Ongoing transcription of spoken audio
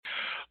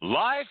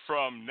Live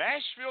from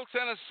Nashville,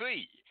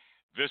 Tennessee,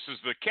 this is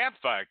the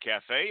Campfire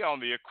Cafe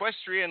on the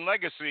Equestrian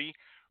Legacy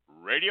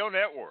Radio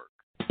Network.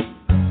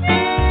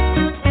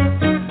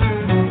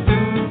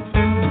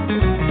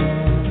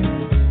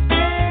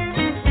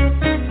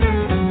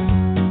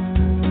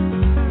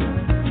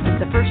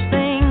 The first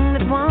thing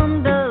that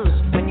one does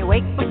when you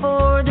wake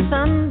before the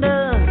sun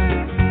does,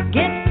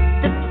 get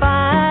the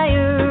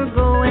fire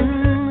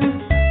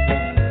going.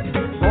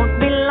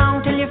 Won't be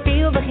long till you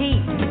feel the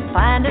heat.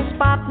 Find a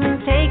spot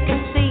and take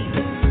a seat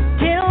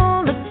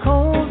till the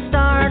coals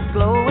start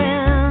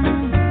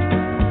glowing.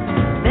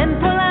 Then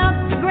pull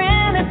out the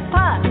granite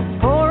pot.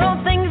 Poor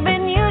old thing's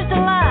been used a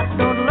lot.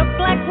 Don't look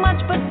like much,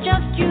 but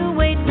just you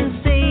wait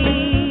and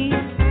see.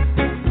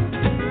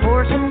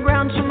 Pour some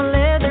grounds from a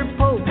leather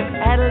poke.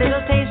 Add a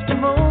little taste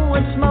of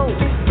old smoke.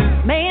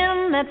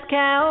 Man, that's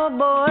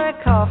cowboy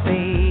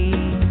coffee.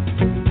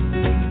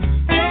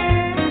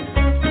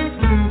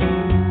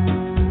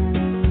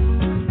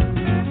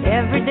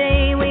 Every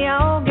day we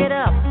all get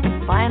up,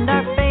 find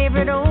our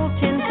favorite old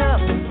tin cup,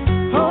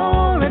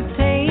 pour a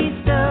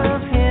taste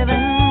of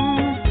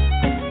heaven.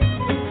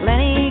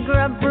 Plenty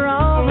grub for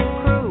all the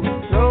crew,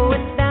 throw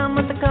it down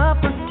with a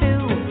cup or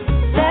two,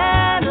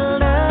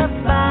 saddled up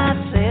by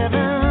 7.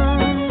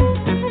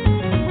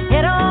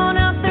 Head on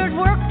out, there's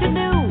work to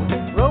do,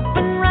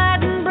 roping,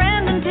 riding,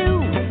 branding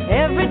too.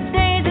 Every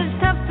day's as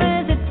tough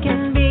as it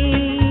can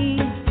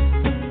be.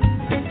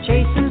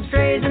 Chasing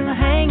strays and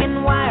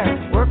hanging wire,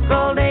 work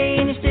all day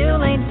and you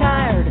still ain't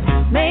tired.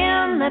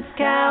 Man, that's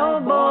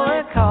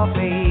cowboy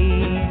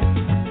coffee.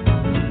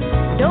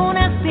 Don't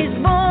ask these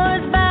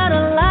boys about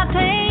a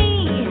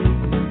latte.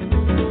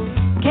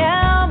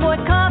 Cowboy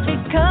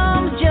coffee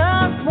comes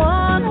just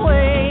one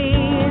way.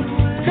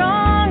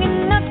 Strong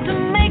enough to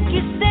make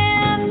you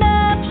stand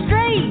up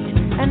straight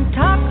and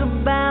talk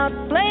about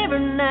flavor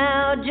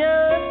now.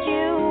 Just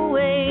you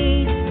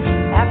wait.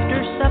 After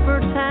supper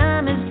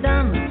time is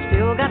done,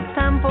 still got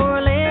time for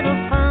a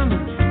little fun.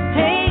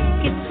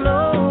 Take it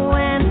slow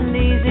and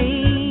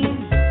easy.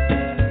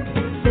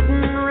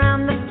 Sitting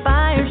around the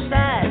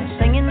fireside,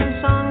 singing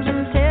songs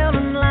and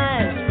telling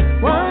lies.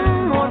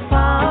 One more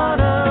pot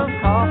of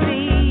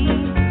coffee.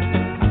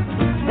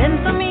 Then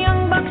some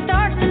young buck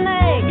starts to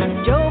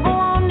nag. Joe, go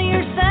on to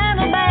your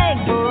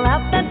saddlebag. Pull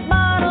out that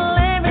bottle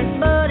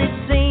everybody's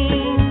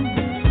seen.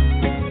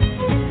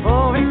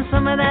 Pour in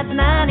some of that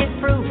 90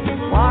 proof.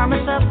 Warm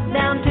us up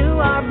down to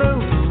our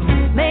boots.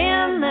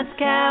 Man, that's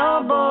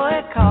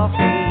cowboy coffee.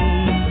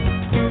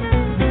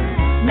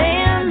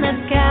 Man,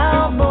 that's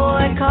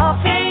cowboy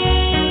coffee.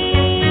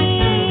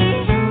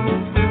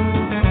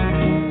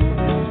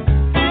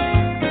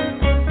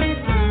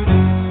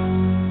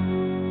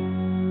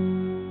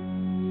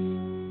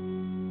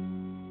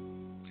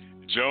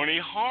 Joni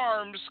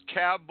Harm's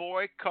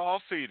Cowboy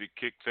Coffee to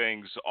kick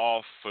things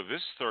off for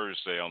this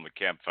Thursday on the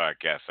Campfire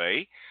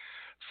Cafe.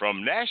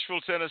 From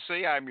Nashville,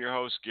 Tennessee, I'm your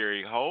host,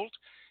 Gary Holt.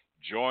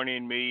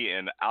 Joining me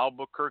in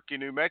Albuquerque,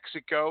 New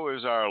Mexico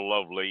is our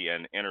lovely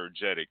and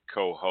energetic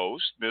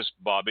co-host, Miss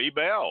Bobbi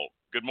Bell.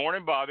 Good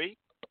morning, Bobbi.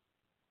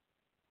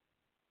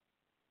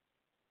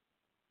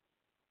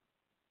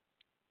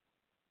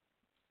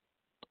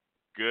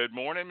 Good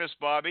morning, Miss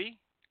Bobbi.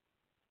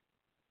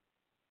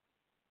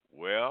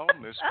 Well,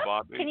 Miss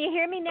Bobbi. Can you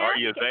hear me now? Are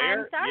you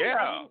there? I'm sorry.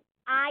 Yeah.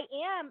 I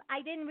am.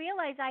 I didn't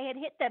realize I had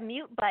hit the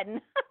mute button.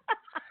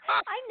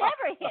 I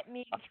never hit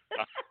mute.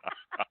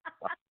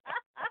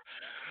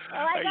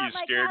 Well, I got You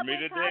my scared me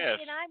cowboy to coffee death.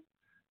 and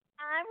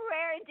I'm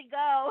raring to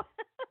go.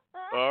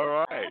 All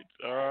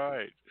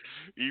right.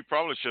 You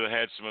probably should have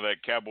had some of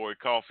that cowboy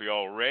coffee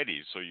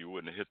already, so you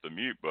wouldn't have hit the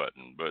mute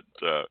button. But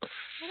I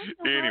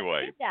don't know how I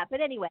anyway, did that,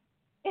 but anyway.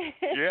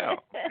 yeah.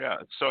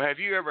 So, have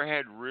you ever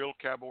had real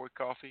cowboy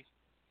coffee?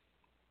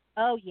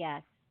 Oh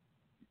yes.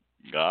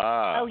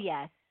 Ah. Oh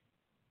yes.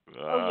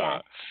 Oh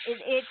yes.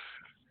 It's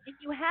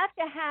you have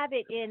to have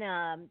it in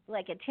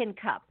like a tin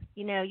cup.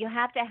 You know, you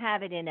have to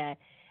have it in at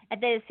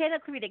the Santa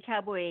Clarita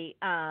Cowboy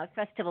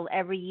Festival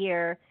every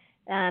year.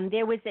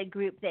 There was a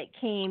group that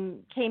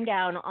came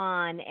down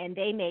on, and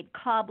they made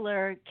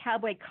cobbler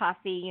cowboy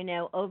coffee, you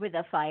know, over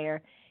the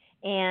fire,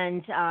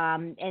 and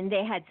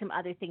they had some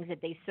other things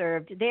that they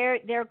served.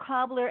 Their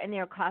cobbler and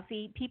their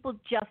coffee, people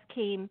just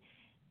came.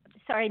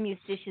 Sorry,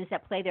 musicians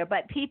that play there,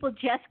 but people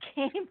just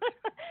came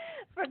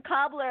for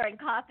cobbler and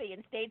coffee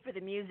and stayed for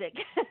the music.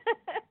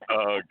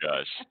 Oh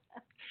gosh,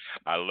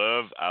 I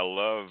love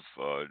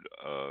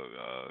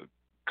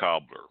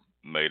cobbler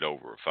made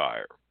over a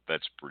fire.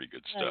 That's pretty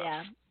good stuff. Oh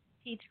yeah,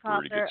 peach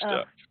cobbler, pretty good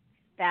stuff.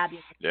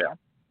 Fabulous. Yeah.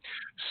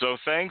 So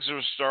things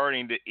are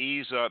starting to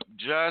ease up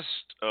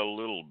just a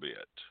little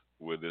bit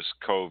with this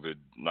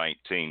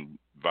COVID-19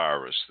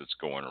 virus that's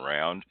going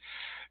around.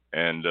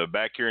 And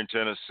back here in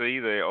Tennessee,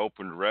 they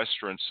opened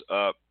restaurants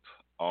up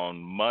on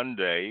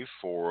Monday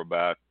for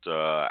about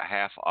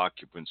half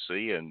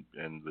occupancy, and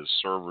the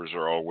servers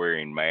are all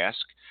wearing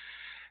masks.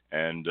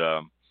 And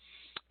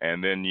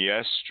then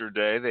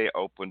yesterday they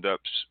opened up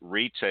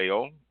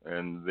retail,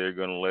 and they're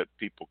going to let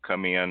people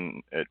come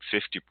in at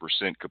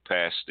 50%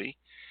 capacity.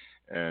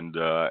 and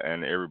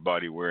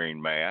everybody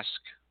wearing masks,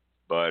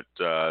 but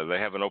they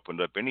haven't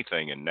opened up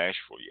anything in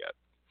Nashville yet.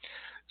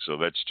 So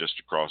that's just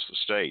across the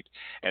state.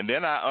 And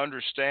then I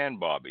understand,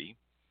 Bobbi,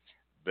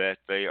 that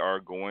they are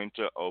going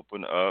to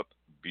open up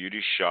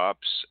beauty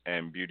shops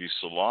and beauty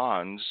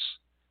salons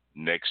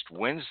next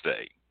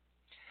Wednesday.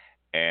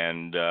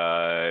 And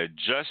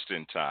just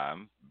in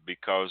time,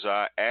 because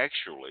I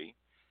actually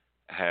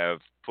have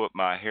put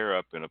my hair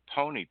up in a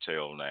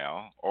ponytail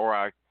now, or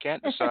I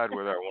can't decide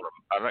whether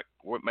I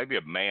want maybe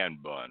a man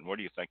bun. What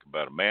do you think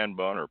about a man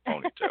bun or a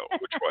ponytail?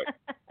 Which way?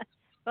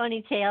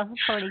 Ponytail.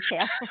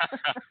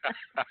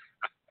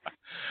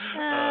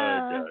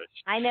 Oh gosh.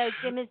 I know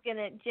Jim is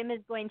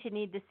going to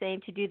need the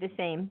same to do the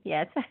same.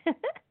 Yes.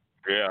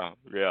 Yeah.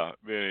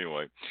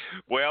 Anyway,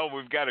 well,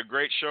 we've got a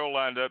great show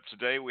lined up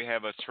today. We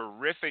have a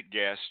terrific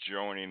guest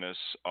joining us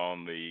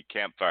on the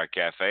Campfire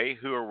Cafe.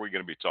 Who are we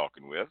going to be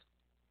talking with?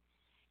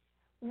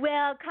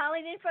 Well,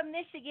 calling in from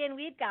Michigan,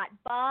 we've got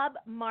Bob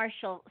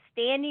Marshall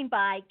standing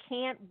by.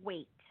 Can't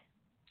wait.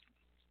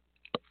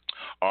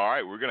 All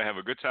right, we're going to have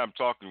a good time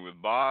talking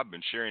with Bob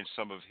and sharing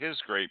some of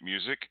his great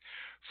music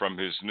from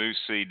his new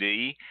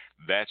CD,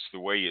 That's the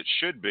Way It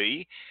Should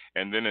Be.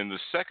 And then in the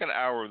second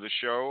hour of the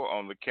show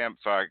on the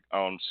Campfire,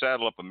 on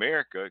Saddle Up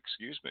America, we're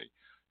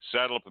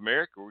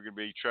going to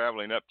be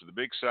traveling up to the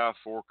Big South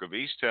Fork of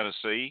East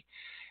Tennessee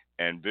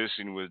and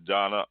visiting with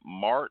Donna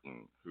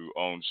Martin, who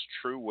owns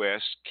True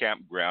West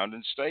Campground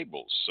and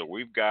Stables. So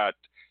we've got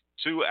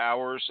 2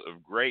 hours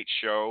of great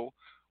show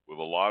with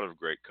a lot of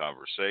great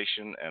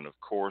conversation and, of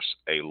course,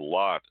 a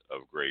lot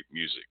of great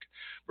music.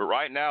 But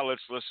right now,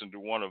 let's listen to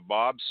one of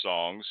Bob's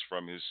songs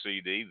from his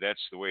CD,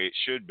 That's the Way It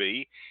Should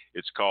Be.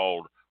 It's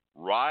called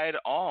Ride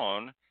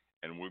On,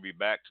 and we'll be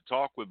back to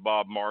talk with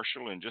Bob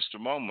Marshall in just a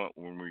moment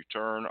when we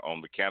return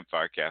on the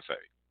Campfire Cafe.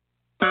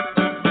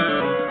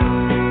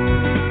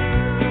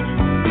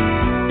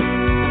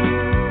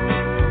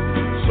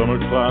 Summer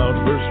clouds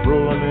burst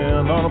rolling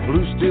in on a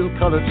blue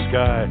steel-colored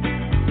sky.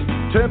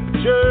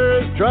 Temperature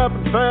is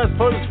dropping fast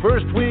for this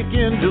first week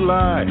in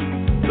July.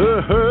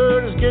 The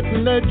herd is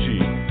getting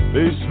edgy,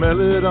 they smell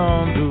it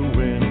on the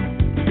wind.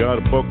 You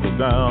gotta buckle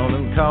down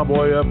and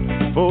cowboy up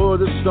before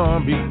the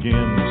storm begins.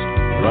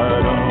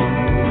 Ride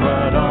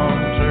on,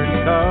 turn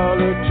your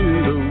collar to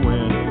the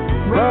wind.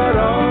 Ride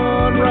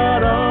on,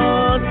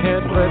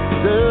 can't let the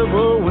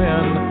devil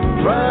win.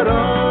 Ride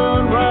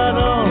on,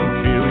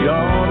 carry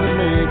on and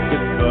make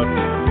it cut.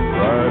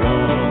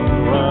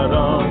 Ride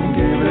on,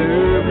 give it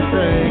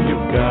everything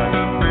you've got.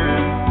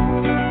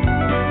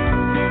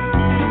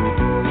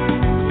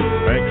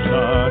 Bank's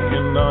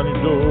knocking on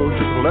your door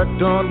to collect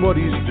on what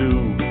he's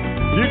due.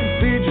 You can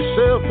feed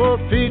yourself or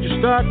feed your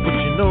stock, but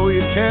you know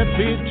you can't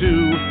feed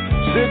two.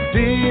 Sit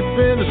deep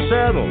in the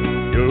saddle,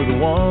 you're the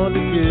one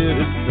to get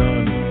it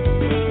done.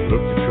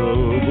 Look the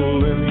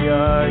trouble in the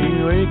eye,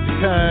 you ain't the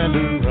kind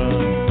to run.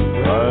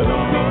 Ride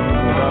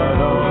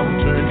on,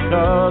 turn your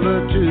collar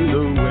to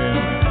the wind.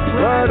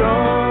 Ride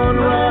on,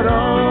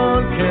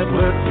 can't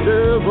let the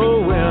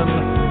devil win.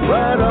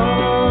 Ride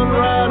on,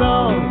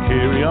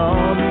 carry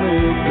on,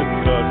 make the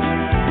cut.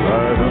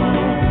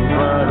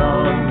 Ride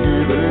on,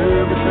 give it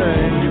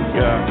everything you've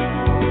got.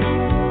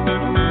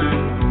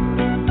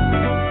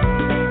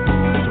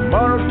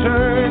 Tomorrow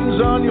turns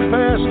on your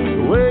past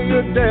the way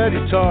your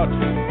daddy taught.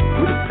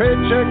 With a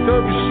paycheck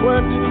of your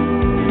sweat,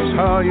 it's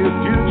how your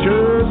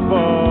future's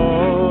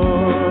bought.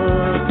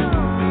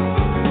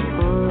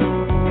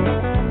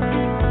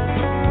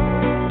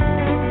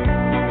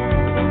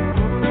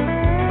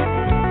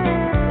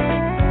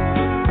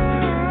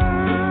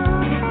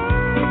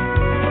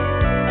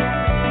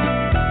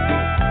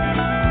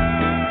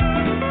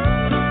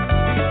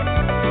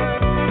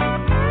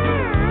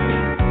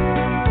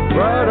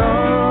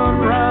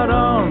 Ride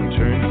on,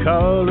 turn your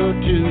collar to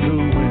the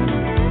wind.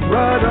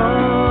 Ride on,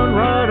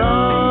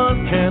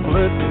 can't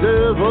let the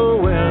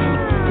devil win.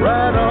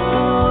 Ride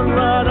on,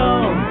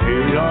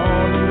 carry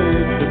on and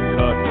make the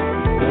cut.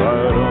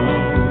 Ride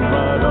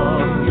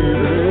on,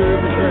 give it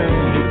everything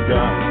you've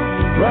got.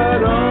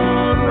 Ride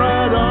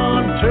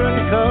on, turn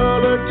your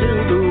collar to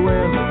the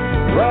wind.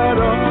 Ride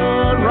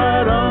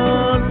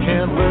on,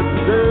 can't let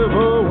the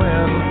devil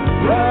win.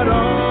 Ride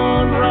on,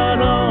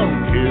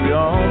 carry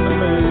on and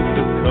make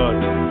the cut.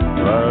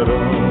 Ride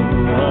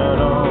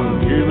on,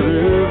 give it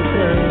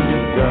everything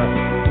you've got.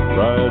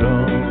 Ride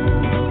on,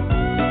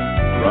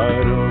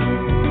 ride on.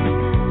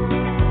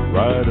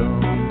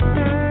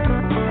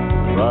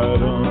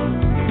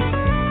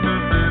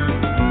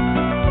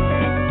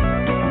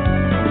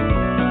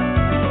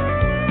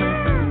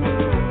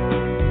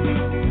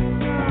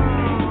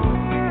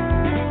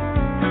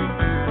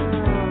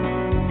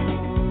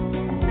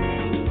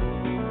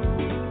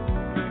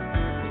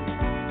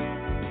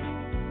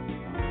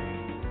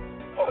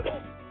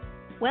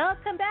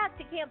 Welcome back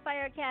to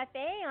Campfire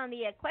Cafe on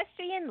the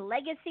Equestrian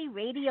Legacy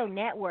Radio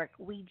Network.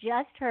 We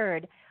just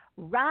heard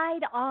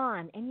Ride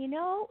On. And you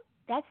know,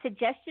 that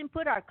suggestion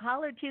put our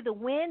collar to the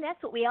wind.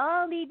 That's what we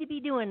all need to be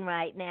doing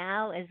right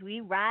now as we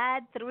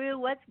ride through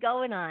what's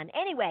going on.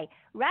 Anyway,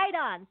 Ride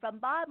On from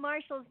Bob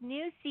Marshall's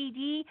new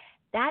CD,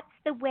 That's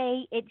the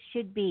way it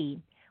should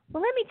be.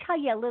 Well, let me tell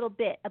you a little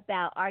bit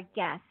about our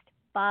guest,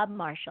 Bob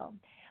Marshall.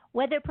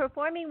 Whether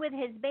performing with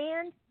his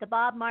band, the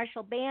Bob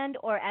Marshall Band,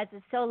 or as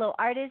a solo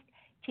artist,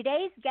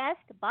 today's guest,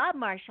 Bob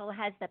Marshall,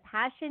 has the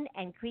passion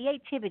and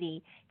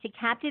creativity to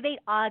captivate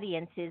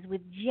audiences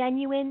with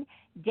genuine,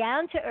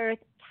 down-to-earth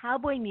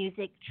cowboy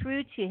music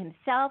true to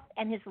himself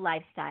and his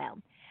lifestyle.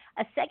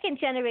 A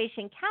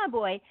second-generation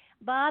cowboy,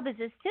 Bob is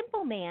a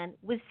simple man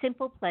with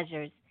simple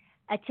pleasures.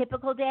 A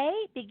typical day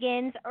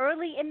begins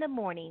early in the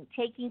morning,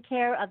 taking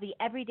care of the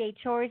everyday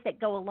chores that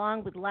go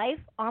along with life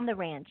on the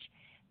ranch.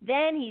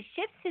 Then he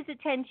shifts his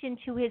attention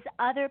to his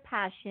other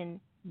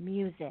passion,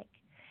 music.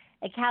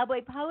 A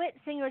cowboy poet,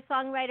 singer,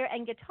 songwriter,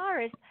 and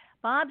guitarist,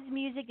 Bob's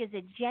music is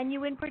a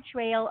genuine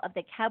portrayal of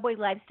the cowboy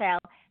lifestyle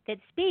that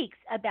speaks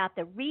about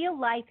the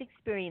real-life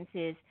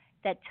experiences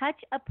that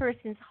touch a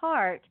person's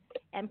heart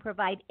and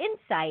provide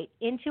insight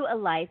into a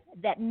life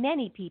that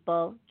many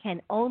people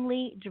can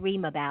only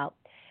dream about.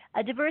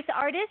 A diverse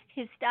artist,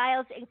 his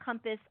styles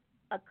encompass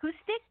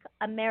acoustic,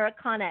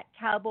 Americana,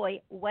 cowboy,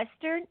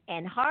 western,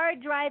 and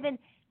hard-driving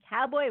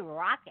cowboy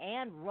rock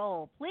and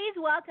roll. Please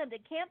welcome to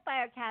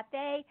Campfire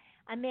Cafe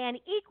a man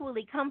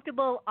equally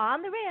comfortable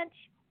on the ranch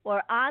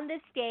or on the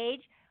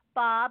stage,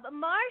 Bob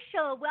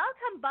Marshall.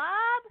 Welcome,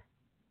 Bob.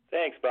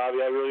 Thanks,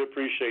 Bobbi. I really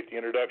appreciate the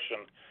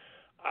introduction.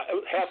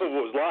 Half of it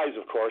was lies,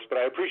 of course, but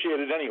I appreciate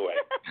it anyway.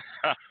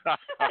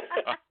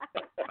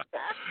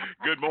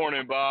 Good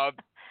morning, Bob.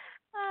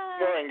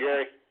 Good morning,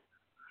 Gary.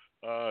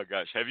 Oh,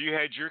 gosh. Have you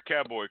had your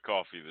cowboy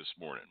coffee this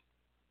morning?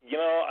 You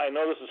know, I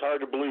know this is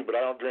hard to believe, but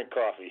I don't drink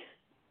coffee.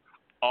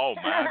 Oh,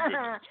 my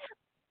goodness.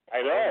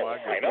 I know. Oh,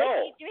 I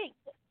know.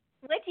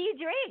 What do you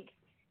drink?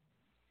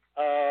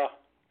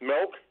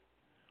 Milk.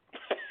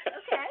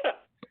 Okay.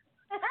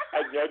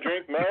 I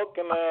drink milk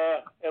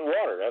and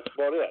water. That's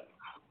about it.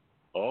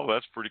 Oh,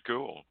 that's pretty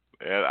cool.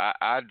 And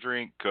I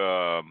drink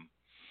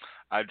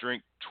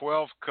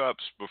 12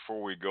 cups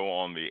before we go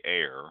on the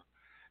air,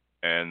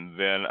 and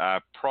then I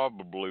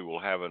probably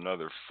will have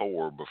another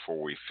 4 before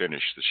we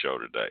finish the show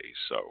today.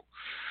 So,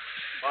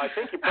 well, I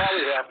think you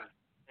probably have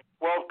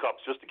 12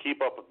 cups just to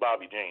keep up with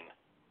Bobbi Jean.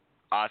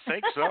 I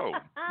think so.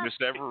 Miss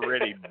Ever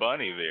Ready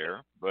Bunny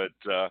there. But,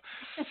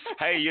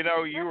 hey, you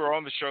know, you were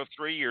on the show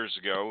 3 years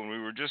ago, and we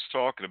were just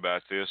talking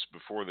about this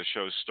before the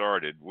show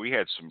started. We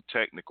had some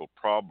technical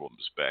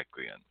problems back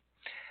then,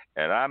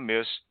 and I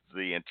missed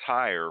the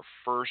entire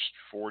first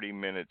 40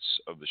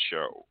 minutes of the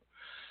show.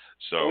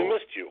 So we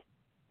missed you.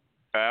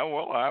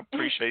 Well, I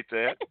appreciate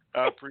that.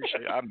 I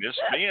miss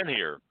being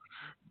here.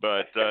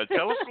 But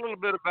tell us a little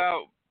bit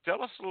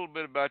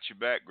about your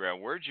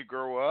background. Where'd you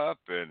grow up,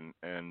 and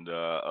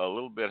a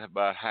little bit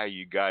about how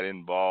you got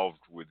involved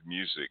with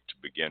music to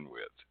begin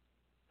with.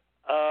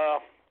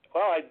 Well,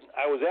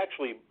 I was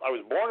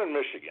born in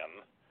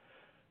Michigan,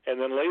 and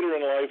then later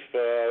in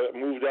life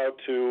moved out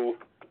to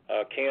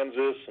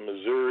Kansas and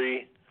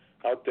Missouri,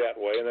 out that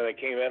way, and then I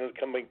ended up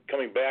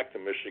coming back to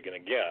Michigan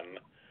again.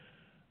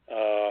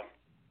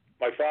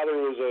 My father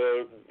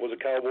was a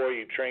cowboy.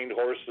 He trained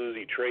horses.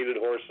 He traded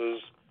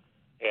horses,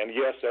 and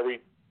yes,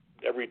 every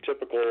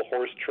typical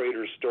horse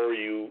trader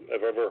story you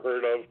have ever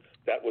heard of,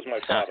 that was my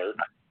father.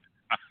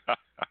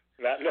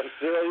 Not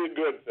necessarily a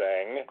good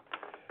thing.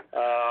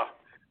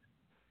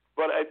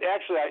 But I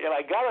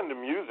got into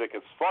music.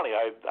 It's funny.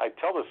 I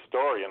tell this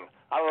story, and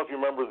I don't know if you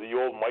remember the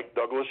old Mike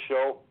Douglas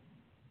show.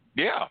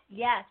 Yeah.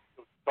 Yes.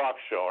 Talk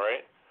show,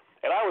 right?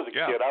 And I was a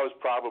kid. I was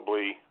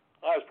probably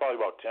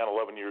about 10,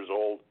 11 years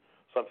old,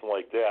 something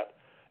like that.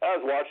 I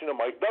was watching a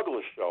Mike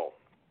Douglas show.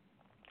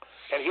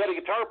 And he had a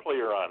guitar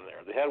player on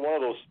there. They had one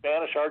of those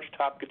Spanish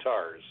archtop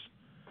guitars.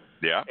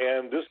 Yeah.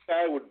 And this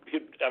guy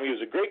he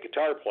was a great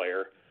guitar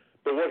player,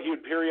 but what he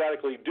would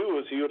periodically do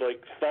is he would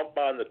like thump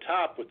on the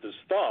top with his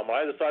thumb.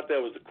 I just thought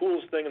that was the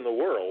coolest thing in the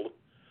world.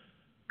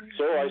 Mm-hmm.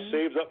 So I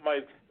saved up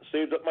my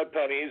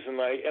pennies, and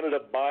I ended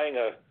up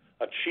buying a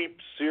cheap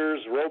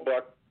Sears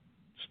Roebuck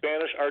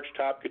Spanish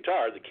archtop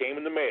guitar that came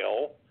in the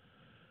mail.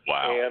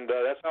 Wow. And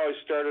that's how I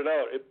started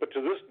out. But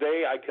to this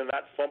day, I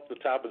cannot thump the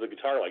top of the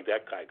guitar like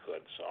that guy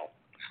could. So.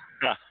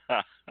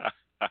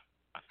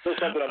 Still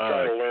something I'm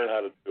trying to learn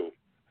how to do.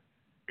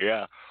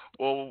 Yeah.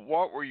 Well,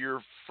 what were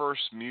your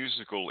first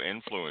musical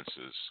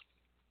influences?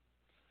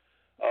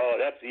 Oh,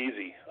 that's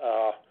easy.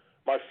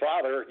 My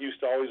father used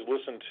to always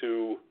listen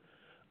to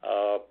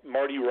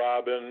Marty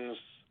Robbins.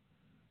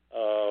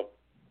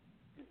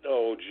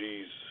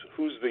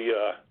 Who's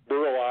the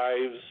Burl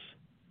Ives?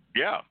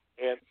 Yeah.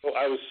 And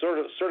I was sort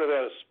of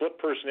had a split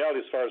personality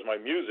as far as my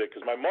music,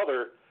 because my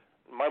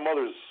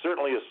mother's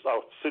certainly a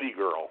South City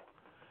girl.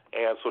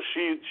 And so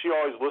she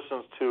always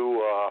listens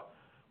to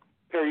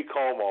Perry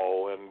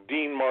Como and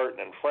Dean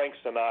Martin and Frank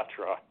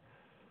Sinatra.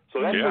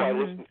 So that's what I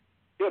listened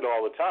to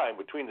all the time.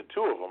 Between the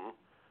two of them,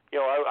 you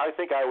know, I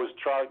think I was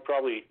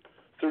probably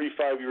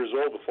 35 years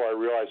old before I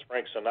realized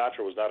Frank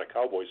Sinatra was not a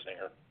cowboy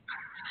singer.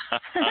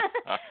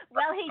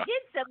 Well, he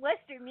did some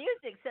Western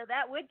music, so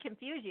that would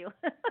confuse you.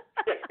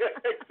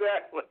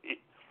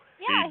 Exactly.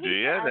 Yeah, he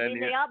did. I mean,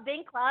 they all,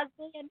 Bing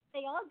Crosby, and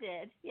they all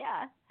did.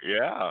 Yeah.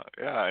 Yeah,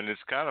 yeah, and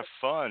it's kind of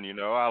fun, you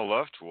know. I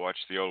love to watch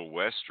the old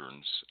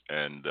westerns,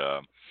 and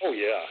oh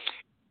yeah.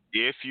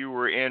 if you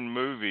were in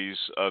movies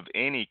of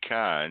any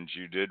kind,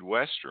 you did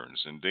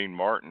westerns, and Dean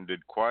Martin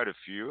did quite a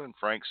few, and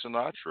Frank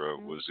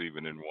Sinatra was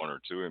even in one or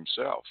two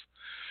himself.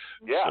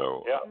 Yeah,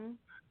 So, yeah.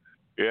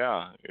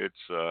 Yeah,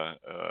 it's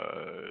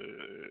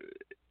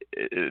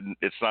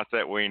not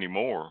that way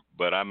anymore.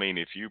 But I mean,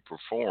 if you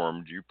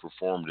performed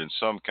in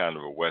some kind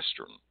of a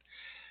western.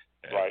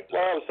 And, right.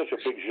 Well, it was such a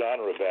big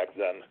genre back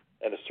then,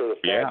 and it's sort of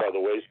fell by the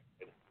wayside.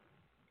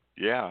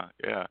 Yeah,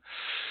 yeah.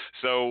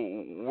 So,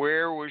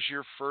 where was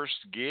your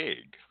first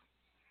gig?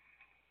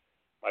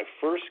 My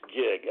first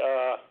gig.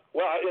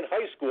 Well, in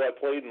high school, I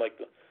played in like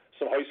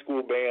some high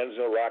school bands,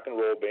 rock and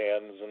roll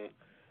bands,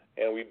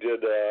 and we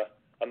did.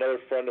 Another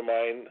friend of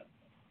mine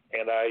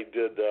and I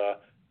did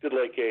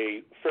like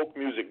a folk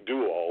music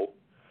duo.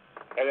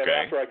 And then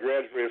after I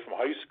graduated from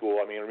high school,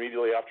 I mean,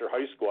 immediately after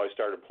high school, I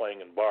started playing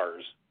in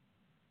bars,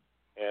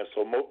 and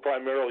so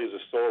primarily as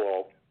a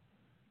solo.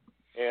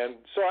 And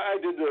so I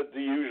did the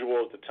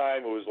usual. At the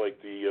time, it was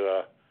like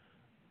the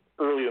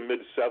early to mid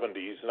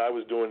 '70s, and I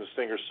was doing the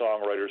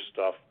singer-songwriter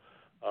stuff.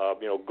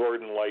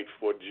 Gordon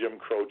Lightfoot, Jim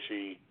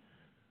Croce,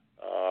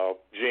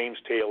 James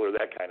Taylor,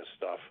 that kind of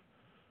stuff.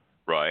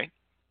 Right.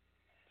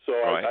 So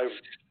I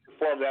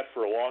performed that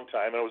for a long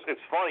time, and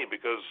it's funny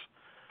because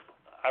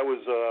I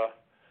was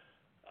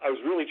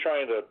really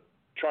trying to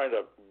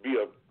be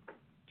a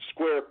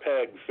square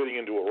peg fitting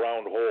into a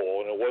round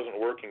hole, and it wasn't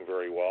working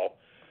very well.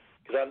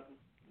 Because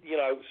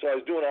so I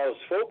was doing all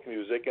this folk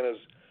music, and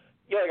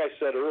like I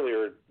said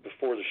earlier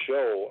before the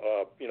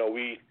show,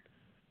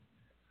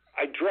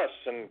 I dress,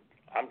 and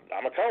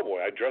I'm a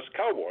cowboy. I dress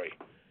cowboy,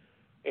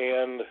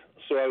 and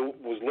so I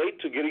was late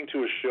to getting to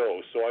a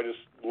show. So I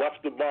just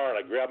left the bar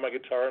and I grabbed my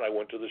guitar and I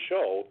went to the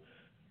show.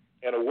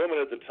 And a woman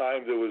at the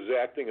time that was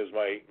acting as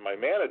my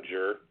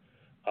manager,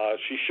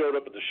 she showed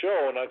up at the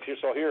show, and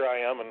so here I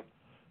am, and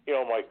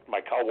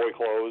my cowboy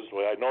clothes, the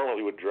way I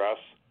normally would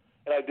dress.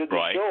 And I did the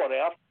show, and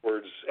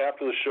afterwards,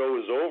 after the show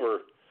was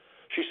over,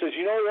 she says,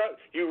 "You know what?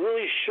 You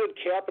really should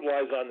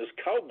capitalize on this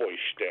cowboy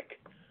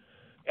shtick."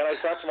 And I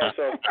thought to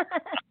myself,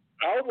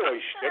 "Cowboy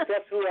shtick?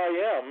 That's who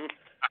I am."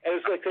 And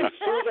it's like, as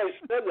soon as I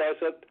said that, I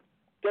said,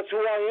 "That's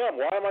who I am.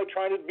 Why am I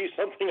trying to be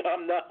something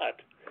I'm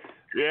not?"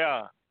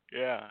 Yeah.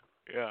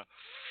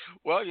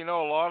 Well,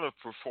 a lot of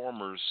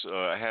performers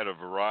had a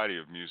variety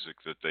of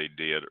music that they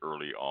did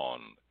early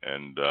on,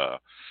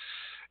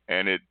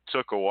 and it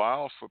took a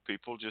while for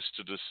people just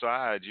to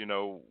decide,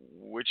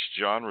 which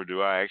genre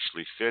do I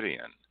actually fit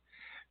in,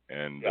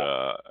 and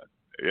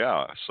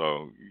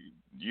so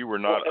you were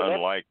not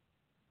unlike.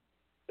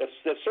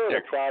 That's sort of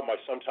a problem I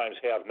sometimes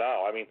have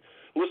now. I mean,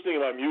 listening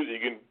to my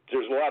music,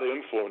 there's a lot of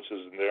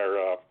influences in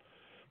there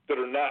that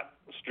are not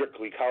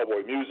strictly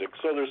cowboy music.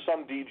 So there's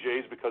some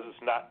DJs, because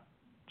it's not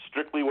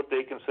strictly what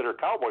they consider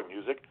cowboy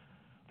music,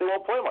 they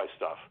won't play my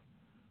stuff.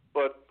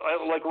 But I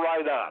like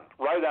Ride On.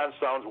 Ride On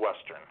sounds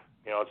Western.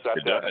 It's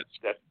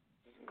that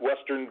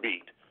Western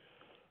beat.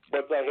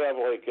 But I have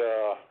like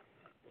a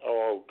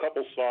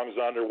couple songs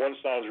on there. One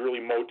sounds really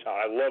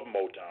Motown. I love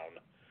Motown.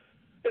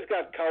 It's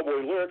got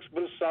cowboy lyrics,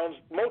 but it sounds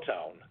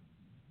Motown.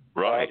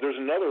 Right. There's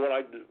another one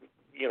I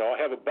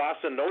have a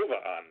bossa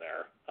nova on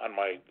there on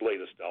my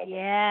latest album.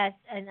 Yes,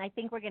 and I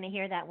think we're going to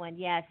hear that one.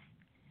 Yes.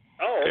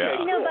 Oh, okay.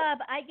 Cool. Bob,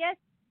 I guess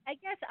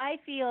I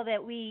feel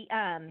that we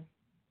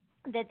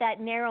that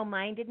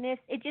narrow-mindedness,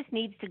 it just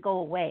needs to go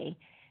away.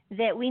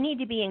 That we need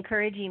to be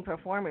encouraging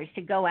performers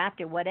to go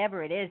after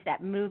whatever it is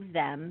that moves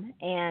them,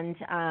 and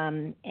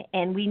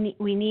we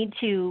need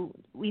to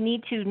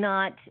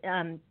not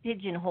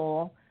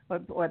pigeonhole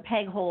or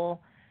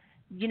peg-hole,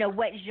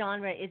 what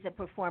genre is a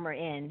performer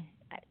in.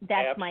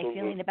 That's my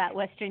feeling about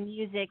Western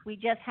music. We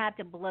just have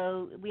to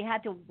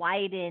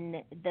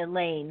widen the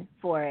lane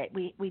for it.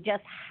 We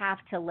just have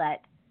to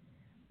let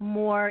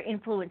more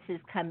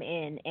influences come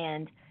in,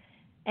 and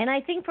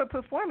I think for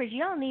performers,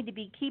 you all need to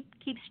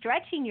keep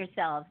stretching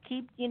yourselves.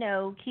 You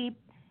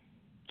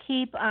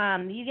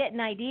get an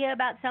idea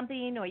about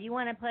something, or you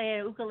want to play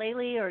a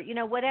ukulele, or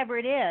whatever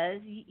it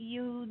is,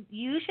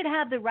 you should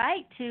have the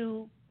right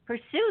to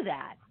pursue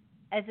that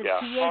as a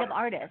creative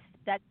artist.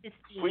 That's just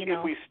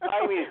If we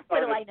stymie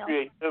artist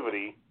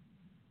creativity,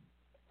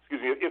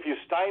 if you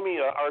stymie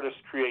artist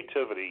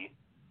creativity,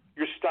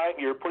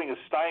 you're putting a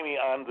stymie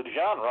on the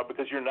genre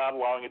because you're not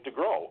allowing it to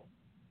grow.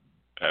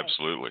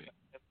 Absolutely.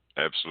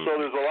 So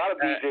there's a lot of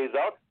DJs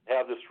out there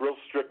have this real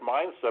strict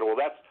mindset. Well,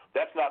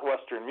 that's not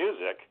Western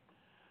music.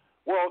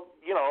 Well,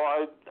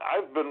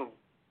 I've been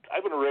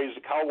raised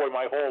a cowboy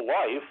my whole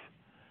life.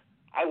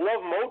 I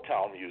love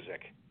Motown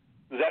music.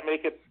 Does that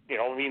make it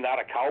me not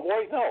a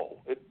cowboy?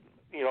 No.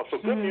 So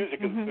good music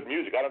is good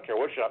music. I don't care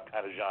what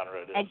kind of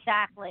genre it is.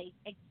 Exactly.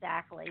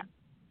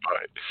 All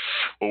right.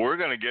 Well, we're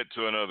going to get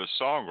to another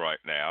song right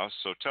now.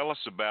 So tell us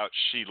about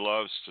 "She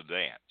Loves to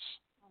Dance."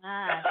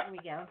 Here we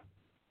go.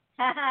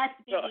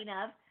 Speaking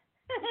of.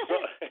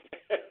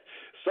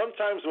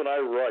 Sometimes when I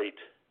write,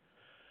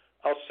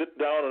 I'll sit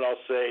down and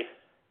I'll say,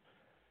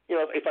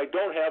 if I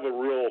don't have a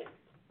real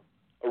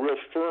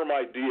firm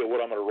idea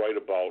what I'm going to write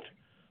about,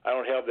 I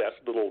don't have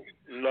that little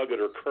nugget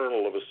or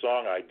kernel of a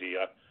song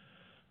idea,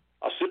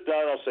 I'll sit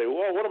down and I'll say,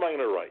 well, what am I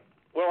going to write?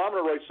 Well, I'm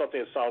going to write something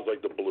that sounds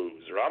like the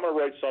blues, or I'm going to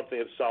write something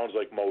that sounds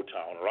like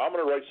Motown, or I'm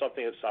going to write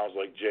something that sounds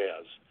like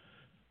jazz.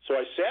 So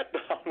I sat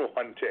down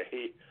one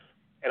day,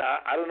 and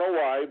I don't know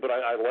why, but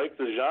I like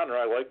the genre,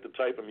 I like the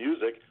type of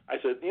music. I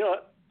said, you know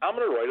what, I'm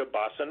going to write a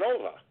bossa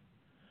nova.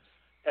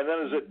 And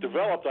then as it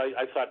developed,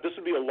 I thought this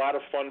would be a lot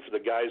of fun for the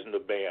guys in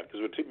the band,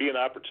 because it would be an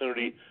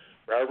opportunity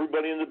for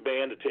everybody in the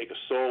band to take a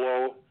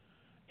solo,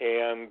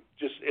 and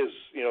just as,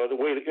 the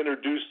way to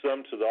introduce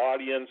them to the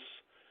audience.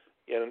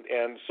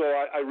 And so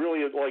I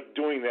really like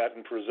doing that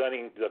and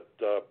presenting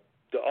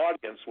the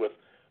audience with,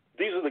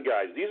 these are the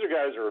guys. These are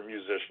guys who are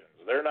musicians.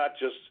 They're not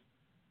just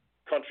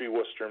country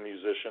western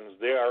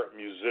musicians. They are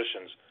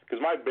musicians,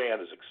 because my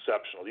band is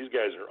exceptional. These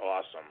guys are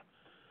awesome.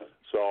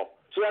 So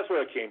that's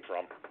where I came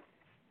from.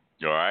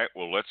 All right.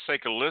 Well, let's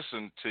take a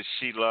listen to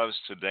She Loves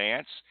to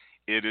Dance.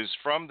 It is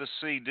from the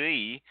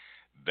CD,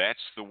 That's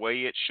the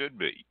Way It Should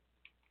Be.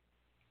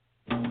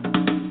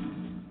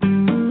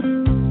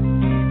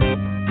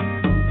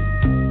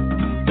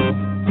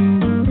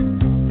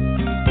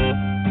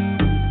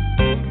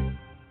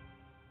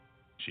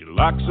 She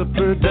locks up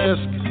her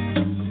desk,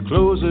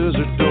 closes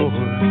her door.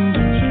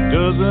 She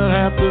doesn't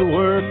have to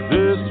work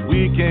this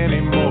week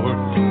anymore.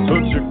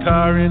 Puts her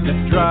car in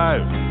the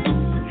drive,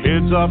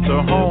 heads off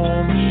to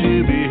home.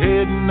 She'll be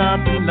heading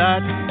out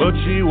tonight, but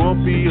she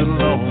won't be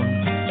alone.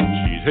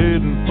 She's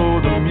heading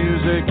for the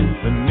music,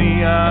 the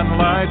neon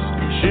lights.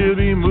 She'll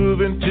be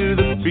moving to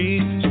the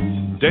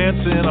beat,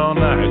 dancing all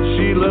night.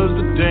 She loves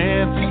to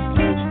dance,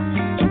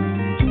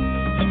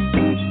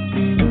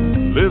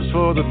 lives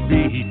for the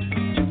beat.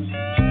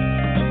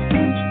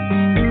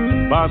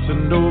 Bossa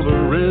nova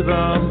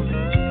rhythm,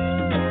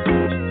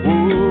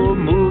 whoa,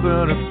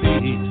 moving her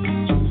feet.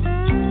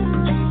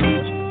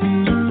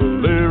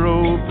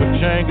 Bolero,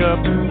 pachanga,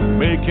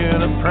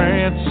 making a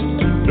prance.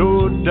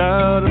 No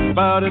doubt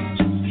about it,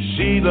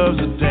 she loves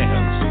to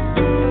dance.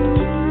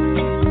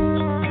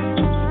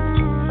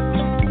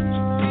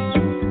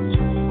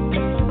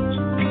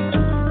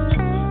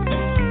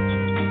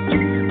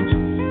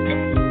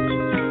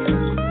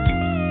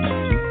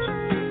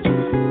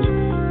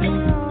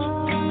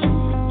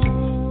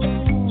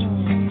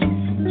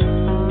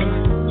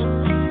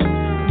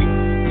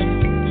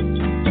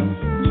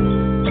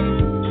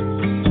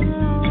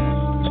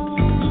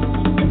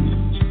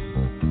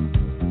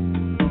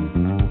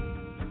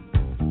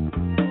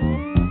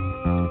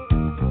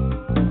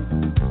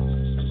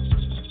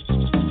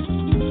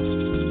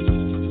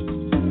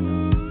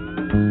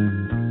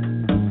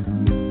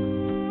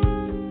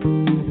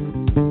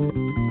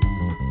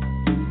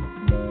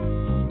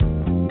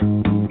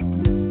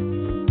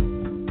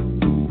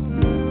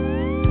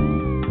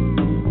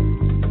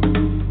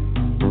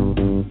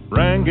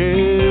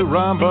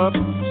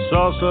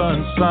 Salsa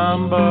and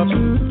samba,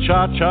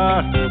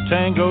 cha-cha,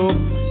 tango,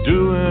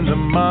 doing the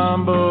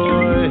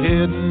mambo,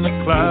 hitting the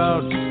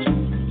clouds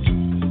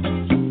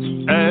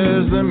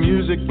as the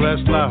music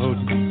blasts loud.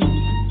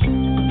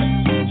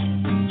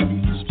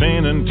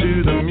 Spinning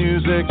to the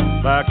music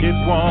like it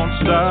won't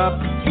stop.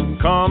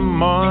 Come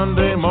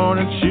Monday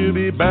morning, she'll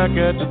be back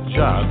at the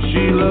job.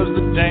 She loves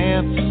to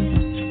dance,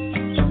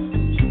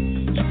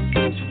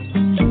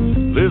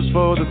 lives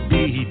for the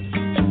beat.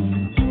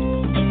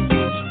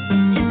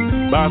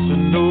 Bossa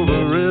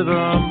nova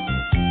rhythm,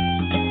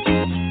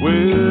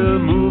 we're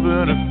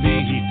moving her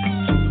feet.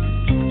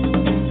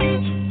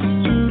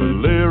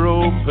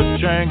 Bolero,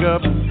 pachanga,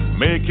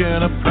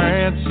 making a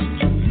prance.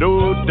 No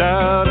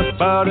doubt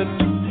about it,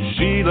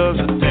 she loves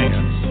to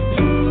dance.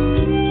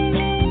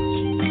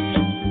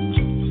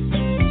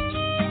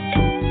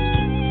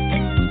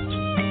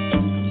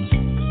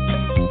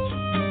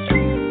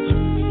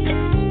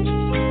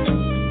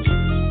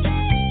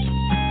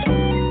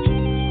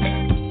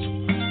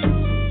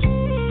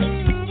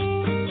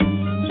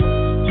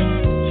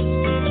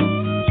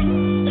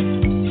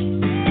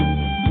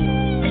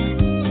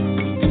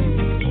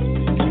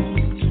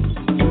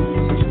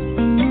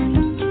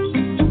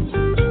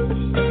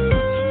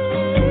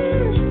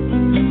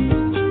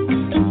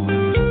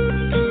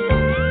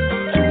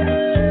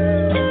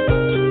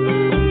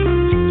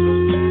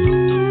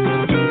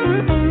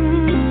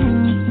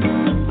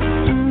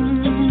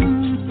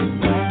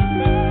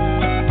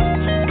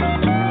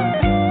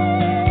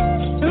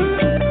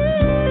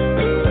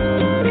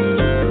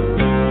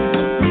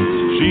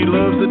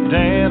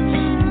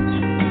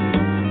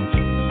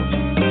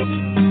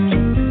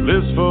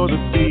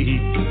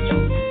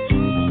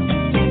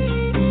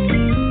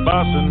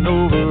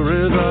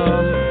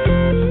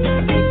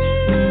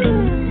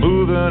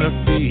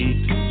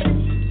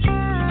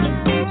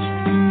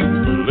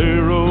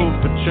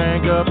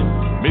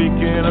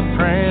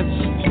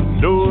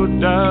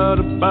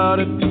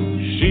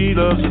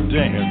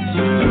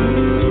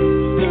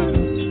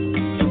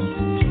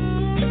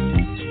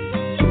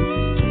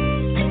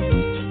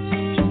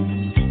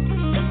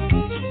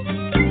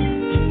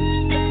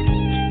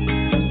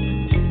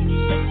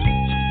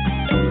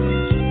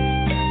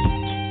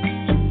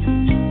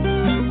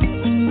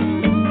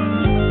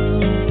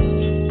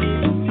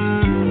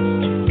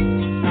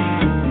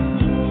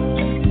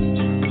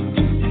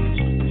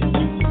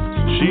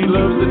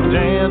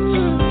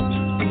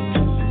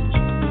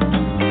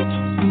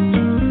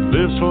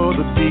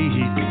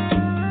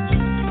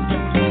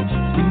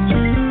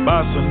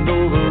 bossa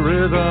nova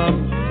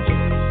rhythm.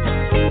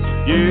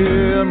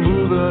 Yeah,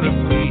 moving her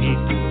feet.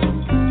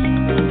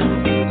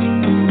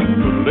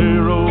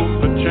 Bolero,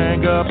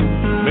 pachanga,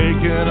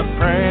 making a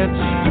prance.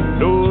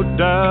 No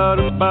doubt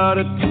about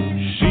it,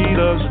 she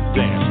loves to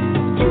dance.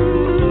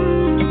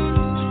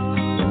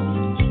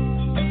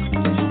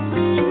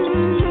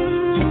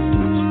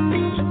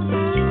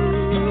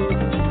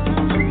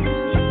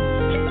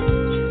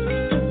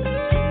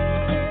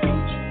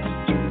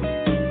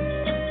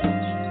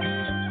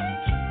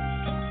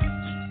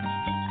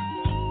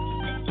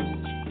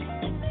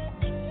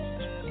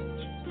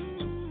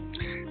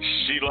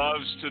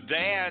 To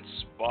Dance,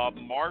 Bob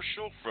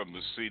Marshall from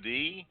the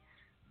CD,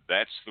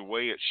 That's the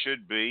Way It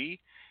Should Be.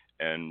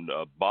 And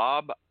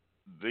Bob,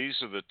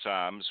 these are the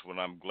times when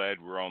I'm glad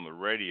we're on the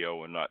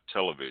radio and not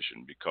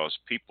television, because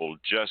people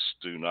just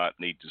do not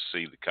need to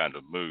see the kind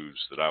of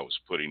moves that I was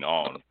putting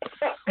on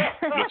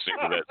listening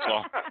to that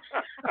song.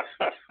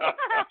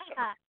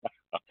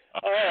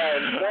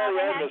 I'm sorry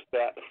I missed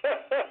that.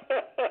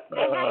 I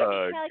have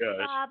to tell you,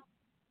 Bob,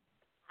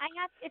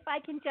 if I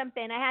can jump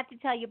in, I have to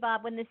tell you,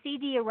 Bob, when the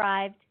CD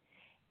arrived,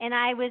 and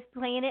I was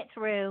playing it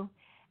through,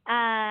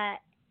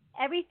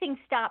 everything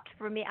stopped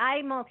for me.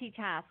 I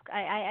multitask.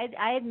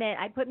 I admit,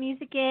 I put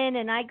music in,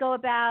 and I go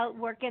about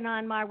working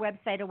on my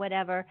website or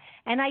whatever,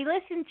 and I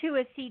listen to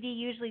a CD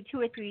usually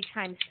 2 or 3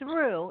 times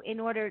through in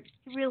order to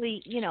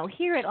really,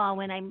 hear it all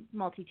when I'm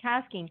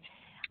multitasking.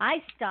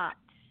 I stopped.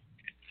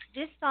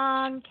 This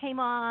song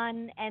came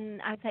on,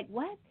 and I was like,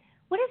 what?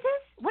 What is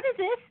this? What is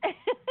this?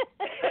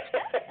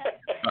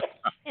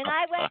 And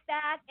I went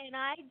back and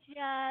I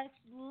just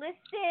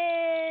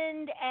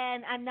listened,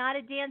 and I'm not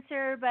a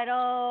dancer, but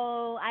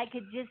I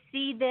could just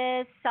see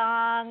this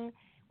song.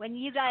 When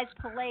you guys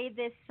play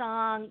this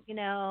song,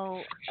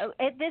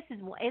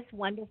 it's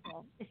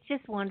wonderful. It's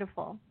just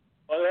wonderful.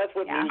 Well, that's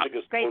what music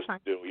is supposed to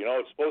do.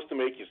 It's supposed to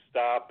make you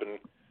stop and,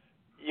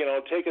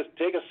 take a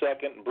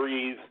second and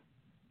breathe,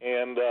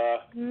 and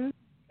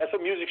that's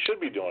what music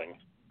should be doing.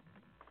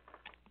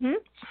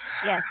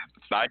 Yes.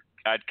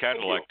 I'd kind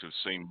of like to have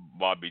seen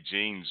Bobbi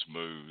Jean's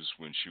moves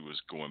when she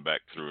was going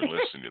back through and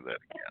listening to that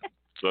again.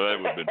 So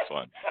that would have been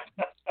fun.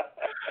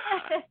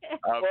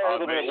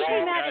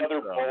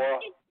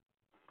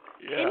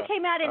 Jim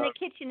came out in the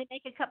kitchen to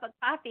make a cup of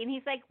coffee, and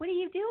he's like, "What are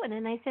you doing?"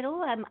 And I said,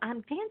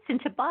 I'm dancing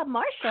to Bob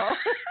Marshall."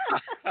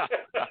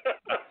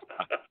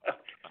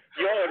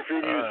 If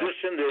you're a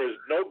musician, there is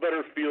no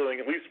better feeling,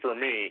 at least for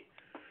me,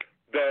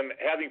 than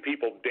having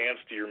people dance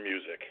to your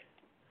music.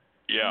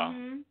 Yeah.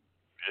 Mm-hmm.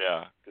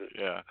 Yeah.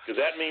 Because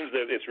that means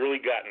that it's really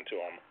gotten to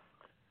them.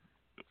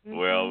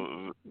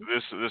 Well,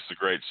 this is a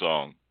great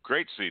song,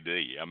 great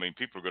CD. I mean,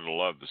 people are going to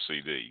love the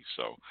CD.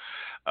 So,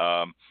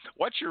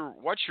 what's your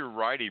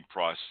writing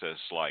process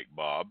like,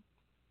 Bob?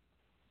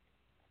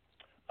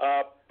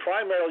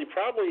 Primarily,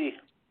 probably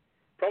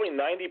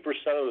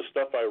 90% of the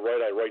stuff I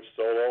write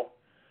solo.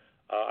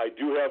 I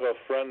do have a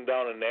friend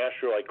down in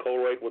Nashville. I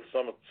co-write with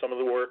some of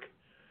the work,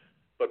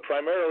 but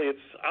primarily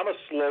I'm a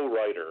slow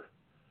writer.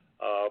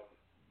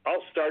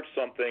 I'll start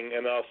something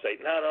and I'll say,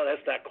 no,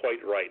 that's not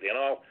quite right, and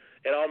I'll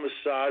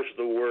massage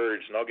the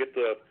words, and I'll get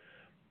the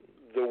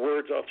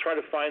words. I'll try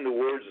to find the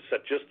words that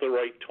set just the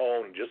right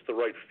tone, just the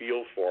right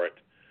feel for it.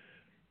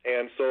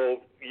 And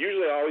so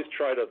usually I always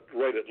try to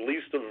write at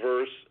least a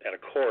verse and a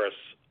chorus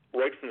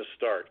right from the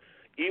start,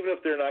 even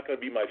if they're not going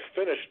to be my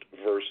finished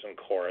verse and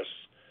chorus.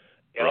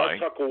 And I'll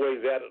tuck away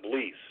that at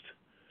least,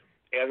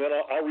 and then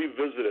I'll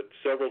revisit it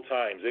several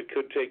times. It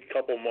could take a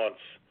couple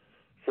months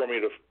for me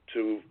to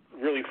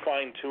really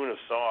fine-tune a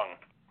song.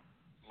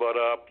 But,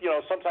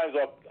 sometimes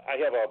I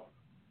have a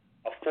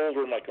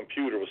folder in my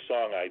computer with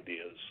song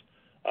ideas.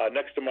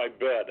 Next to my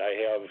bed, I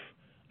have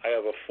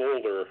a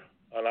folder,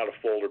 not a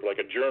folder, but like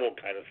a journal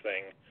kind of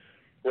thing,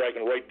 where I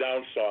can write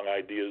down song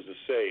ideas to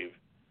save.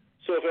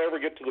 So if I ever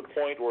get to the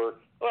point where,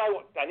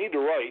 I need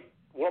to write,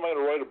 what am I going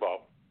to write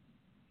about?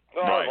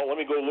 Well, let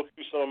me go look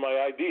through some of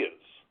my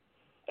ideas.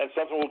 And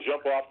something will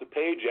jump off the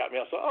page at me.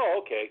 I'll say,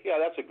 okay,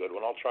 yeah, that's a good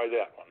one. I'll try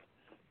that one.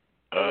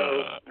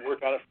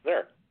 Work on it from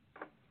there.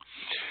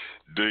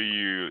 Do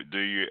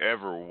you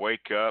ever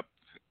wake up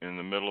in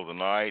the middle of the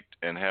night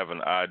and have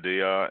an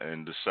idea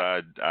and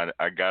decide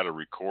I got to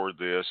record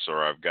this,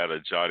 or I've got to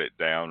jot it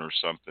down or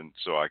something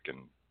so I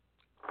can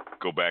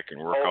go back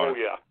and work on it? Oh,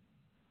 yeah.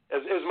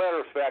 As a matter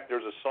of fact,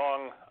 there's a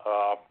song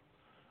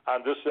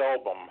on this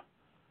album,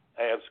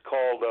 and it's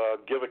called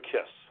 "Give a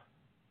Kiss."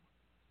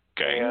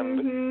 Okay.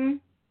 And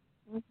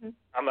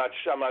I'm not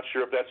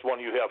sure if that's one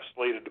you have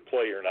slated to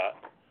play or not.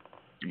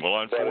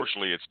 Well,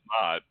 unfortunately, it's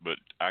not, but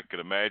I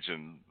could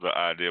imagine the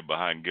idea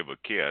behind "Give a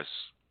Kiss"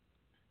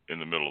 in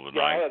the middle of the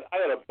night. I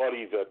had a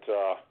buddy that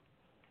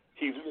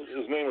his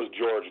name was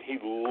George, and he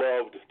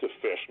loved to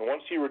fish. And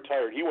once he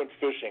retired, he went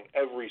fishing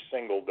every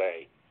single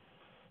day.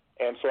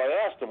 And so I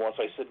asked him once,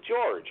 I said,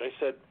 "George," I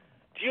said,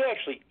 "do you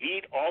actually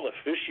eat all the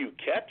fish you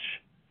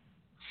catch?"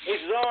 He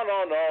said,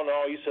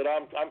 no. He said,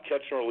 I'm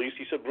catch and release.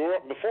 He said,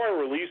 before I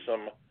release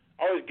them,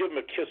 I always give them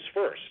a kiss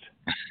first.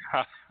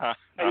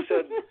 And he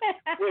said,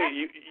 wait,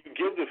 you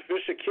give the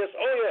fish a kiss?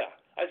 Oh, yeah.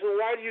 I said,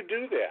 why do you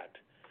do that?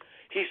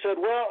 He said,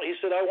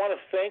 I want to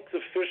thank the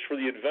fish for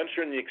the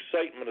adventure and the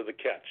excitement of the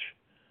catch.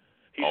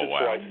 He said, wow.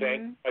 So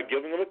I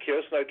give them a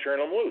kiss and I turn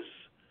them loose.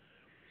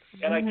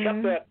 And I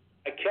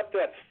kept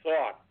that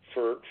thought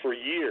for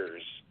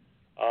years.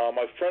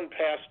 My friend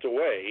passed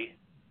away,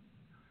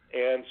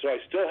 and so I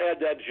still had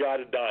that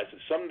jotted down. I said,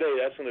 someday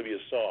that's going to be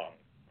a song.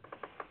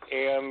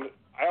 And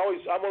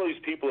I'm one of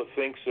these people that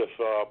thinks if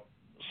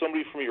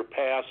somebody from your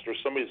past or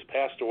somebody that's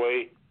passed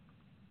away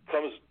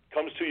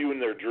comes to you in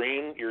your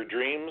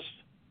dreams,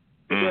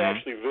 they're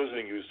actually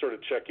visiting you, sort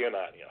of check in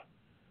on you.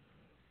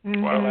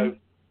 Wow.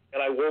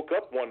 And I woke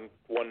up one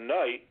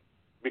night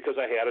because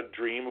I had a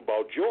dream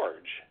about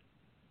George.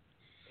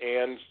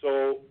 And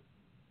so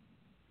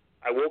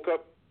I woke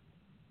up,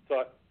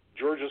 thought,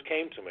 George just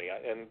came to me.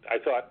 And I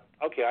thought,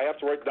 okay, I have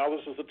to write, now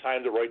this is the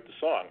time to write the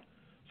song.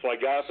 So I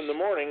got up in the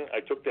morning, I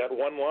took that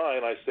one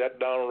line, I sat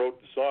down and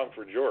wrote the song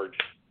for George.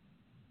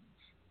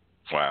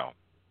 Wow.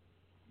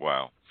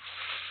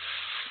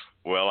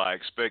 Well, I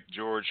expect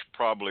George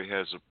probably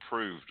has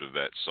approved of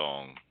that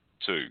song,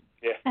 too.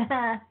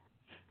 Yeah.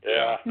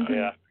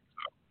 Yeah.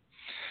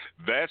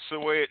 That's the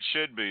way it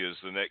should be is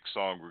the next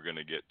song we're going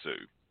to get to.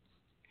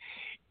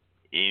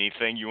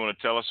 Anything you want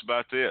to tell us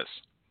about this?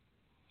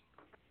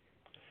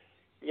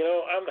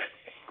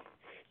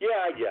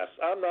 I guess.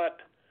 I'm not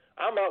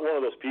one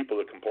of those people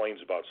that complains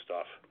about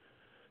stuff.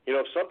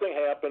 If something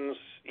happens,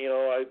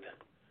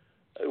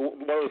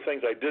 one of the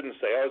things I didn't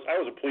say, I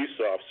was a police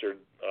officer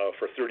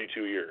for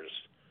 32 years.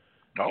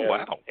 Oh,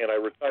 wow. And I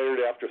retired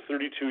after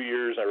 32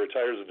 years. I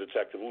retired as a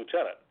detective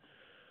lieutenant.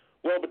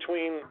 Well,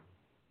 between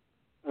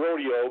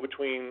rodeo,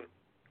 between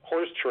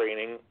horse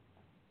training,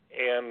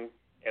 and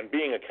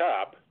being a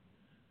cop,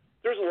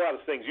 there's a lot of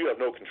things you have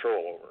no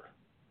control over.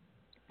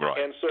 Right.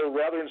 And so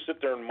rather than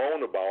sit there and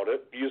moan about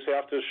it, you just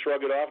have to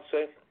shrug it off and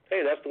say,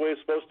 hey, that's the way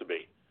it's supposed to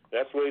be.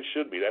 That's the way it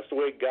should be. That's the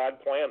way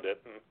God planned it.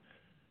 And,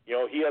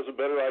 he has a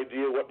better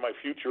idea what my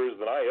future is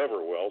than I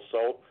ever will.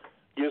 So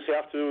you just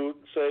have to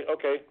say,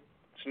 okay,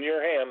 it's in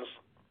your hands.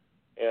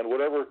 And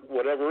whatever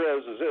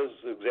is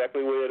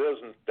exactly the way it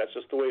is, and that's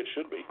just the way it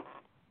should be.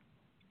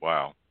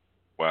 Wow.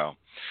 Well,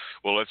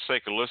 let's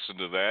take a listen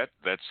to that.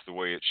 That's the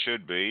way it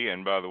should be.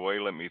 And by the way,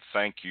 let me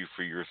thank you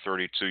for your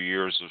 32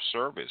 years of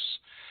service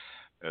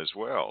as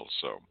well.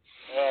 So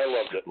I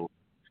loved it.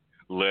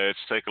 Let's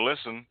take a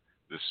listen.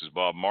 This is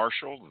Bob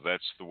Marshall.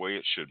 That's the way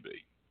it should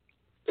be.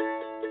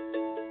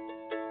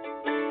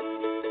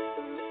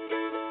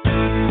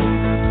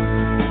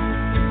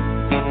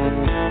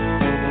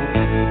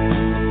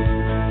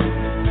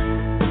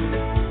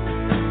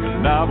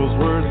 Novel's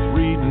worth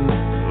reading,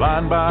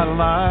 line by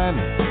line.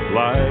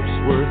 Life's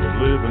worth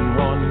living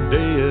one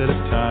day at a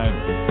time.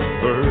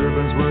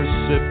 Bourbon's worth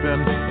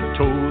sipping,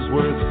 toes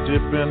worth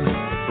dipping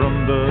from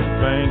the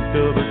bank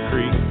of a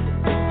creek.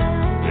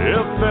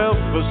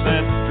 Alfalfa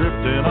scent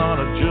drifting on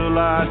a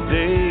July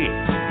day,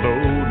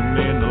 loading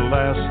in the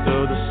last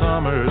of the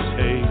summer's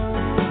hay.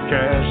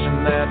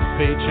 Cashing that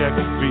paycheck,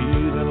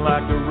 feeling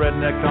like a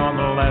redneck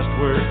on the last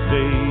work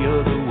day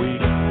of the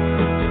week.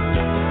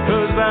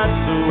 'Cause that's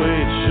the way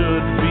it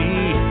should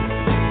be.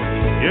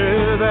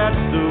 Yeah,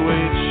 that's the way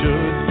it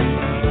should be.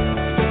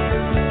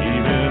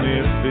 Even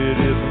if it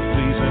isn't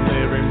pleasing,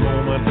 every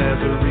moment has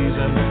a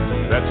reason.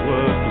 That's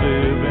what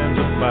living's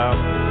about.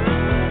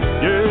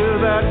 Yeah,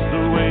 that's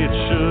the way it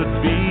should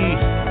be.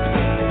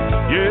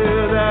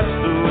 Yeah, that's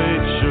the way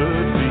it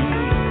should be.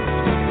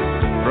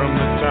 From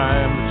the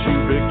time that you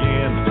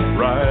begin,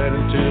 right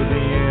until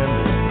the end,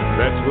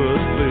 that's what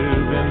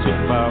living's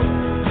about.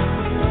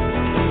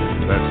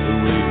 That's the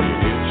way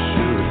it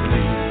should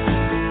be.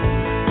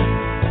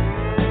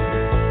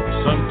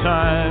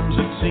 Sometimes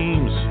it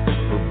seems,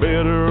 for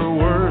better or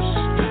worse,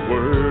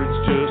 words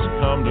just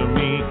come to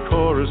me,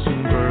 chorus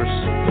and verse.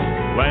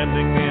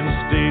 Landing in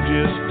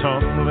stages,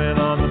 tumbling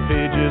on the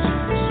pages,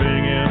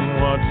 singing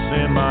what's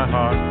in my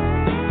heart.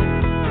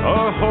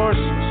 A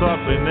horse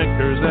softly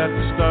nickers at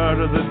the start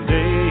of the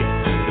day.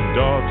 The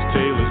dog's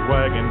tail is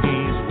wagging,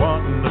 he's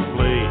wanting to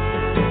play.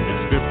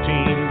 It's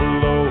 15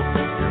 below,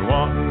 you're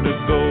wanting to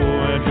go,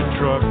 and your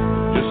truck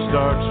just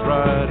starts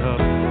right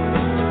up.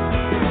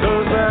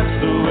 'Cause that's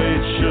the way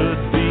it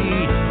should be.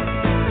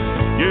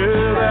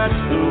 Yeah,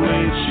 that's the way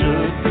it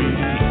should be.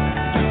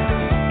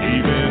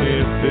 Even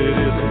if it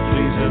isn't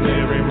pleasing,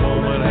 every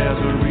moment has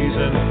a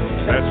reason.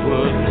 That's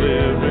what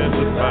living's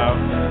about.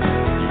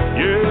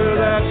 Yeah,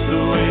 that's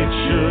the way it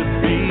should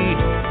be.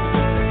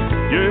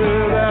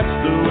 Yeah, that's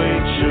the way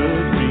it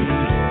should be.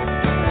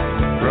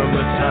 From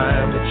the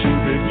time that you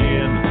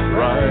begin,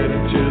 right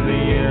until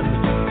the end,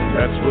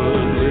 that's what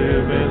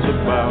living's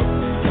about.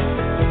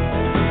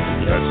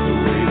 That's the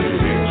way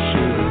it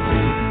should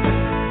be.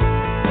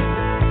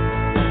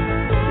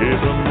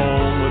 If a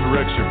moment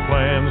wrecks your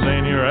plans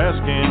and you're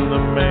asking the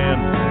man,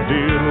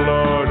 dear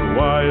Lord,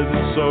 why is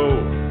it so?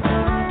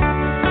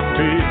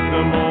 Take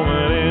the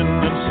moment in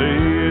and say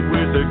it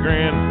with a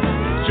grin.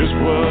 It's just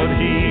what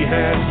he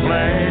had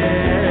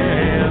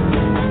planned.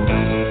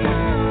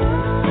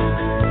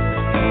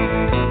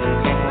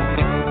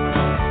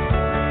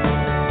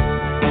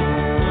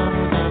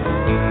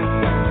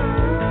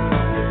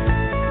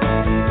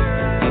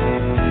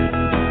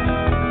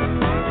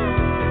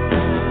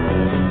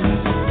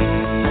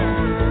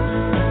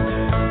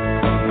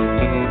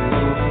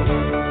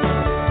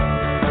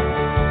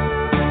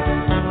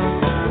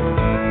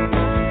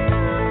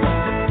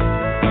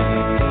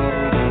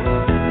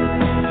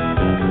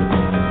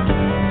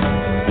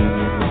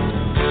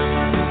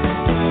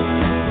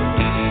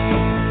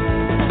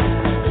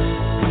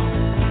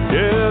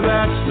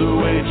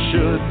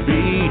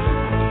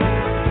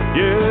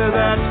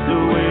 that's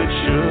the way it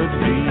should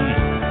be.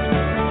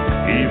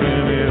 Even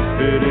if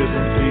it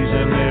isn't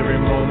pleasing, every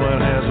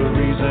moment has a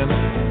reason.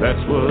 That's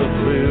what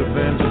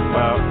living's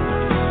about.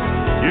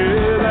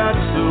 Yeah,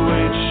 that's the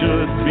way it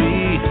should be.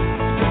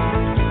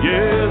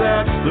 Yeah,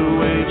 that's the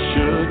way it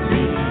should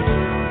be.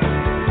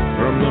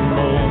 From the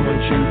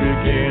moment you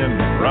begin,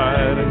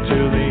 right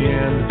until the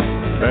end,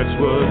 that's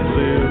what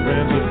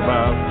living's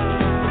about.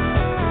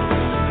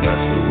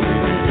 That's the way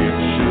that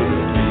it should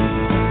be.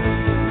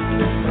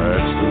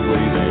 That's the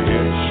way that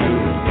it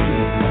should be.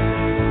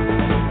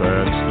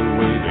 That's the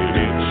way that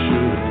it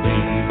should be.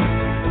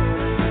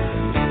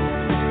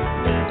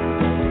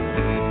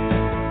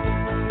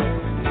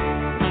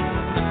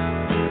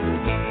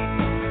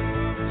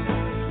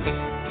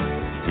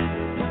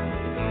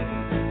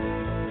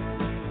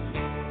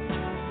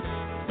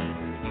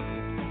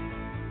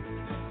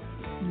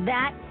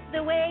 That's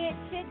the way it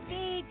should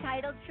be.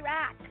 Title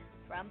track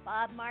from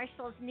Bob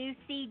Marshall's new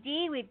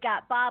CD. We've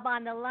got Bob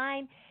on the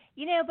line.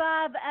 You know,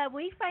 Bob,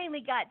 we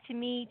finally got to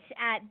meet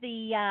at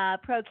the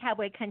Pro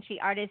Cowboy Country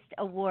Artist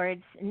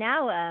Awards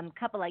now a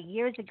couple of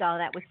years ago.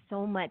 That was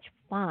so much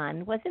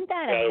fun. Wasn't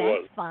that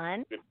event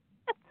fun?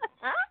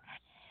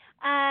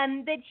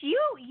 But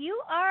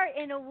you are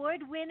an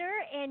award winner,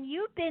 and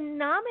you've been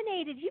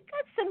nominated. You've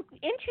got some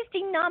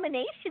interesting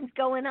nominations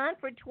going on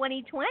for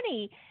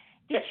 2020.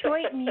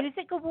 Detroit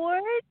Music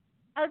Awards,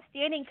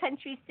 Outstanding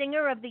Country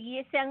Singer of the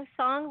Year,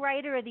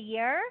 Songwriter of the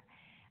Year.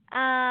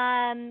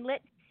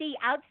 Let's see,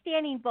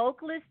 Outstanding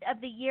Vocalist of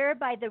the Year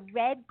by the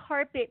Red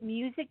Carpet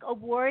Music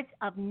Awards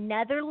of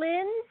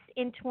Netherlands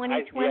in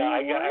 2020.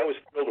 I was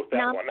thrilled with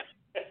that one.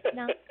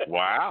 No.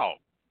 Wow.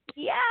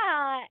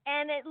 Yeah,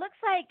 and it looks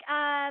like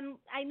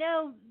I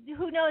know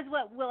who knows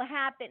what will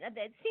happen.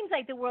 It seems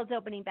like the world's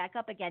opening back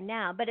up again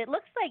now, but it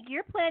looks like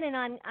you're planning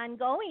on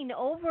going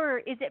over.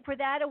 Is it for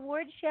that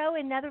award show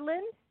in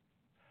Netherlands?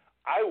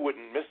 I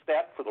wouldn't miss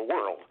that for the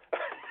world.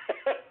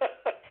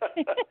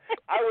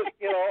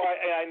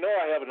 I know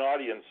I have an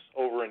audience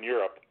over in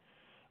Europe,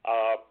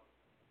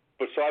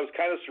 but so I was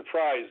kind of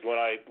surprised when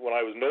I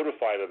was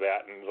notified of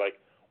that, and was like,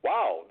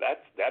 wow,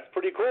 that's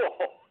pretty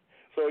cool.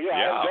 So yeah.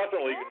 I'm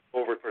definitely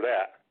over for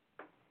that.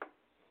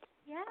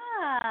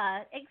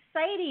 Yeah,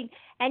 exciting.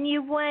 And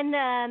you've won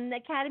the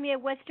Academy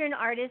of Western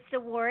Artists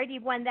Award.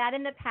 You've won that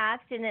in the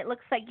past, and it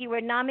looks like you were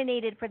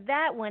nominated for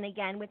that one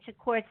again, which, of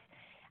course,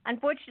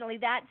 unfortunately,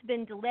 that's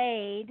been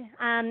delayed.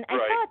 I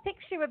saw a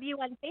picture of you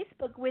on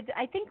Facebook with,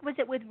 I think, was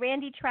it with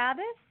Randy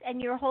Travis,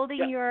 and you're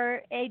holding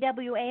your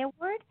AWA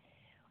award?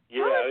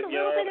 Yeah, Tell us a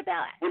little bit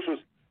about it.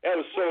 That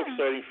was so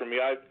exciting for me.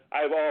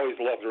 I've always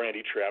loved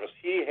Randy Travis.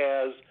 He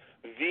has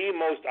the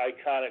most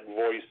iconic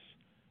voice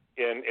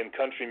in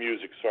country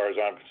music as far as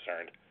I'm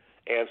concerned.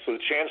 And so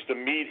the chance to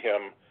meet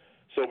him,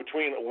 so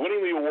between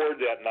winning the award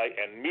that night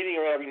and meeting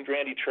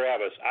Randy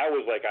Travis, I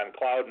was like on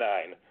cloud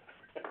nine.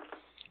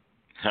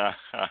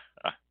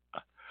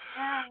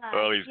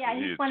 Well,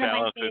 he's one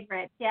talented, of my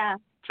favorites. Yeah,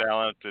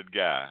 talented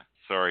guy.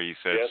 Sorry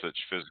he's had such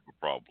physical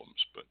problems,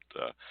 but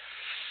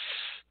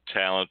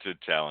talented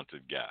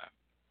guy.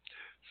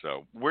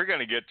 So we're going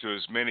to get to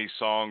as many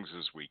songs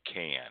as we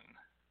can.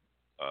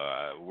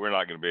 We're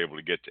not going to be able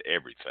to get to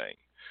everything,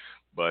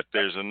 but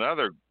there's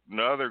another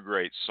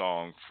great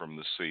song from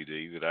the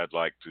CD that I'd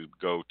like to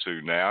go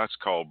to now. It's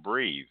called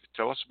 "Breathe."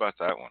 Tell us about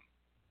that one.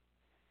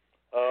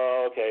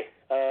 Okay.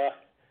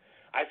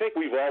 I think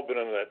we've all been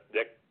in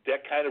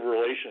that kind of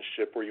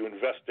relationship where you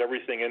invest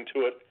everything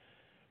into it,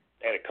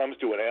 and it comes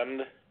to an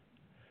end,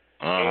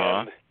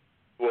 and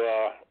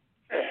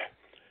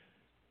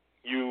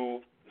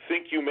you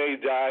think you may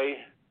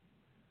die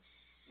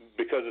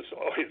because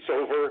it's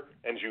over,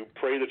 and you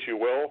pray that you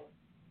will,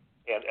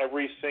 and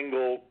every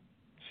single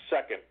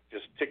second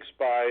just ticks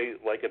by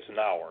like it's an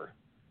hour.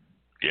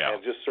 Yeah.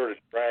 And it just sort of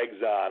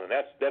drags on, and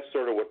that's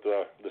sort of what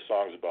the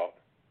song's about.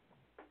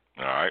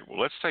 All right. Well,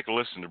 let's take a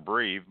listen to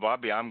 "Breathe."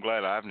 Bobbi, I'm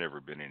glad I've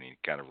never been in any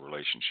kind of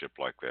relationship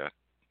like that.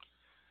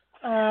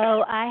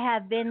 Oh, I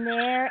have been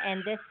there,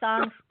 and this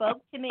song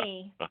spoke to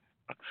me.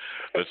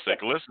 Let's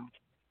take a listen.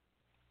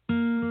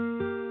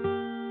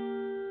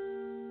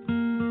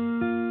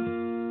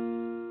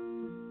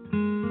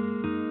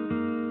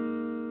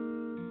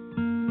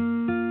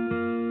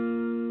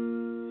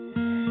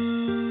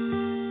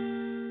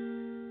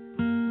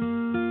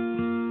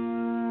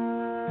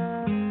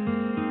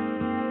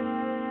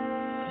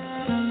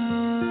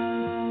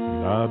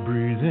 I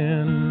breathe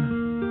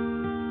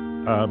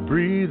in, I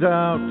breathe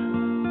out.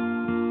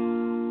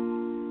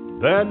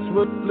 That's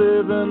what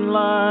living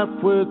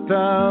life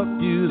without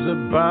you's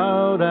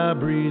about. I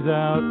breathe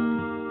out,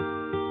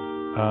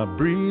 I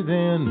breathe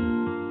in.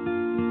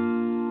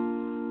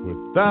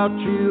 Without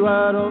you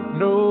I don't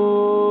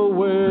know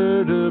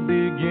where to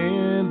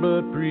begin,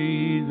 but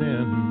breathe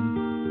in.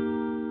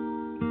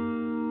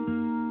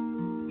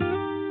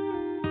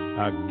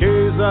 I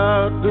gaze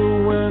out the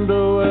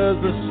window as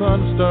the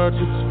sun starts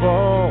its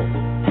fall.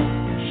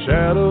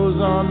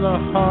 Shadows on the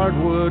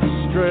hardwood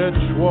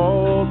stretch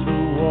wall to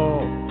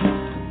wall.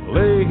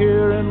 Lay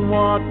here and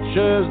watch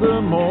as the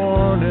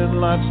morning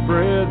light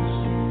spreads.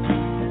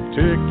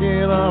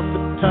 ticking off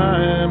the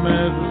time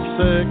as the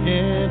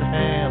second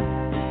hand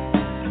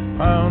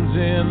pounds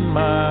in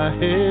my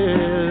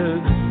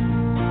head.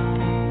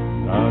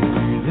 I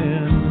breathe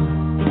in,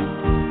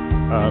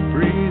 I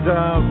breathe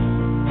out.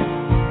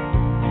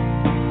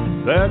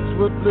 That's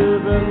what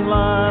living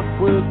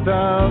life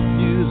without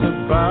you's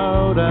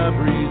about. I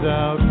breathe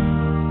out,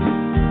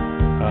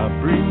 I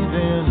breathe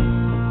in.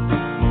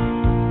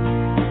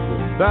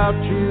 Without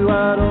you,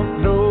 I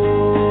don't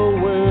know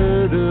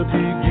where to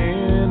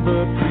begin,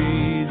 but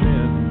breathe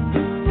in.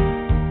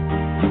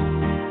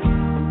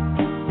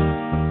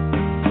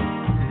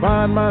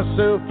 Find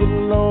myself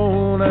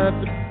alone at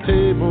the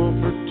table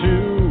for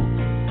two,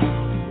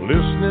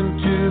 listening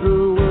to the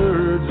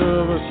words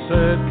of a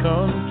sad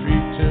country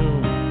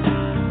tune.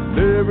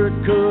 Never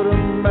could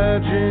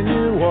imagine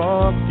you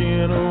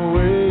walking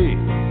away.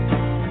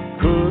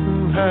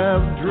 Couldn't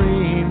have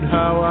dreamed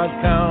how I'd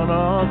count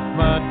off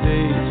my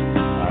days.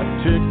 I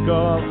tick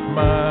off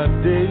my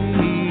days.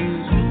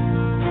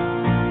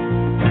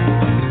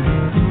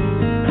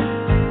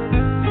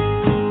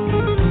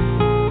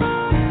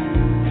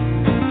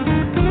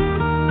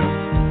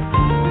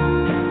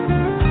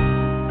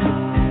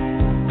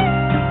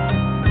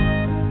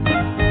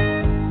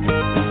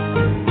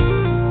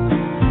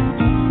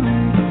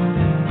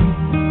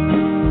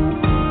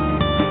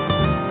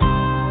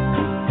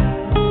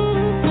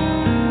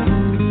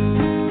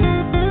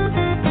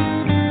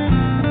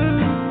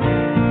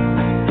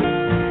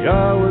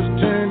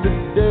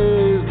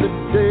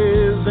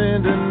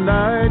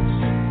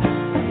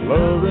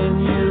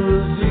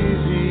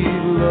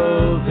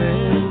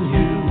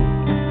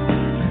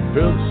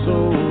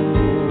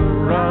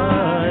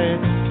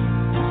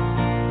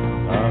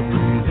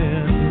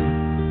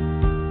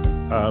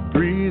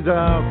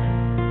 Out.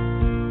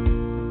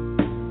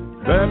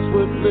 That's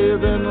what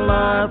living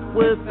life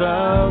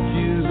without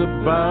you's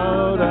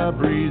about. I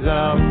breathe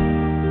out,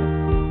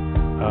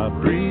 I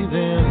breathe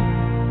in.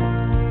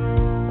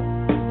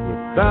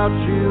 Without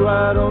you,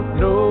 I don't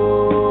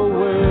know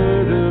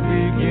where to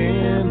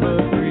begin,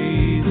 but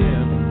breathe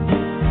in,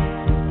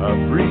 I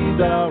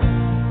breathe out.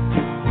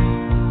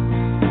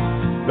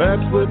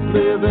 That's what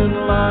living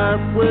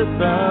life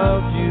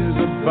without you's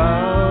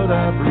about.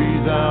 I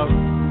breathe out,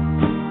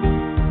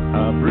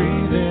 I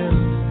breathe in.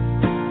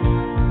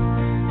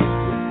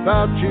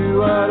 Without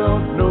you, I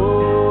don't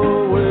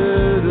know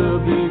where to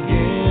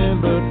begin,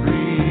 but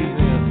breathe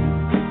in.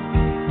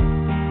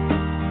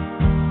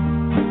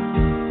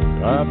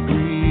 I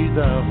breathe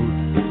out.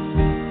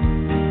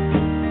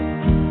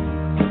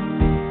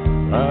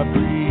 I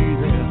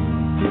breathe in.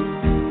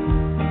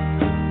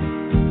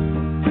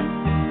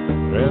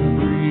 And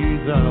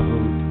breathe out.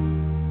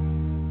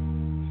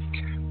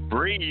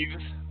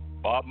 Breathe,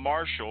 Bob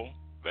Marshall.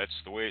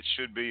 That's the way it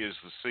should be is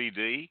the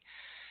CD.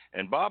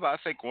 And Bob, I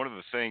think one of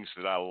the things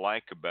that I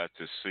like about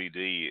this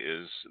CD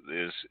is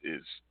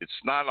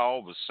it's not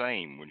all the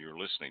same when you're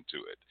listening to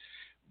it,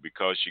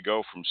 because you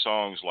go from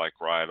songs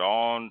like Ride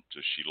On to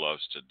She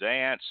Loves to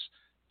Dance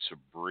to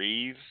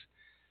Breathe.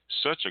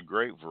 Such a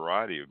great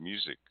variety of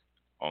music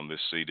on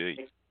this CD.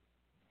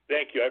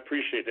 Thank you. I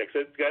appreciate that.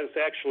 That's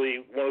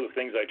actually one of the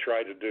things I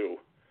try to do.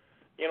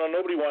 You know,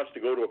 nobody wants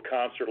to go to a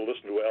concert or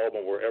listen to an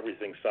album where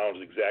everything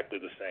sounds exactly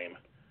the same.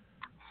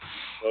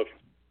 So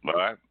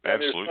right,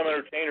 absolutely. There's some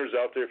entertainers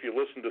out there. If you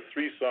listen to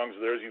 3 songs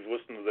of theirs, you've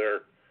listened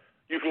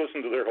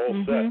to their whole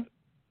set.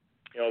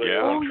 You know,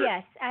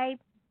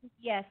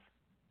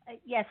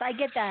 yes, I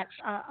get that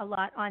a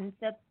lot on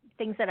the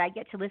things that I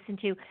get to listen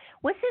to.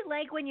 What's it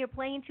like when you're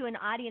playing to an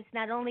audience?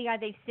 Not only are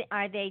they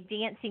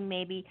dancing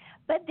maybe,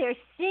 but they're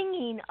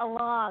singing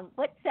along.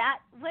 What's that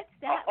like?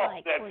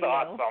 That's for you?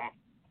 awesome.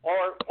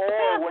 Or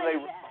when they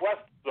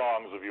request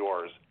songs of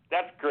yours,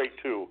 that's great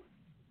too.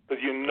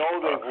 Because you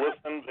know they've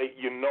listened,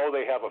 you know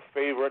they have a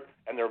favorite,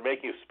 and they're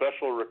making a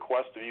special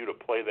request of you to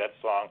play that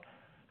song.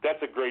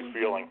 That's a great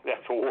feeling.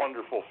 That's a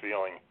wonderful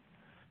feeling.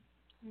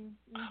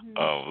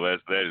 Oh,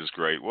 that is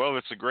great. Well,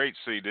 it's a great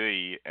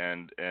CD,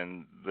 and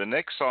the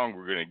next song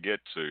we're going to get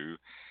to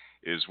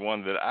is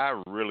one that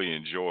I really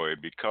enjoy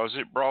because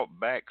it brought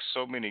back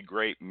so many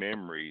great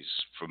memories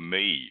for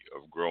me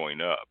of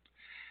growing up,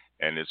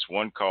 and it's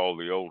one called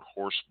The Old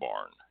Horse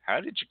Barn. How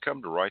did you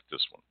come to write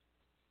this one?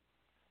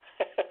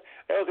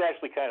 That was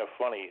actually kind of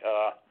funny.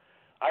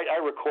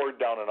 I record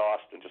down in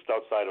Austin, just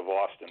outside of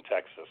Austin,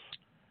 Texas.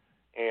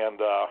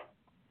 And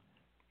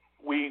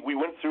we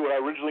went through it. I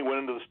originally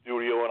went into the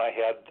studio, and I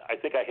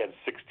think I had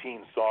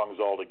 16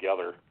 songs all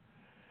together.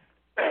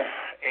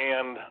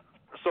 And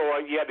so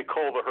you had to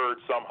cull the herd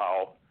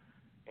somehow.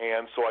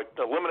 And so I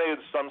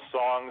eliminated some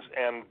songs,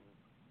 and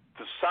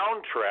the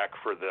soundtrack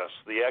for this,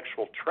 the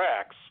actual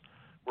tracks,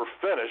 were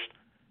finished.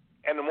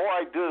 And the more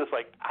I did, it's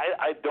like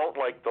I don't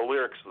like the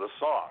lyrics of the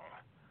song.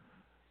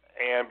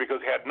 And because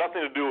it had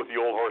nothing to do with the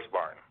Old Horse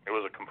Barn. It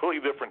was a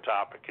completely different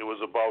topic. It was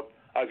about,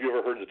 have you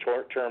ever heard the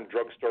term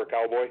drugstore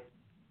cowboy?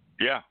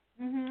 Yeah.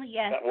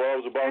 Yes. That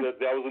was about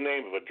it. That was the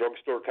name of it,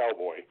 drugstore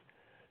cowboy.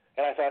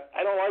 And I thought,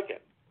 I don't like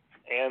it.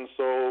 And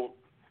so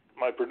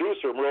my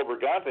producer, Merle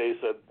Bergante,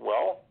 said,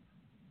 well,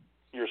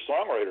 you're a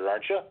songwriter,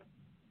 aren't you?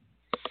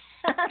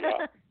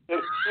 Yeah.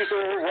 You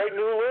can write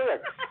new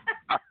lyrics.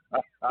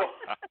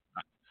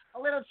 A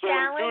little so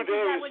challenge. 2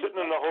 days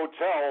sitting in the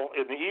hotel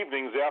in the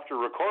evenings after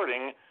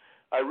recording,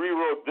 I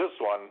rewrote this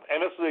one. And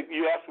this is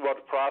you asked about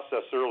the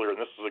process earlier, and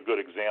this is a good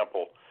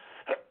example.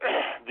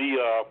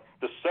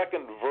 The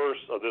second verse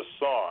of this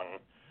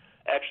song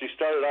actually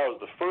started out as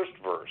the first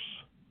verse.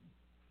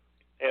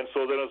 And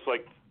so then it's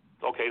like,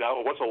 okay, now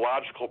what's a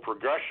logical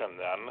progression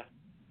then?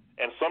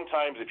 And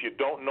sometimes if you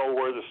don't know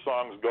where the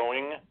song's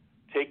going,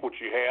 take what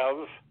you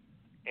have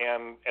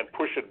and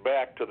push it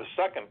back to the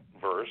second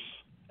verse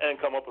and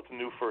come up with a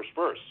new first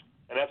verse.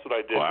 And that's what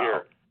I did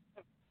here.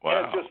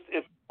 Wow. And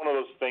it's one of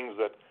those things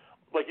that,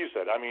 like you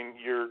said, I mean,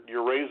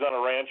 you're raised on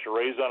a ranch, you're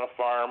raised on a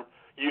farm.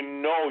 You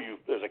know,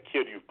 as a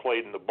kid, you've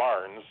played in the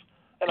barns.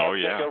 And I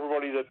think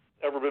everybody that's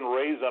ever been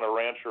raised on a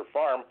ranch or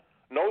farm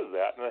knows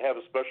that, and they have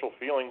a special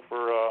feeling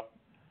for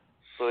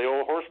the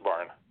old horse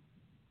barn.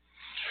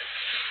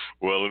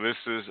 Well, this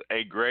is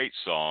a great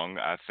song.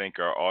 I think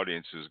our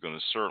audience is going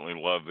to certainly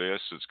love this.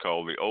 It's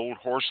called The Old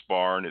Horse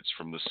Barn. It's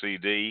from the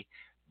CD,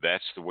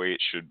 That's the Way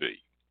It Should Be.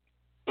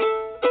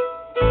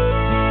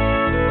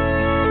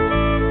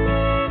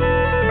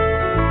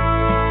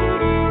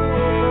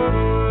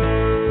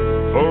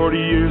 40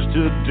 years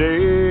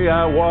today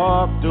I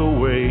walked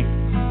away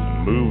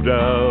and moved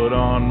out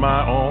on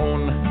my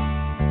own,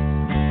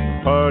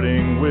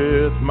 parting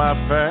with my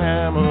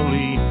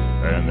family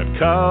and the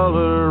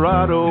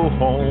Colorado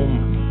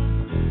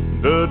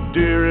home. The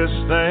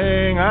dearest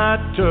thing I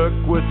took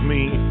with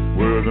me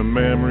were the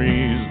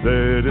memories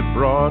that it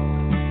brought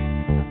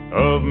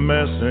of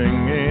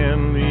messing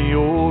in the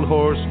old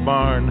horse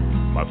barn,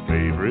 my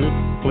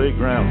favorite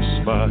playground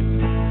spot.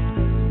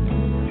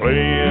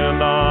 Playing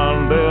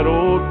on that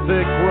old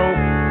thick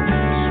rope,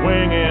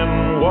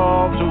 swinging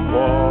wall to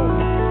wall,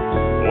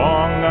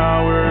 long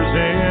hours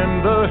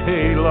in the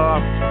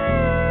hayloft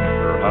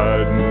or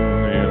hiding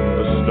in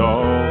the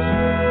stalls.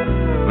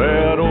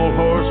 That old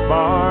horse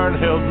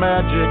barn held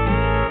magic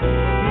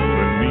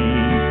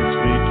beneath its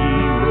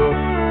leaky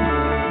roof.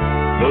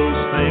 Those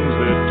things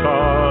that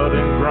taught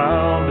and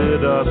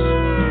grounded us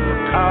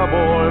were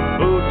cowboy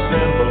boots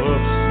and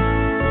hoofs.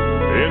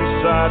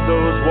 Inside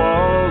those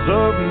walls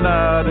of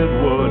knotted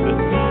wood,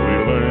 we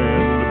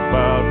learned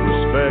about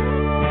respect.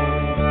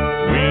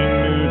 We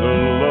knew the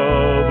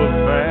love of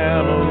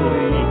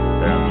family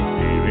and the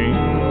feeling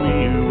we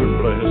were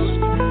blessed.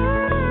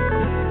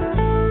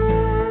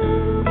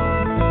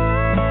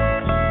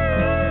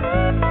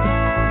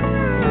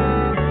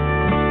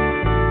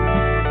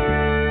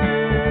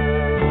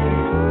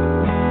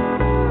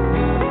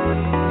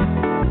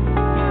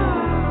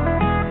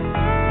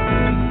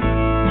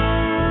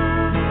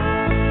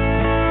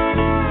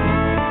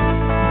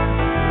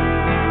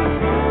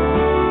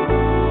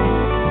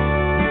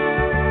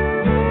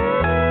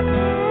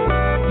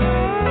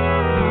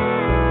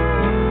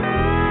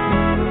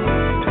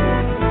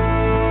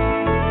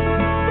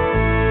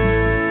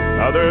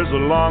 There's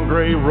a long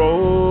gray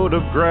road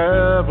of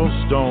gravel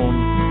stone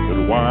that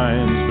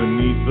winds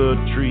beneath the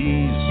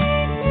trees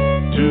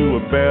to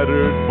a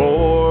battered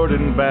board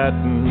and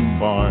batten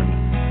barn,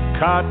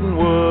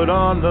 cottonwood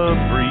on the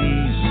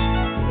breeze.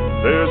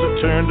 There's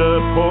a turned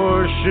up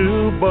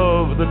horseshoe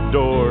above the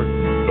door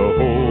to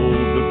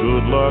hold the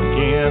good luck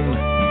in,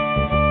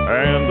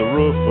 and the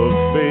roof of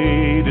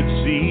faded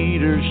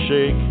cedar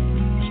shake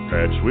is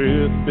patched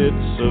with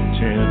bits of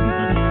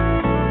tin.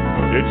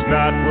 It's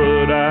not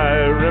what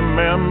I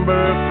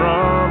remember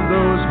from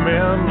those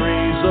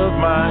memories of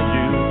my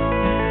youth,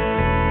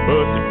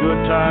 but the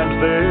good times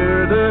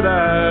there that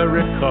I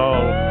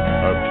recall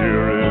are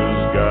pure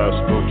as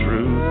gospel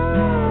truth.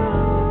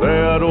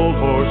 That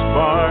old horse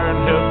barn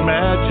held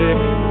magic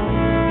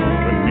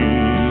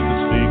beneath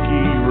its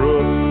leaky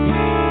roof.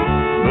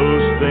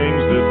 Those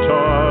things that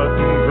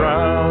taught and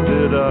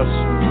grounded us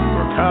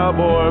were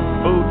cowboy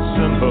boots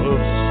and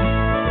hoofs.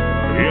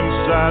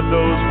 Inside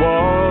those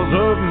walls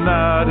of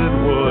knotted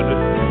wood,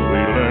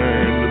 we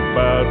learned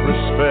about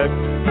respect.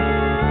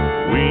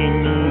 We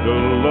knew the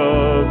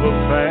love of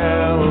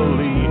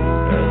family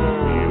and the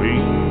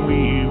feeling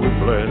we were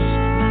blessed.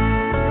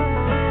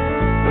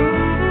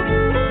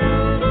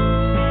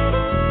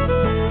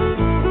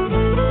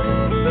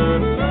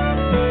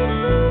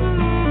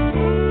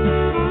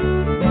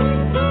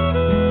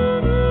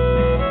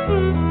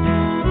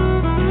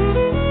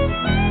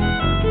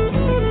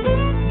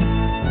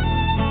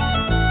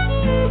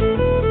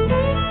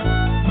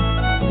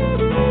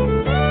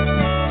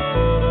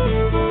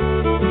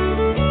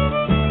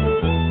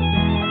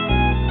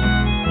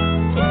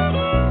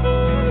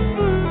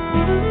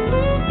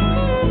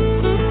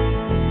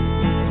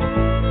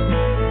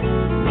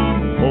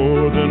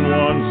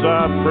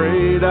 I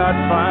prayed I'd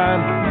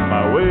find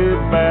my way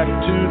back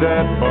to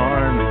that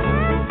barn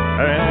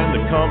and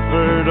the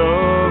comfort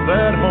of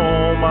that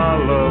home I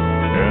love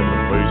and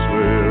the place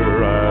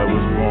where I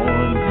was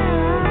born.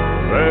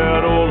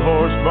 That old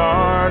horse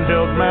barn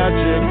held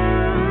magic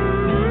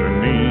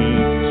beneath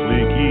its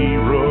leaky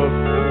roof.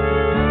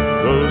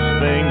 Those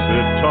things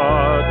that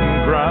taught and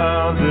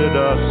grounded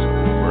us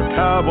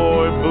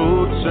cowboy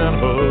boots and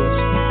hooves.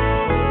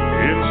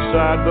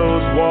 Inside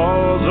those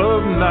walls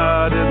of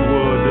knotted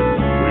wood,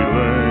 we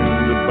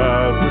learned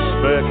about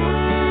respect.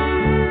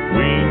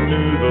 We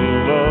knew the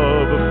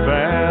love of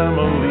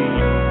family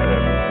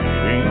and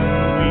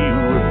feeling we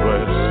were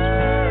blessed.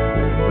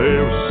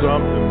 There was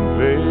something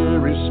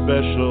very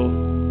special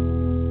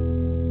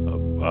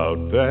about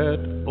that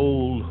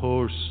old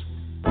horse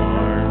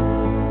barn.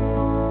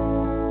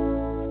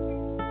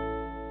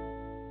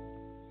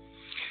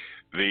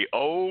 The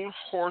old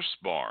horse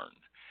barn.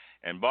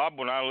 And Bob,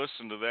 when I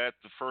listened to that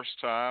the first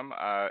time,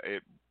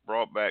 it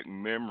brought back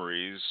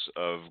memories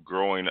of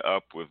growing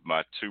up with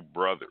my two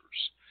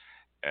brothers.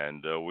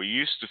 And we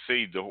used to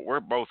feed we're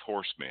both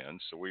horsemen,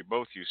 so we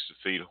both used to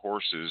feed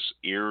horses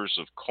ears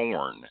of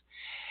corn.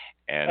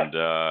 And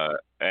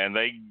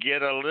they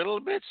get a little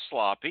bit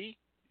sloppy,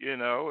 you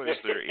know, as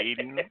they're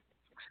eating them.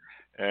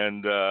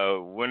 And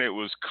when it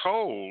was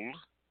cold,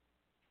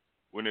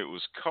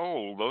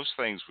 those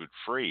things would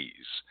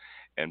freeze.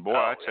 And boy,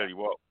 I tell you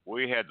what,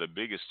 we had the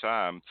biggest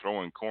time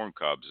throwing corn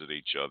cobs at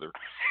each other,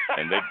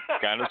 and they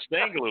kind of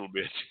sting a little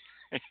bit.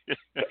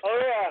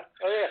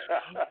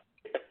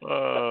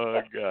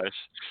 Oh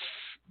gosh.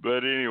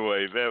 But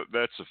anyway,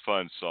 that's a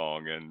fun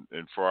song,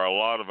 and for a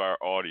lot of our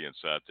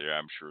audience out there,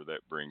 I'm sure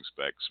that brings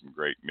back some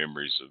great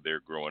memories of their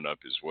growing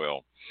up as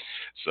well.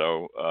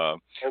 So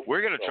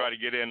we're going to try to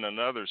get in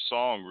another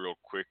song real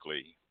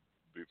quickly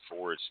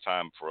before it's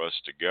time for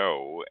us to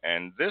go,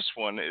 and this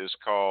one is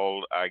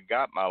called I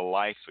Got My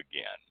Life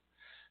Again.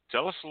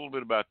 Tell us a little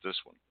bit about this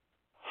one.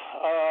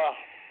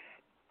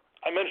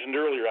 I mentioned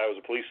earlier I was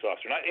a police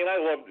officer, and I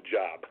loved the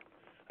job.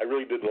 I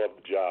really did love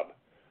the job.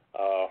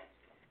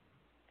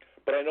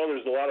 But I know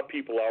there's a lot of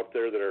people out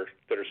there that are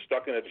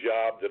stuck in a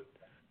job that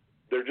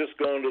they're just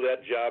going to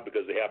that job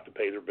because they have to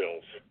pay their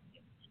bills,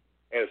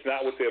 and it's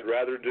not what they'd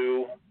rather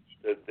do.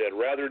 They'd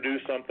rather do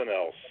something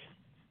else.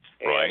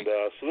 Right. And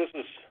so this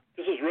is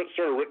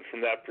sort of written from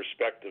that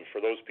perspective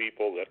for those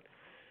people that,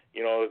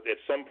 you know, at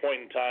some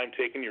point in time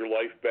taking your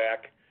life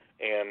back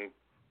and,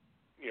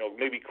 you know,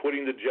 maybe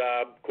quitting the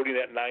job, quitting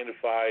that 9 to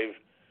 5,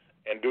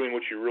 and doing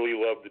what you really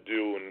love to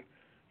do. And,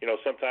 you know,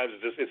 sometimes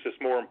it's just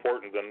more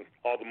important than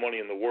all the money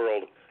in the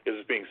world is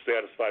just being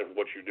satisfied with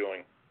what you're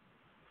doing.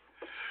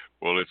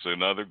 Well, it's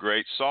another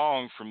great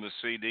song from the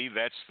CD,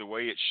 That's the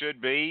Way It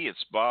Should Be.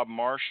 It's Bob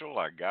Marshall,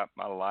 I Got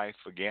My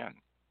Life Again.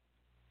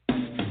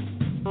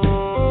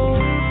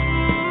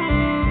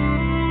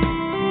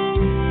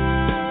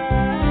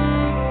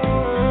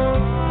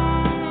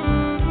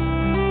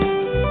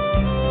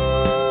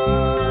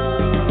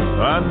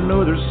 I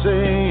know they're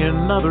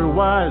saying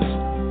otherwise,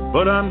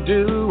 but I'm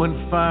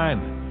doing fine.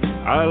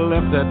 I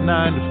left that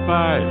 9 to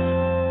 5.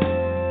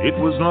 It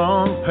was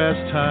long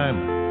past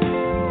time.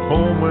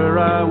 Home where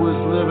I was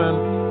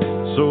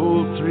living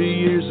sold 3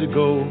 years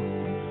ago.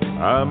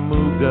 I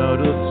moved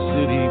out of the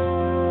city,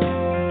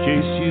 in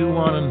case you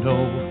want to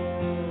know,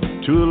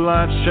 to a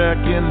lot shack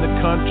in the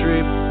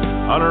country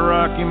on a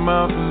Rocky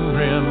Mountain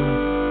rim.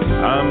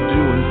 I'm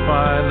doing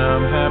fine,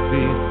 I'm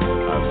happy,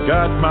 I've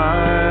got my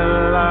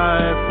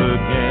life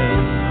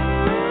again.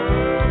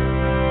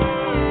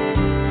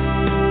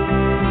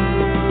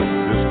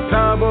 This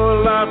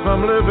cowboy life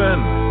I'm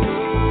living,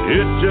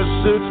 it just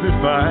suits me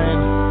fine.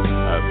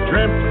 I've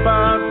dreamt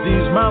about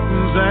these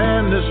mountains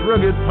and this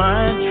rugged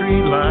pine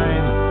tree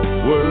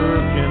line,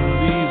 working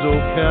these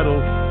old cattle,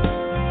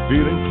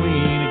 feeling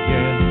clean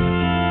again,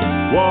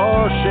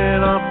 washing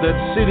off that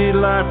city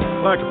life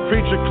like a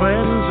preacher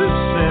cleanses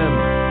sin.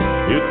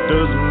 It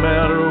doesn't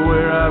matter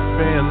where I've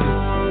been,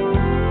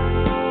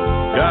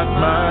 got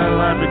my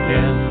life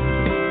again.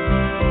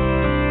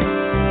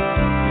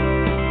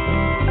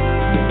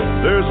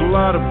 There's a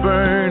lot of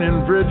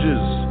burning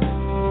bridges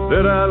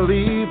that I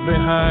leave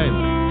behind,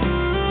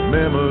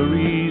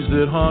 memories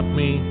that haunt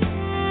me,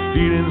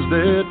 feelings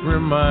that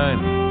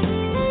remind,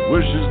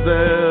 wishes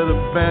that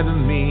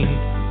abandoned me,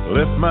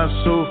 left my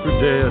soul for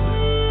dead,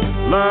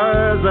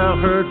 lies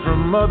I've heard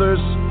from others,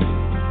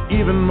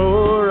 even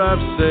more I've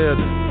said.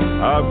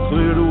 I've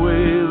cleared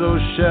away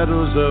those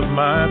shadows of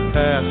my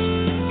past,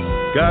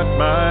 got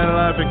my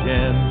life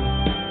again.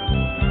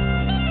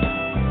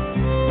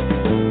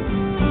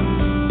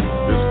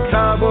 This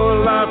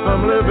cowboy life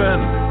I'm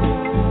living,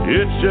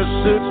 it just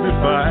suits me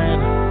fine.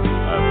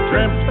 I've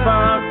dreamt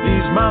about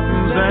these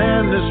mountains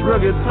and this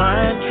rugged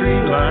pine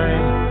tree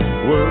line,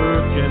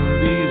 working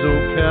these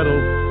old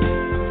cattle,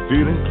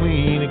 feeling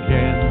clean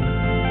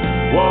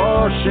again,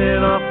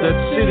 washing off that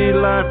city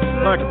life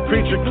like a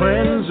preacher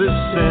cleanses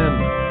sin.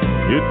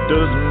 It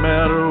doesn't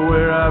matter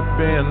where I've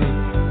been,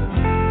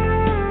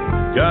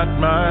 got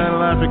my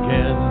life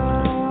again.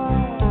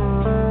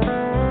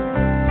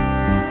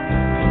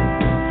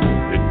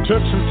 It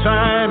took some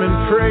time and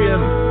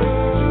praying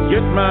to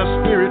get my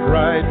spirit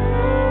right,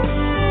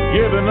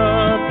 giving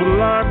up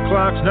alarm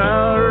clocks,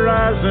 now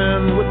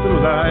rising with the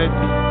light,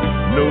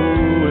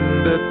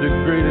 knowing that the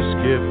greatest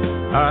gift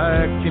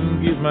I can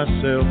give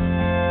myself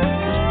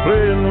is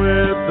playing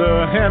with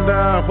the hand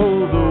I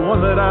hold, the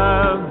one that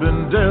I've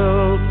been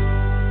dealt.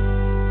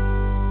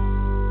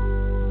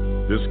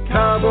 This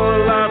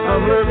cowboy life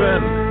I'm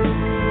living,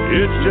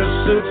 it just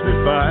suits me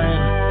fine.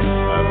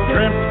 I've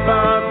dreamt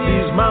about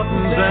these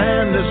mountains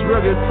and this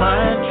rugged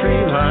pine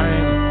tree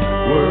line.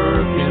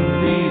 Working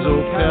these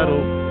old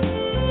cattle,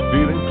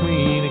 feeling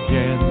clean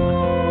again.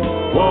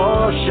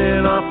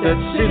 Washing off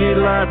that city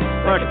life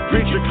like a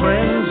preacher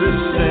cleanses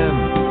sin.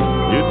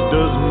 It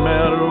doesn't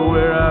matter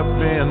where I've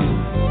been,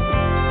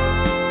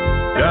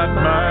 got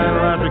my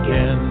life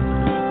again.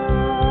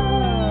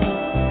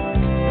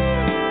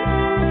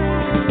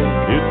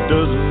 It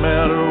doesn't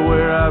matter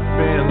where I've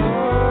been,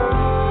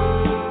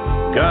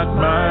 got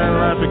my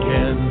life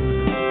again.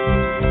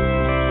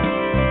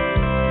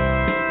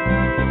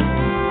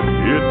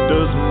 It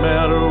doesn't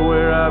matter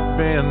where I've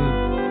been,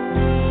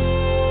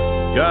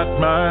 got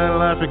my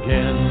life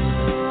again.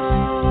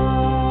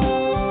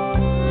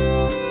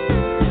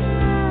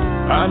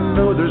 I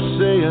know they're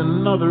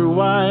saying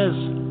otherwise,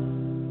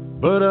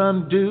 but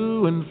I'm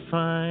doing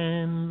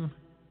fine.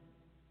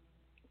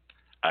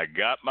 I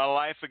got my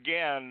life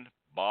again,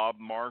 Bob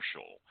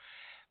Marshall.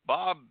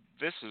 Bob,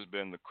 this has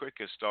been the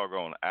quickest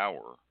doggone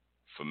hour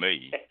for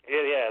me. It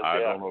has, I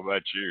don't know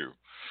about you.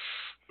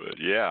 But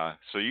yeah,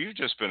 so you've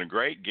just been a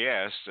great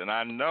guest, and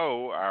I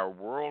know our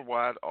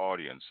worldwide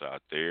audience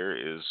out there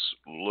is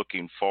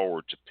looking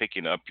forward to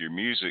picking up your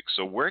music.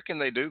 So where can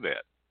they do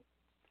that?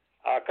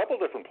 A couple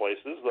different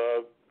places.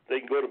 They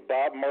can go to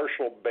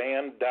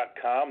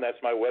bobmarshallband.com.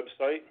 That's my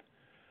website.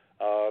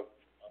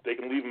 They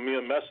can leave me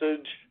a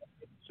message.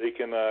 They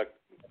can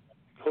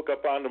hook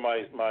up onto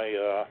my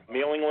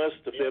mailing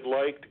list if they'd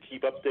like to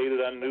keep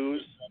updated on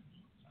news.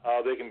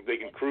 They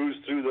can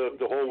cruise through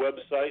the whole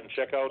website and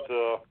check out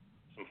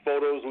some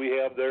photos we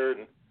have there.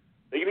 And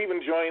they can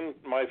even join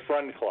my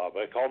friend club.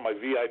 I call it my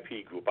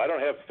VIP group. I don't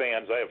have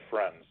fans. I have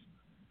friends.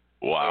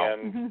 Wow.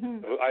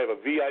 And I have a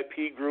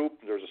VIP group.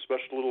 There's a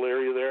special little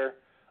area there.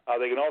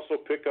 They can also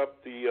pick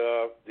up the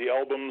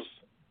albums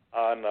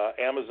on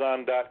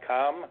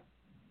Amazon.com.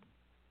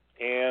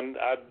 And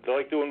I'd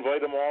like to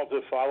invite them all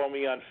to follow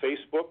me on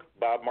Facebook,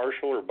 Bob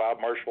Marshall or Bob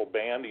Marshall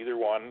Band, either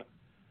one.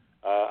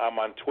 I'm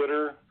on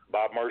Twitter,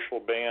 Bob Marshall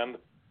Band.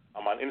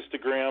 I'm on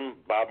Instagram,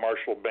 Bob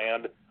Marshall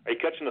Band. Are you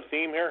catching the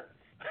theme here?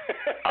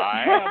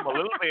 I am a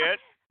little bit.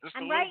 Just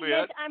a little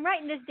bit. I'm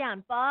writing this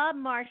down. Bob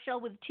Marshall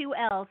with 2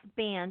 L's,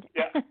 Band.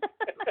 Yeah.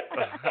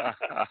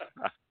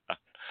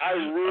 I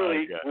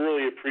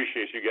really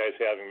appreciate you guys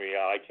having me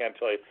on. I can't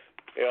tell you.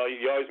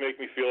 You always make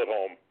me feel at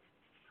home.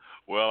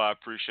 Well, I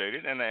appreciate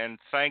it, and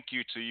thank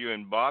you to you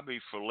and Bobbi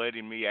for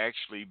letting me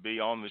actually be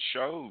on the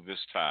show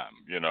this time.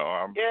 We figured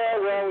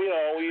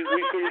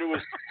it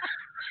was.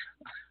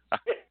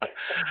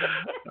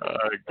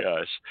 Oh,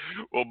 gosh.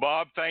 Well,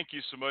 Bob, thank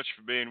you so much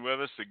for being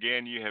with us.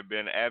 Again, you have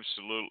been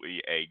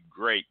absolutely a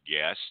great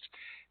guest.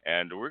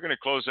 And we're going to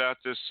close out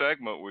this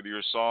segment with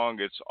your song,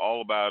 It's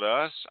All About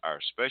Us. Our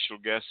special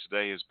guest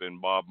today has been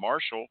Bob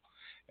Marshall,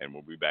 and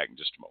we'll be back in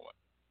just a moment.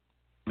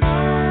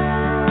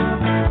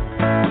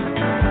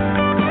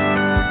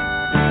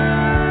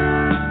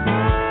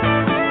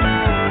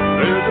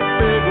 There's a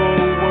big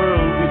old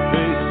world we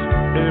face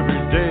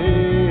every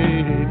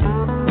day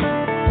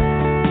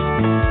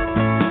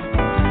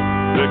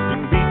that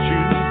can beat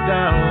you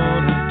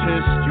down and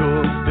test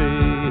your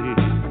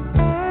faith.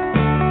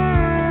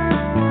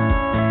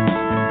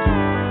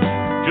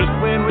 Just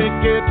when we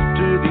get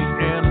to the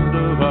end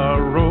of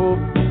our rope,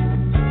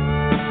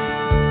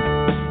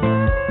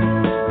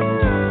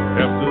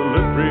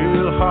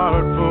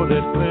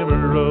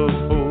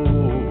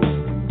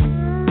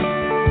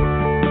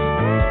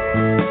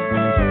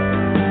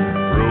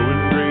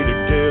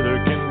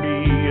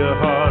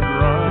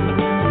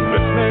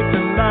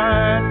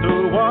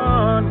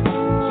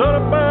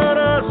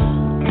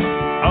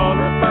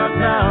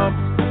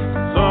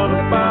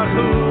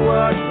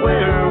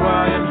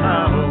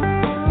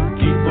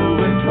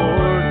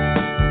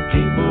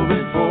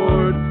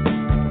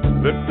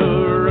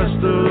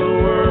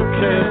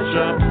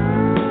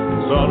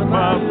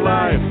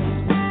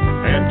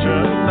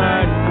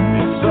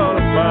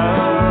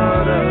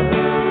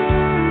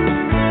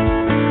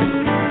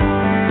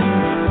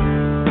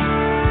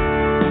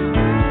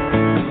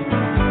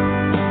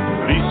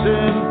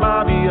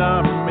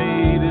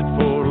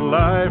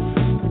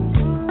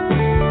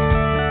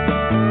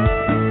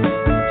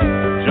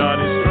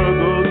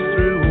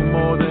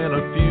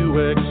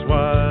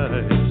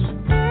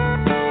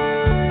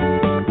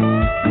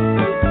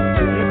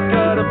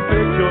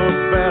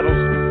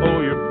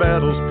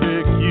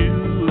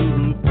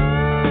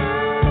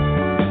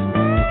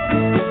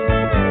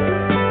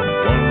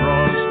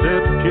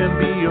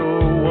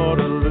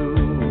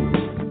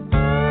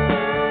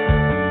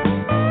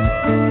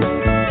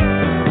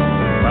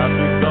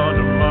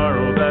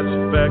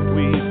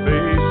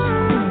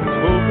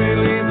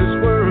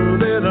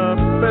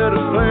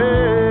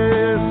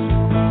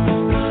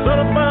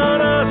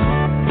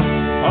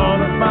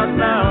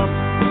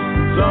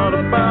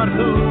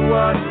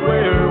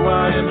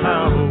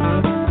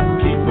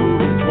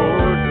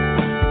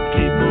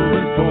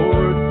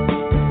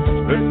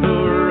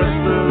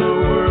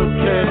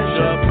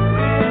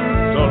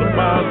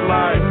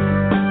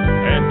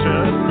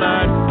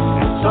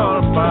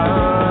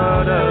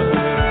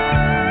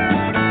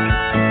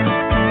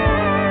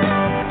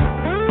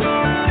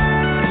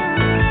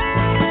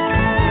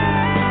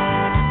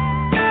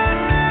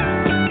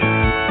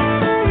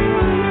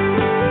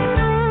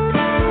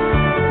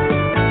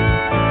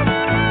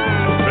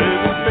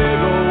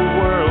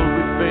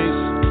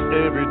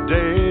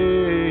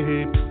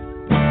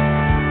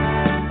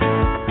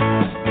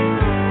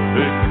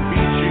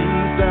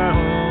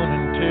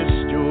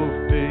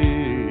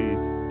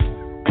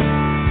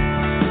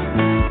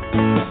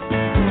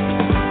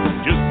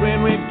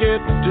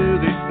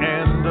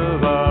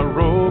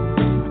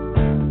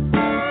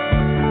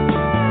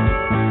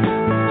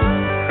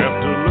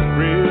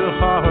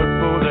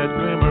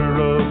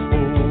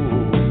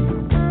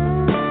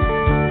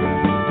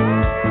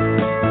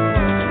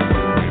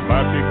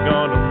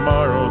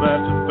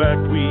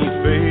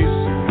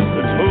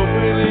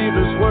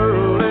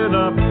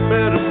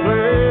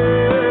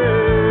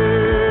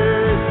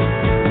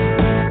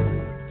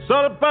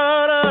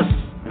 about us,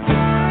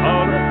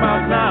 all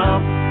about now.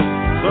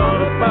 It's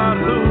all about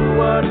who,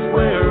 what,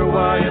 where,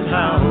 why, and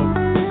how.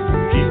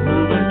 Keep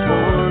moving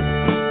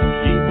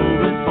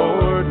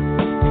forward.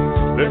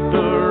 Let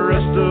the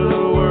rest of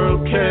the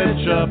world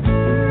catch up.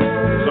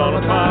 It's all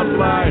about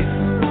life,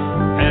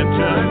 and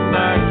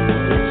tonight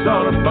it's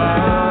all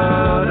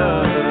about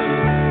us.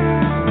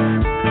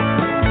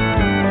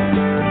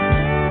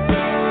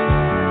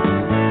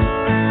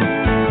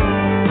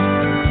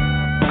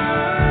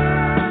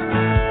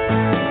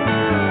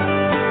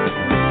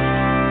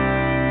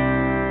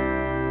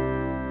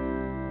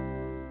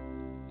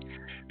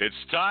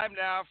 It's time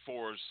now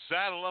for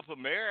Saddle Up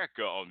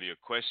America on the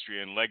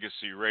Equestrian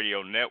Legacy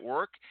Radio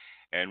Network.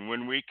 And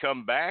when we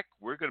come back,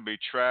 we're going to be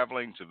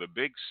traveling to the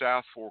Big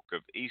South Fork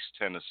of East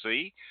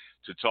Tennessee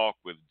to talk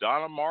with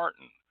Donna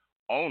Martin,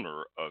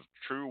 owner of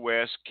True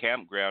West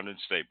Campground and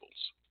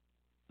Stables.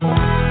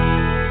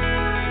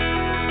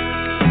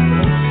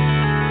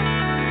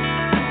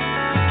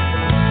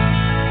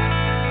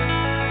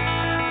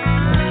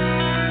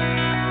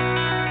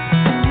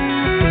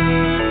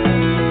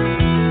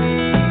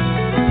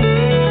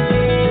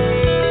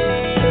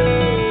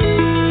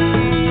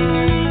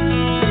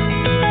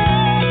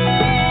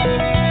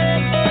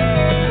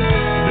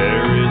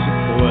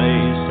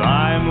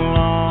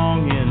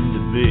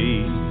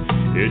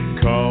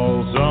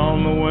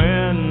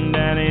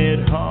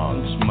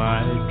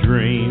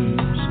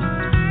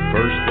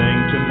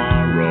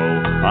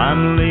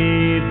 I'm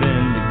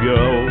leaving to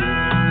go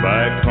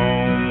back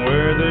home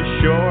where the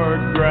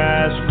short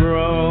grass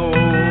grows.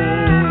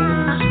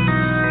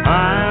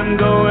 I'm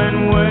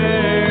going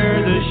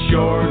where the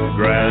short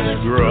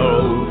grass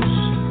grows.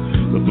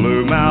 The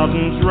blue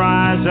mountains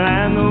rise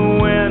and the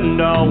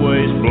wind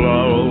always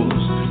blows.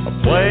 A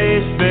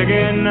place big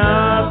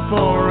enough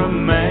for a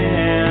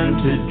man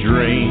to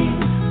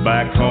dream.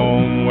 Back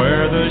home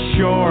where the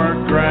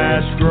short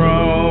grass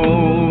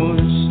grows.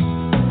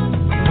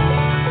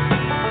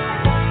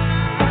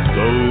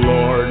 The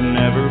Lord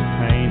never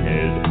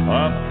painted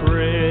a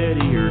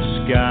prettier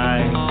sky,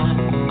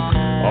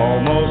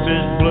 almost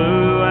as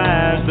blue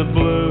as the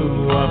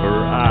blue of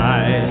her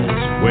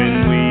eyes.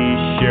 When we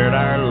shared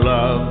our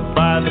love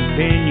by the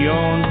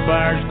pinon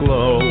fire's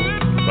glow,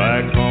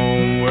 back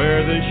home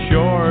where the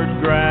short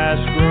grass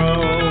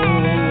grows.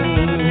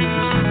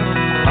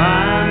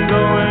 I'm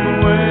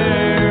going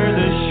where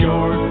the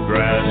short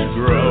grass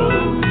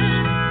grows.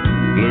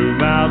 Blue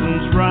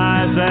mountains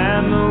rise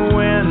and the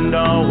wind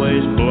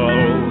always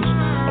blows.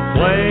 A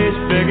place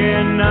big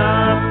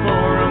enough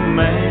for a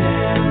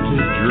man to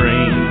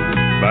dream.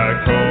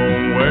 Back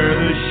home where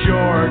the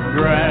short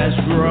grass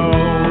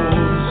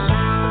grows.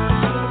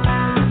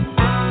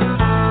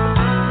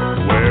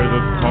 Where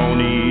the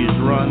ponies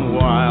run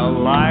wild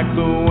like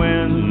the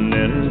wind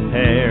in her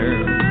hair.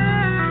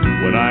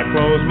 When I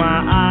close my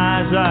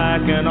eyes I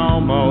can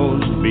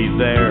almost be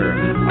there.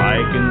 I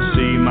can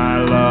see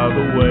my love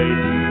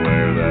awaiting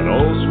where that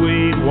old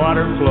sweet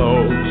water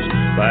flows.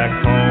 Back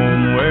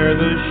home where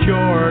the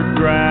short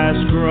grass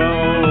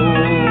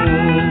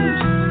grows.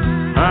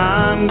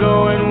 I'm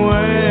going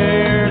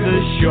where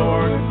the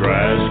short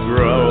grass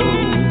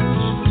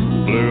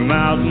grows. Blue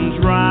mountains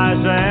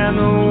rise and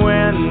the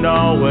wind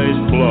always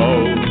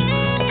blows.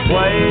 A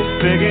place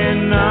big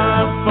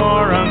enough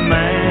for a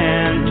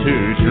man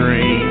to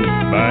dream.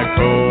 Back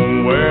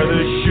home where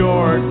the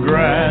short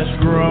grass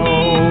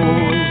grows.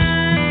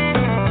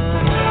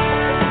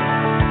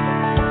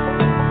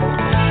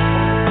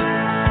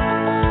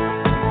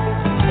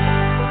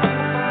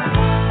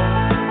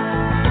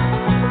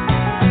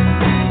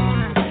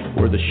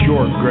 The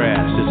short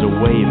grass is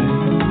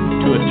a-waving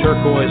to a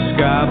turquoise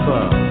sky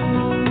above.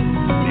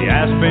 The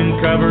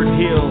aspen-covered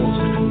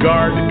hills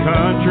guard the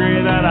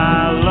country that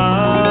I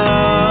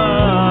love.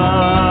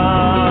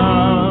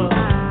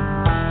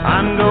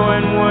 I'm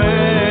going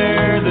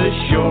where the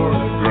short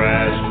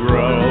grass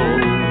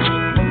grows.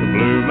 The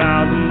blue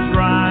mountains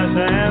rise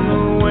and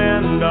the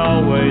wind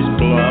always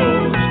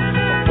blows.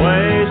 A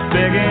place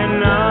big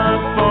enough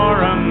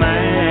for a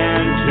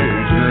man to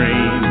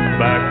dream.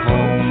 Back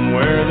home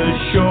where the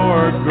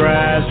short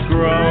grass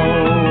grows.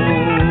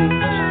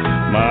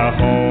 My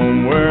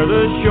home where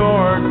the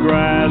short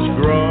grass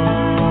grows.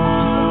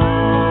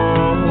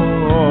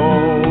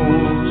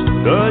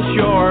 The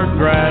short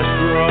grass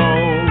grows.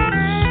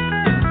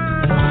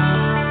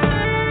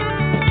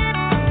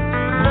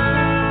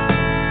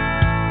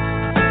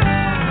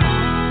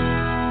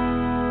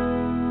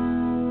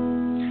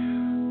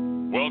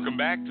 Welcome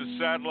back to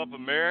Saddle Up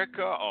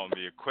America on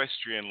the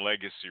Equestrian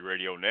Legacy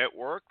Radio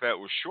Network. That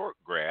was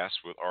Shortgrass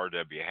with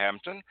R.W.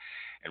 Hampton.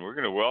 And we're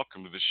going to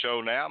welcome to the show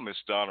now Miss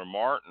Donna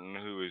Martin,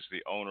 who is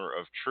the owner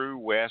of True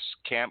West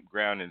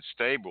Campground and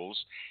Stables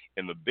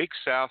in the Big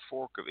South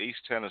Fork of East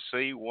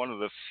Tennessee, one of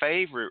the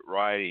favorite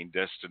riding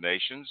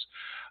destinations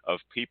of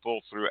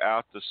people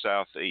throughout the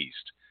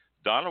Southeast.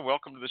 Donna,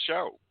 welcome to the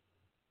show.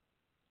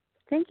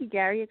 Thank you,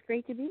 Gary. It's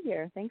great to be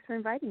here. Thanks for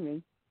inviting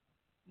me.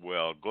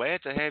 Well,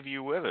 glad to have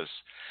you with us.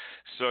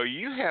 So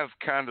you have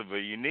kind of a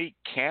unique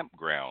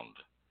campground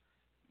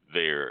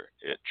there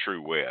at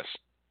True West.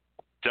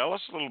 Tell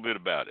us a little bit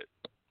about it.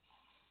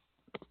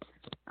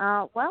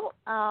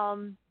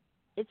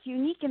 It's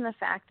unique in the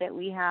fact that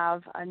we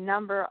have a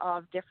number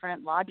of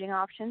different lodging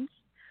options,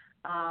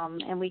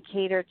 and we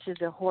cater to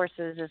the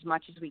horses as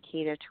much as we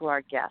cater to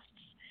our guests.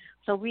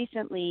 So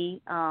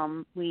recently,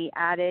 we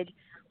added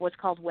what's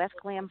called West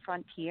Glam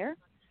Frontier.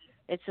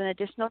 It's an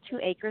additional 2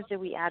 acres that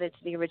we added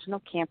to the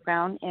original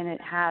campground, and it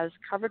has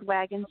covered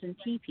wagons and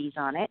teepees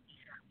on it,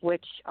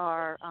 which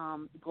are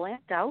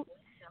glamped out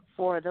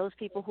for those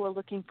people who are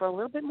looking for a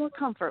little bit more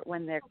comfort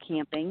when they're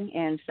camping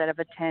instead of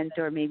a tent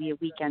or maybe a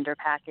weekender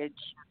package.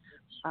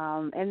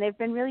 And they've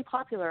been really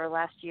popular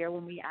last year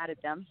when we added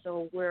them,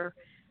 so we're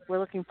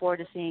looking forward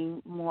to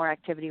seeing more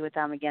activity with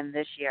them again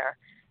this year.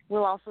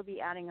 We'll also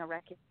be adding a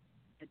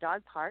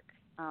dog park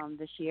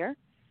this year.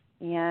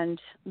 And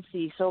let's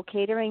see, so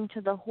catering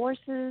to the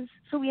horses.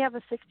 So we have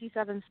a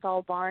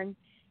 67-stall barn,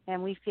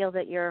 and we feel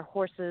that your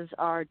horses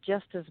are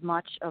just as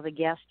much of a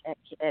guest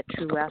at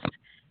True West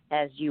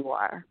as you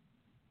are.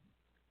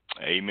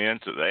 Amen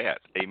to that.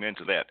 Amen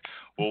to that.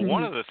 Well,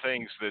 one of the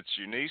things that's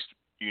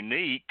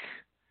unique,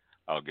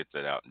 I'll get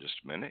that out in just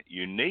a minute,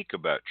 unique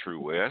about True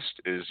West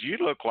is you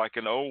look like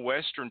an old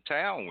Western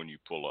town when you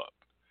pull up.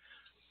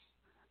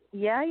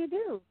 Yeah, you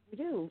do. You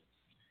do.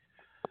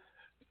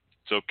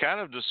 So kind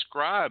of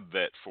describe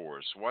that for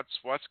us.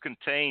 What's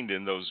contained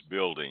in those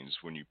buildings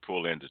when you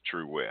pull into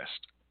True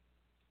West?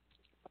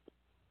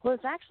 Well,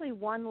 it's actually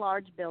one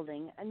large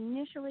building.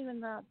 Initially, when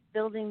the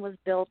building was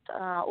built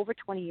over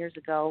 20 years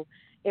ago,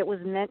 it was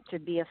meant to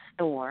be a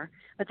store,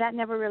 but that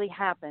never really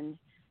happened.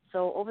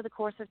 So over the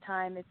course of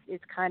time,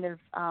 it's kind of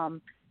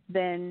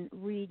been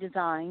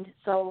redesigned.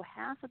 So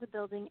half of the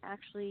building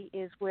actually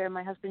is where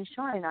my husband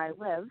Sean and I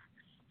live.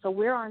 So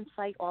we're on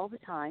site all the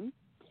time.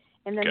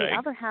 And then the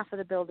other half of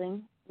the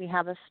building, we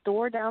have a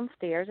store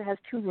downstairs. It has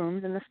 2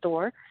 rooms in the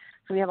store.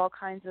 So we have all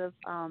kinds of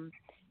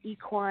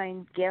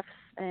equine gifts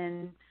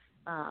and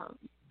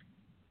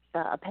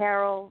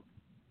apparel,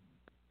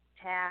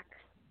 tack,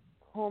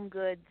 home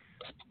goods,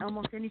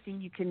 almost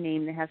anything you can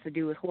name that has to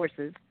do with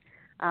horses.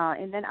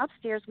 And then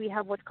upstairs we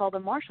have what's called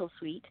a Marshall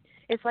Suite.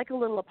 It's like a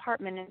little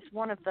apartment, and it's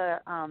one of the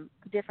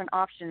different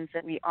options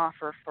that we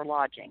offer for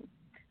lodging.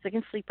 So you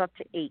can sleep up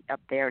to 8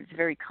 up there. It's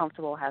very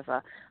comfortable, has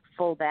a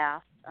full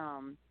bath,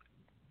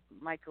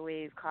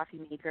 microwave,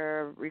 coffee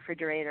maker,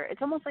 refrigerator.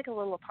 It's almost like a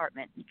little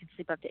apartment. You can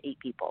sleep up to 8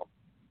 people.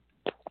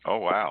 Oh,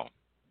 wow.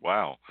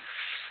 Wow.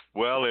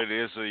 Well, it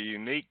is a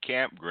unique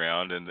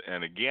campground,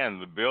 and again,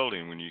 the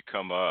building, when you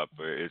come up,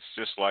 it's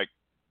just like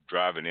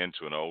driving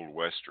into an old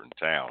Western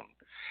town.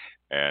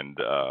 And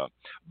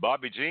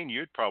Bobbi Jean,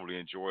 you'd probably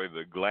enjoy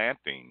the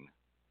glamping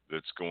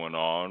that's going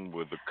on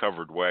with the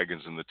covered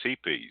wagons and the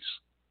teepees.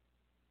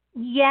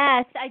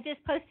 Yes, I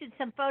just posted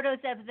some photos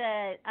of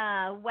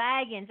the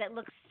wagons. It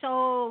looks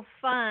so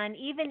fun.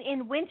 Even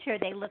in winter,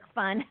 they look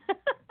fun.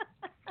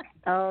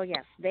 Oh,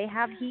 yes. They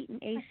have heat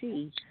and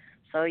AC,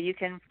 so you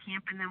can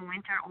camp in them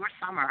winter or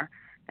summer.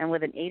 And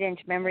with an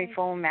 8-inch memory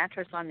foam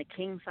mattress on the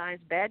king-size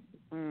bed,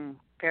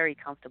 very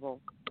comfortable.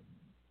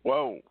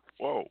 Whoa,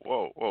 whoa,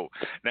 whoa, whoa.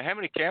 Now, how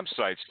many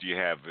campsites do you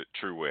have at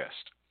True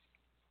West?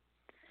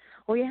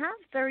 Well, we have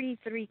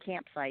 33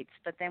 campsites,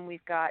 but then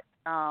we've got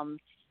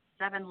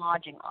 7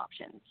 lodging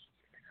options.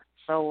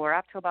 So we're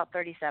up to about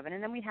 37,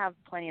 and then we have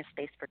plenty of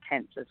space for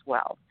tents as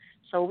well.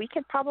 So we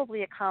could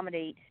probably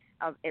accommodate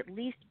at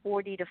least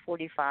 40 to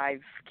 45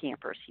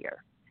 campers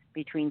here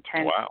between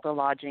tents, the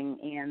lodging,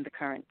 and the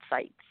current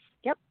sites.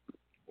 Yep.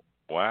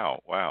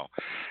 Wow, wow.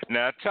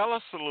 Now tell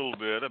us a little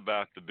bit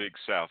about the Big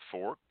South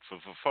Fork for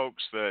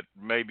folks that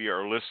maybe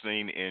are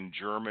listening in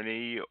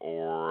Germany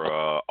or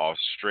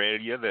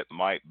Australia that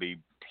might be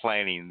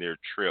planning their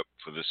trip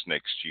for this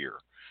next year.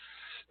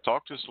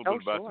 Talk to us a little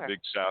bit about the Big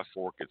South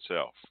Fork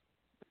itself.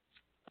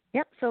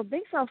 Yep, so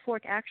Big South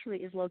Fork actually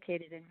is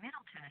located in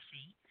Middle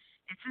Tennessee.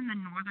 It's in the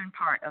northern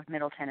part of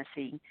Middle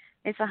Tennessee.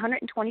 It's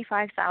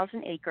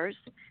 125,000 acres,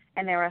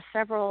 and there are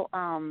several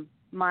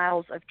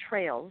miles of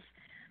trails.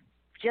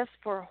 Just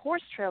for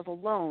horse trails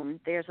alone,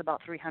 there's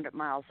about 300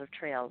 miles of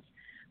trails.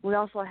 We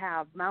also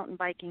have mountain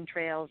biking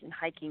trails and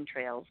hiking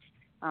trails.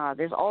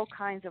 There's all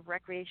kinds of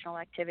recreational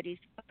activities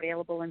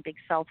available in Big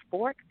South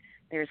Fork.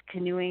 There's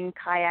canoeing,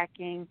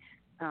 kayaking,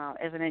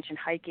 as I mentioned,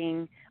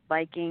 hiking,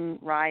 biking,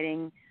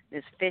 riding.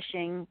 There's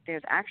fishing.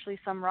 There's actually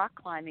some rock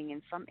climbing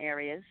in some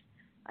areas.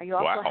 You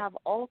also have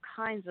all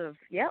kinds of,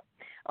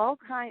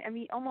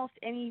 almost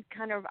any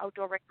kind of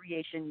outdoor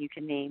recreation you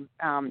can name,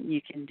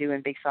 you can do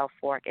in Big South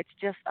Fork. It's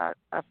just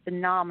a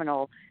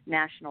phenomenal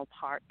national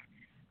park.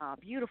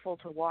 Beautiful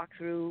to walk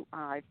through.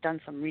 I've done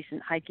some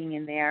recent hiking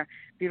in there.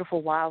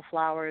 Beautiful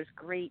wildflowers,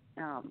 great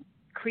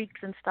creeks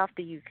and stuff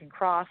that you can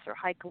cross or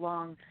hike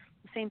along.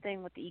 The same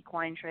thing with the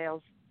equine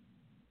trails.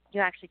 You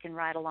actually can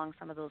ride along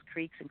some of those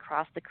creeks and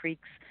cross the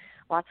creeks.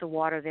 Lots of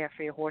water there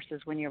for your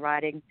horses when you're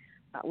riding.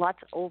 Lots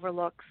of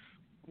overlooks,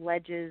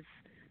 ledges,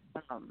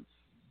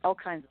 all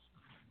kinds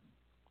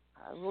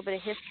of a little bit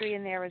of history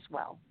in there as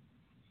well.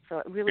 So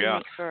it really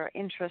makes for an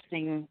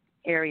interesting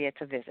area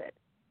to visit.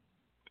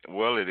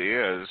 Well, it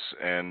is,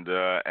 and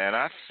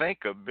I think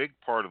a big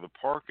part of the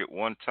park at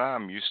one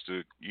time used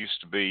to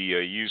be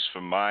used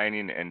for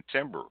mining and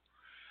timber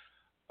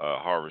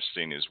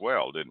harvesting as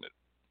well, didn't it?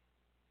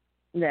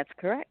 That's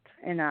correct.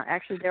 And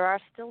actually, there are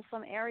still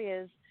some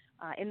areas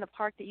in the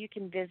park that you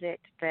can visit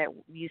that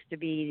used to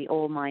be the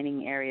old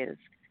mining areas.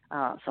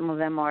 Some of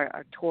them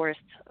are tourist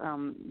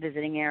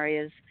visiting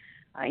areas.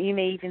 You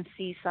may even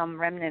see some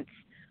remnants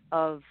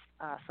of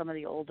some of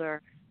the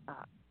older,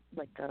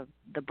 like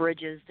the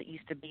bridges that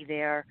used to be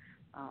there,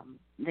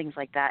 things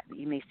like that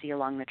you may see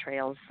along the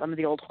trails. Some of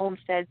the old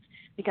homesteads,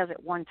 because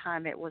at one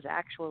time it was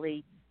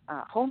actually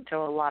home to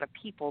a lot of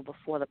people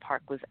before the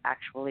park was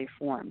actually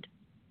formed.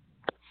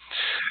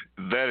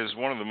 That is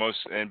one of the most,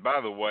 and by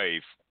the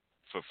way,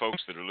 for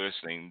folks that are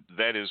listening,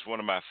 that is one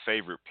of my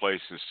favorite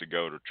places to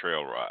go to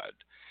trail ride,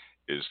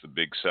 is the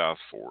Big South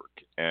Fork,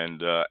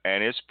 and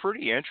it's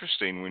pretty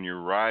interesting when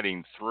you're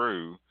riding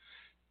through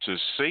to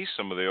see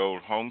some of the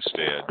old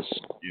homesteads.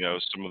 You know,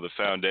 some of the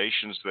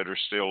foundations that are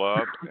still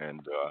up,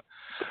 and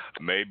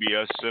maybe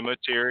a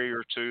cemetery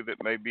or two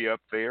that may be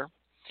up there.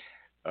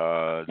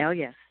 Oh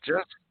yes,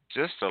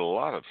 just a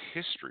lot of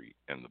history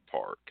in the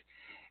park.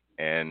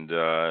 And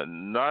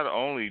not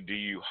only do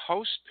you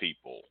host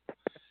people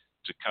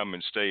to come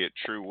and stay at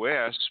True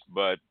West,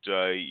 but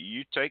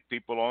you take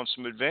people on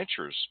some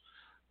adventures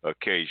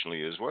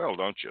occasionally as well,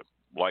 don't you?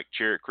 Like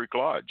Chariot Creek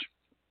Lodge.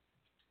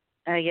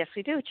 Yes,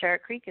 we do.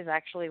 Chariot Creek is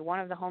actually one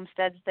of the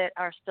homesteads that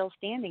are still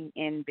standing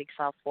in Big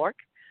South Fork.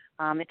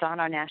 It's on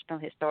our National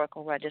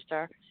Historical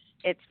Register.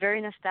 It's very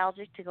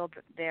nostalgic to go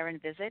there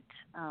and visit.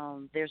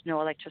 There's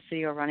no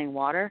electricity or running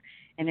water,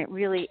 and it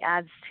really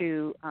adds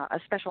to a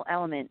special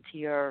element to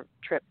your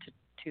trip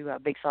to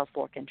Big South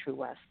Fork and True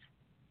West.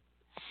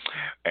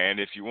 And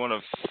if you want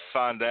to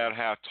find out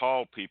how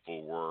tall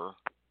people were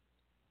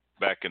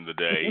back in the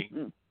day,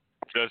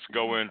 just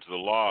go into the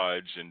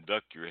lodge and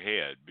duck your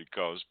head,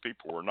 because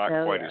people were not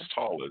quite as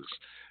tall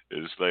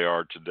as they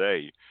are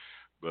today.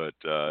 But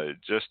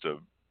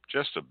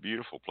just a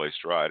beautiful place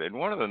to ride. And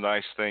one of the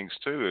nice things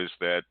too is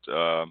that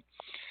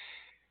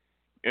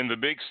in the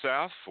Big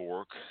South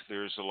Fork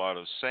there's a lot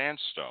of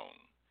sandstone,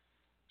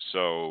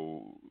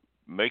 so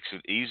makes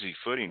it easy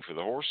footing for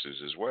the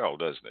horses as well,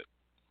 doesn't it?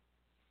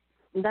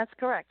 That's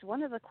correct.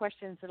 One of the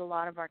questions that a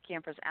lot of our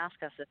campers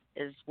ask us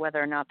is whether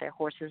or not their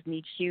horses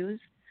need shoes.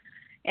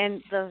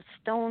 And the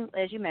stone,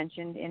 as you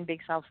mentioned, in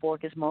Big South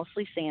Fork is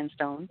mostly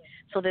sandstone,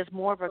 so there's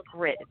more of a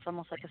grit. It's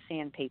almost like a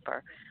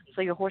sandpaper,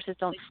 so your horses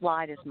don't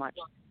slide as much.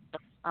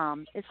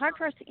 It's hard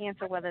for us to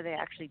answer whether they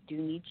actually do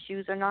need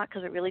shoes or not,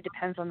 because it really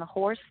depends on the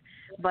horse.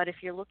 But if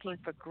you're looking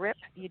for grip,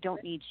 you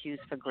don't need shoes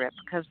for grip,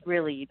 because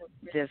really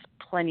there's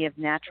plenty of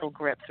natural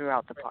grip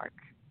throughout the park.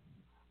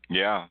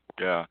 Yeah.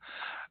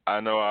 I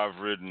know I've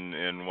ridden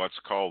in what's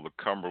called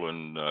the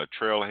Cumberland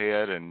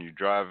Trailhead, and you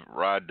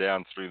ride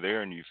down through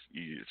there, and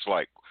it's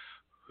like,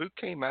 who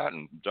came out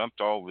and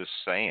dumped all this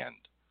sand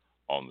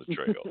on the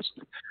trails?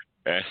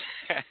 and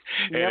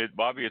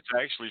Bobbi, it's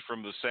actually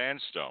from the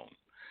sandstone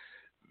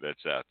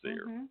that's out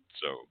there. Mm-hmm.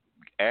 So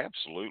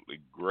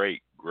absolutely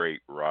great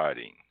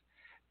riding.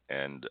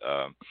 And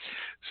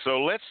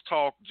so let's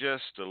talk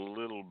just a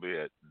little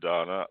bit,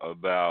 Donna,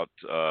 about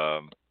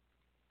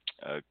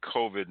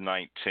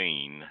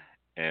COVID-19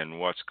 and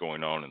what's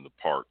going on in the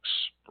parks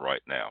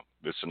right now.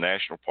 It's a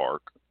national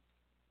park.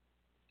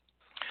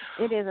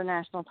 It is a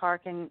national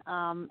park, and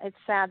it's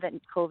sad that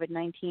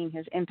COVID-19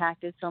 has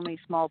impacted so many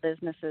small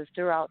businesses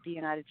throughout the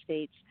United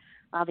States.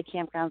 The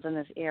campgrounds in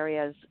these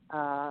areas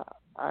are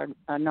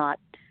not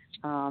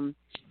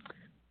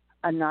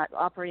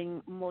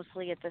operating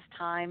mostly at this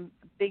time.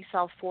 Big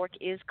South Fork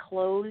is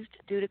closed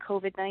due to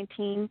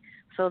COVID-19,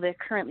 so there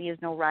currently is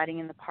no riding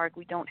in the park.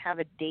 We don't have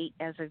a date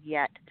as of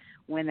yet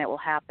when that will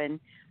happen.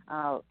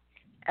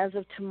 As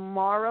of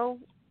tomorrow,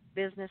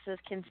 businesses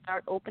can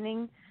start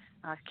opening.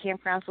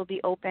 Campgrounds will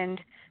be opened.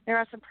 There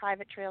are some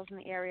private trails in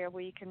the area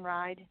where you can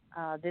ride.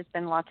 There's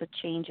been lots of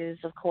changes,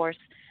 of course,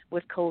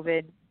 with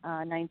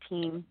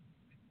COVID-19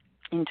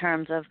 in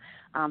terms of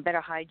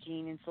better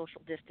hygiene and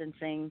social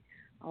distancing.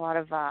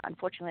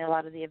 Unfortunately, a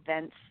lot of the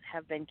events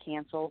have been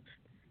canceled.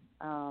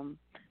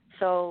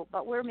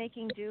 But we're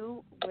making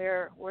do.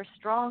 We're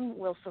strong.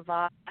 We'll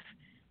survive.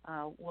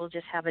 We'll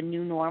just have a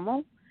new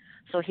normal.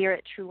 So here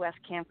at True West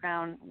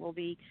Campground, we'll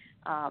be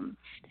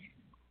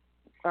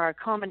our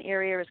common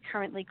area is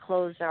currently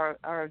closed.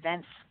 Our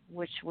events,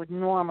 which would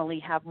normally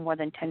have more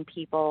than 10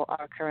 people,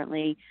 are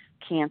currently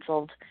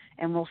canceled,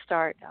 and we'll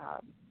start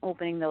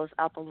opening those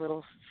up a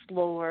little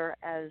slower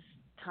as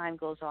time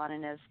goes on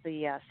and as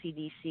the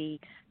CDC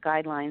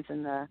guidelines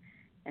and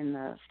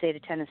the state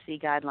of Tennessee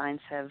guidelines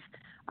have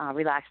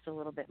relaxed a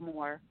little bit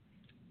more.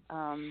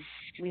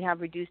 We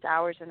have reduced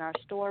hours in our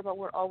store, but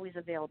we're always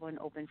available and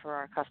open for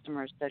our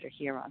customers that are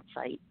here on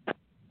site.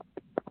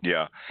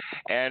 Yeah,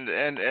 and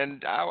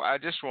I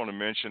just want to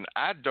mention,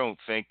 I don't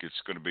think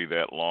it's going to be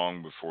that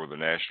long before the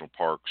national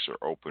parks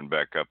are open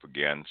back up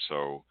again,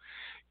 so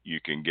you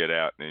can get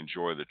out and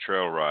enjoy the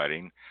trail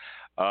riding.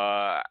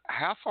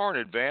 How far in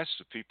advance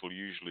do people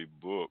usually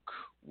book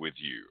with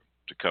you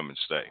to come and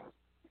stay?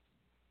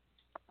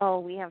 Oh,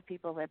 we have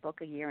people that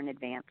book a year in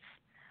advance.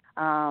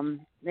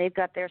 They've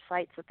got their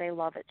sites that they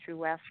love at True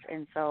West,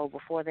 and so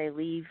before they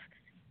leave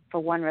for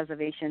one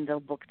reservation, they'll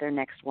book their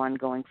next one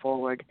going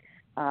forward.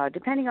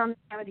 Depending on the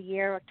time of the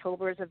year,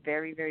 October is a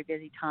very, very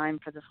busy time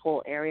for this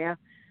whole area,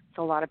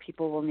 so a lot of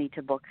people will need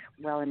to book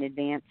well in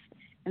advance.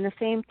 And the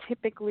same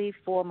typically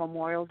for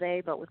Memorial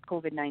Day, but with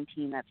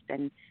COVID-19,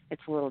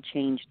 it's a little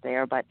changed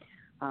there. But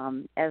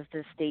as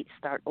the states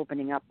start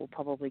opening up, we'll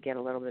probably get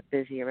a little bit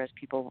busier as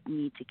people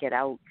need to get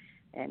out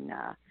and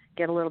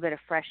get a little bit of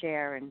fresh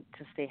air and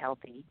to stay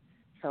healthy.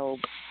 So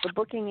the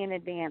booking in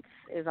advance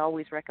is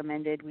always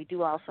recommended. We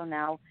do also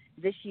now,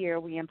 this year,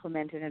 we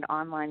implemented an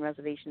online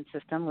reservation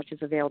system, which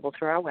is available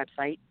through our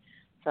website.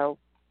 So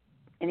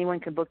anyone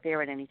can book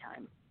there at any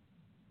time.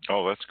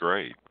 Oh, that's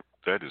great.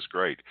 That is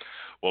great.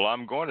 Well,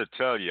 I'm going to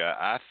tell you,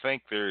 I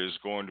think there is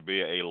going to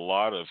be a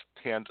lot of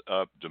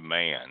pent-up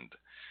demand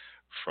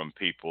from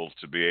people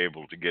to be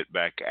able to get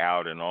back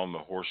out and on the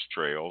horse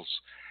trails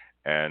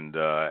and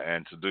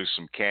to do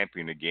some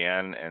camping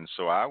again. And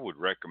so I would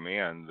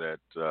recommend that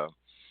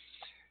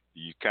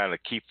you kind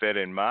of keep that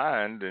in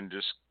mind and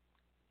just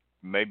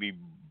maybe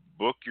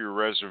book your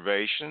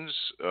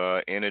reservations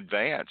in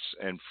advance.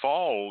 And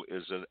fall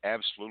is an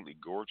absolutely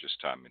gorgeous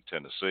time in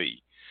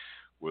Tennessee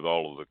with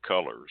all of the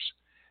colors.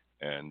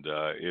 And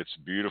it's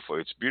beautiful.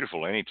 It's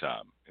beautiful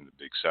anytime in the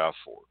Big South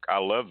Fork. I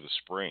love the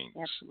springs.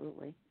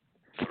 Absolutely.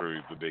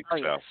 Through the Big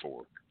South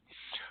Fork.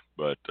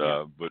 But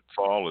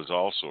fall is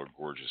also a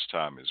gorgeous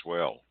time as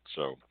well.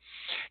 So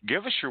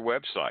give us your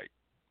website.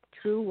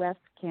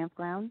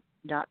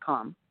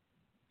 TrueWestCampground.com.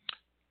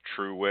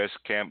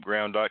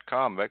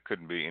 TrueWestCampground.com. That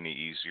couldn't be any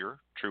easier.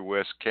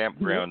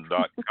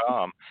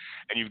 TrueWestCampground.com.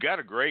 And you've got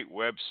a great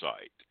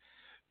website.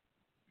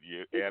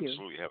 You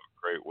absolutely have a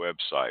great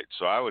website.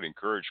 So I would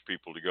encourage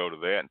people to go to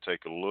that and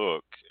take a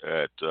look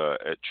at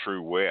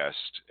True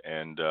West.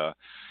 And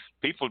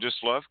people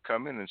just love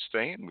coming and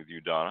staying with you,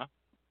 Donna.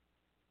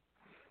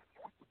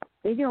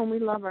 They do, and we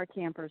love our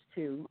campers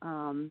too.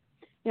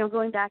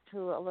 Going back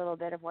to a little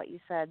bit of what you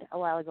said a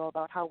while ago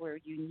about how we're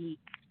unique,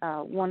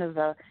 one of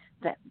the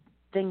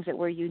things that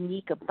we're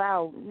unique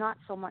about, not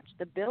so much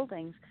the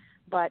buildings,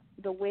 but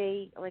the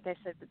way, like I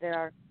said,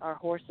 that our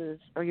horses,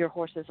 or your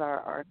horses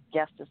are our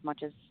guests as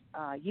much as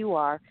you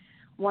are.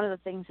 One of the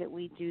things that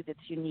we do that's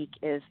unique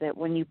is that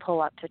when you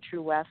pull up to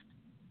True West,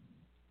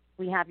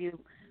 we have you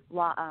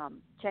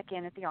check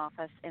in at the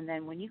office, and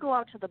then when you go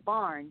out to the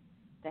barn,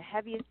 the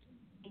heaviest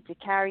you need to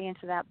carry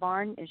into that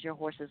barn is your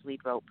horse's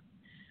lead rope.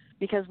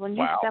 Because when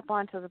you step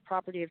onto the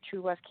property of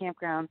True West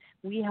Campground,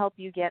 we help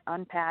you get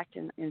unpacked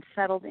and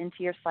settled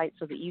into your site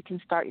so that you can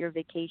start your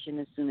vacation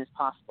as soon as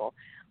possible.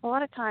 A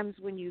lot of times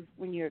when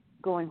you're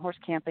going horse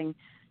camping,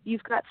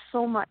 you've got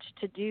so much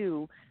to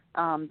do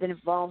that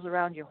involves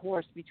around your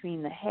horse,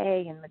 between the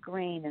hay and the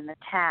grain and the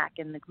tack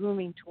and the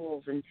grooming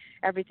tools and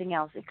everything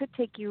else. It could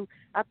take you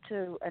up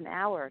to an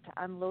hour to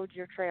unload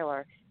your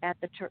trailer at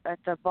the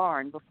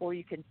barn before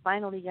you can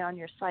finally get on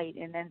your site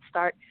and then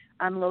start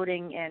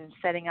unloading and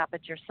setting up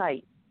at your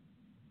site.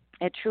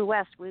 At True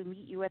West, we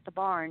meet you at the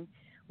barn.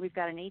 We've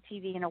got an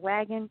ATV and a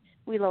wagon.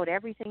 We load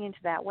everything into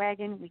that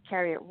wagon. We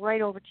carry it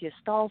right over to your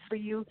stall for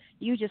you.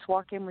 You just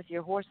walk in with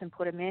your horse and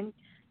put him in.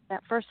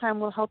 That first time,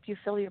 we'll help you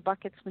fill your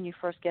buckets when you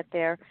first get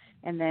there,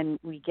 and then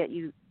we get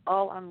you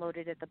all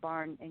unloaded at the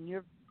barn, and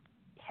you're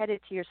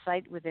headed to your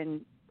site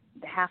within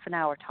half an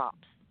hour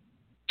tops.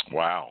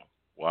 Wow.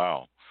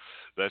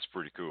 That's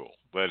pretty cool.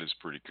 That is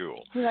pretty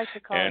cool. We like to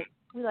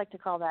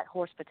call that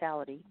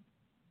hospitality.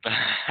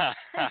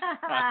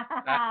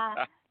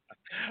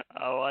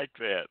 I like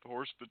that,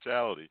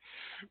 hospitality.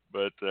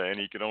 But and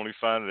you can only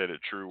find that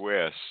at True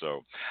West.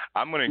 So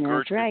I'm going to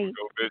encourage people to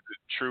go visit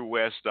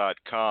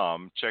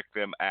TrueWest.com, check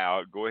them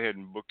out. Go ahead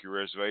and book your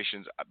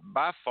reservations.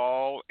 By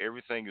fall,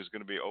 everything is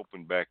going to be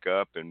opened back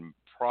up, and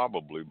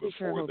probably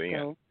before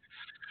then.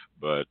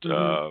 But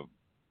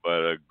but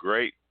a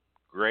great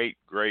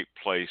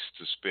place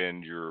to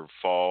spend your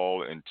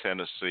fall in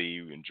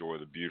Tennessee. Enjoy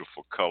the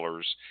beautiful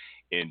colors.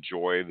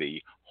 Enjoy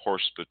the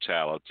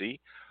hospitality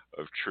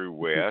of True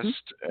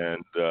West,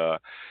 and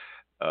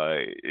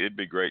it'd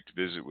be great to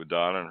visit with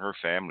Donna and her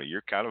family.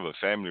 You're kind of a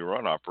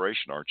family-run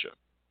operation, aren't you?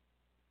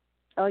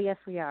 Oh, yes,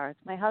 we are.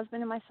 It's my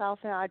husband and myself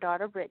and our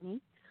daughter,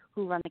 Brittany,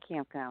 who run the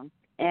campground.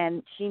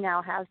 And she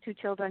now has 2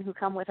 children who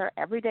come with her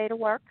every day to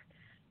work.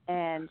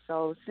 And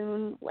so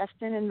soon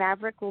Weston and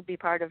Maverick will be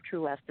part of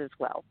True West as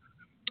well.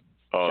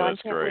 Oh, John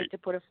that's can't great. wait to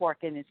put a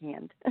fork in his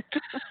hand.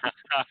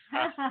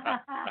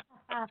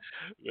 That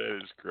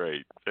is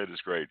great.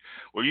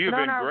 Well, you've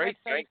been great.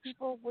 Thank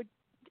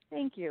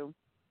you.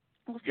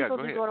 Well, people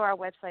do go to our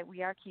website.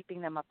 We are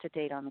keeping them up to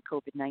date on the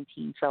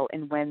COVID-19. So,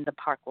 and when the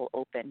park will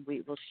open,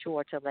 we will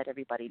sure to let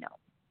everybody know.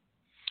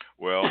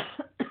 Well,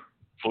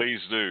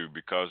 please do,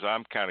 because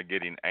I'm kind of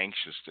getting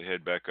anxious to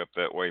head back up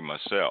that way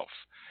myself,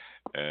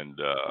 and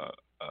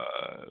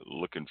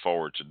looking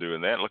forward to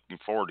doing that. Looking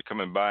forward to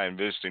coming by and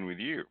visiting with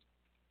you.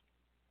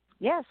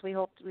 Yes, we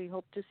hope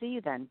to see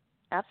you then.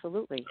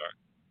 Absolutely.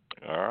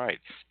 All right.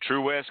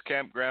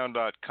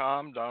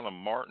 TrueWestCampground.com. Donna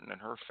Martin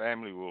and her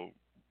family will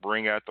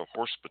bring out the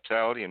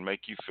hospitality and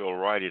make you feel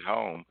right at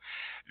home.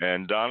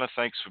 And Donna,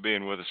 thanks for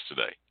being with us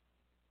today.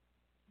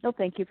 No,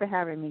 thank you for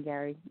having me,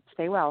 Gary.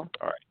 Stay well.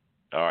 All right.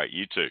 All right.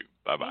 You too.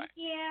 Bye-bye. Thank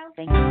you.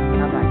 Thank you.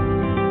 Bye-bye.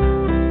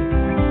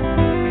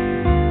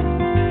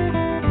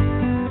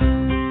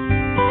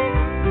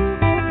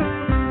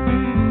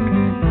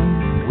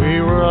 We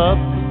were up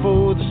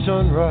before the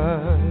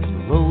sunrise,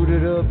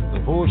 loaded up the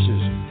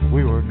horses,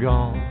 we were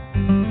gone.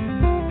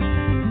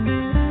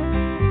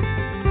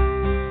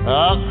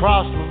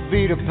 Across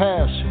Vita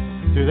Pass,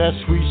 through that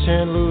sweet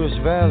San Luis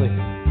Valley,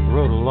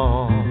 rode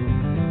along.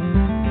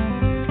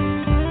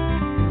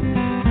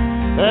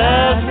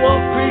 That's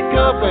Wolf Creek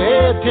up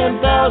ahead,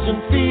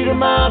 10,000 feet of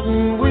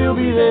mountain, we'll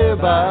be there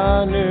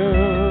by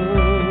noon.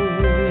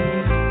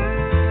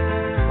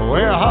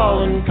 We're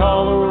hauling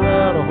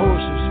Colorado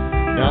horses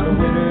down the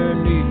winter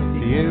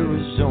neath the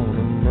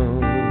Arizona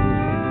moon.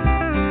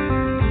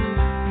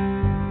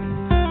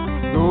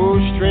 Go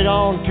straight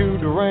on to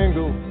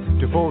Durango,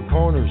 to Four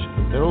Corners,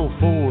 that old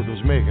Ford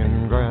was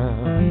making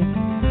ground.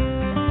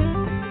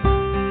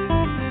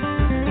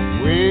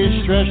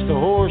 We stretched the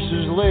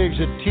horses' legs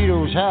at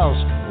Tito's house,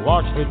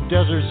 watched the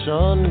desert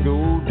sun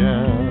go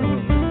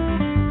down.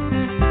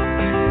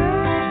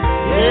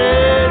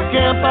 Yeah,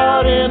 camp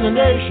out in the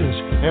nations,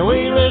 and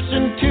we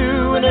listened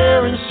to an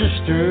Aaron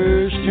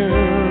Sisters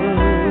tune.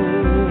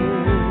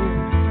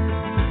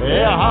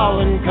 They're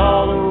hauling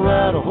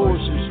Colorado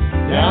horses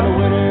down the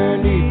winter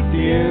neath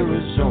the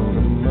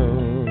Arizona moon.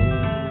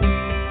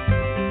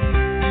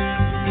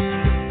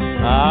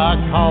 I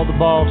called the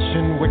boss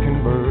in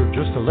Wickenburg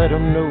just to let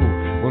him know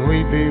when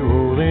we'd be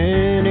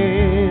rolling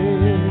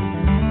in.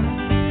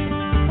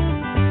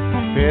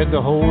 Fed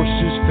the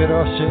horses, fed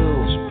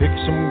ourselves,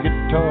 picked some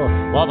guitar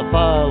while the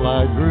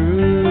firelight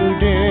grew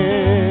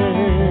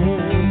dim.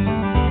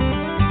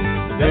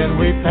 Then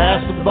we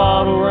passed the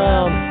bottle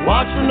round,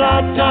 watched the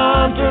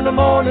nighttime turn the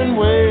morning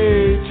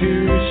way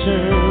too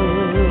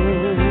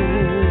soon.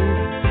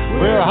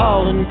 We're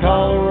hauling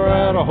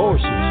Colorado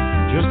horses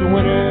just a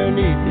winter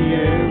neath the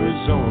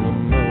Arizona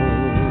moon.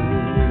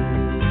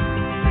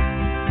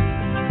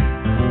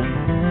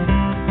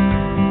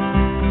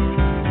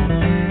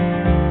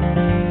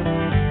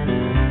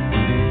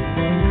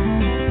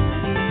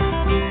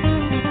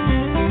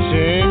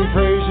 Sing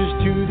praises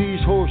to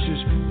these horses,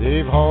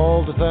 they've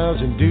hauled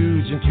 1,000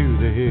 dudes into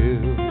the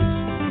hills.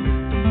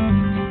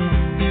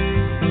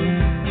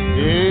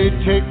 They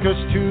take us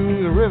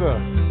to the river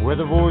where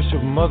the voice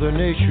of Mother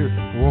Nature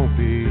won't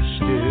be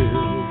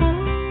still.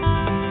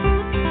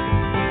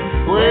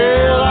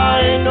 Well, I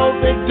ain't no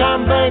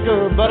big-time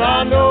banker, but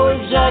I know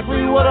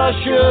exactly what I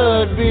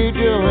should be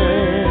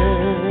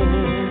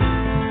doing.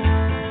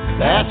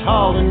 That's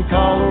hauling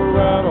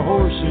Colorado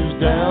horses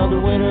down the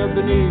winter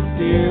beneath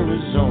the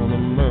Arizona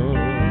moon.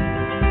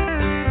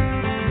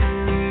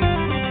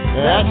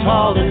 That's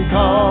hauling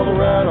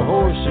Colorado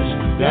horses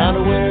down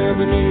the winter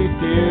beneath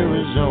the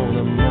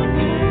Arizona moon.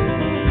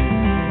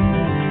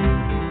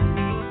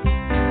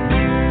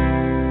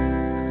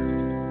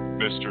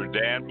 Mr.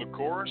 Dan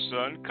McCoy,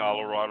 son,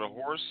 Colorado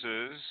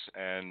Horses,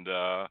 and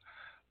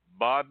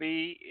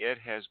Bobbi, it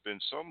has been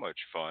so much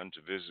fun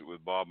to visit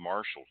with Bob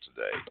Marshall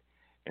today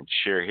and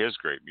share his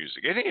great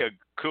music. Isn't he a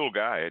cool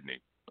guy, isn't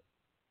he?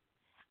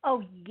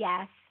 Oh,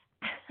 yes.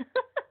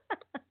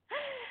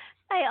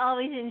 I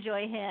always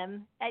enjoy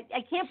him.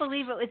 I can't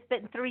believe it's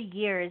been 3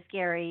 years,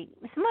 Gary.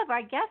 Some of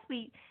our guests,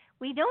 we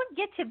don't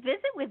get to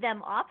visit with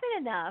them often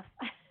enough.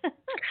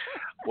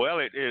 Well,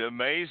 it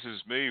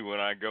amazes me when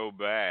I go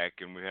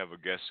back and we have a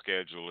guest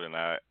schedule, and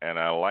I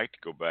like to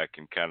go back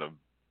and kind of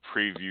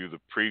preview the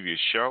previous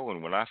show,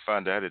 and when I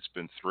find out it's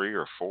been 3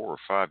 or 4 or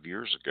 5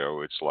 years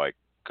ago, it's like,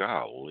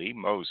 golly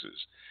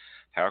Moses,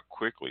 how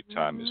quickly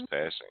time is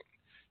passing.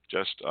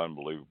 Just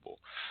unbelievable.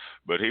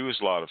 But he was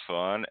a lot of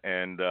fun,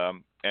 and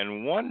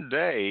one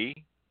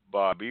day,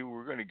 Bobbi,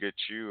 we're going to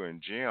get you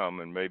and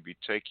Jim and maybe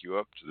take you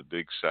up to the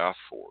Big South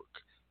Fork.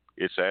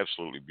 It's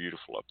absolutely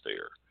beautiful up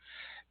there.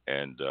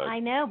 And I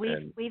know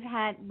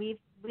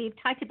we've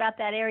talked about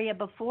that area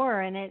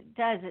before, and it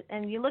does.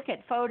 And you look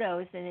at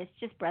photos, and it's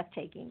just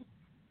breathtaking.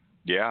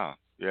 Yeah.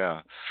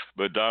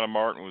 But Donna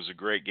Martin was a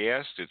great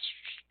guest. It's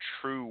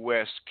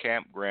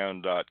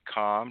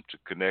TrueWestCampground.com to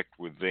connect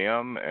with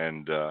them,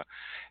 and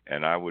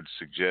I would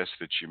suggest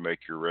that you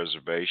make your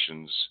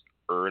reservations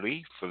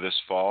early for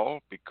this fall,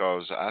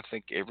 because I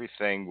think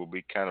everything will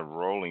be kind of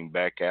rolling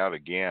back out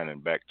again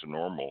and back to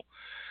normal,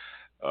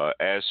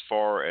 as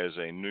far as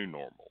a new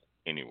normal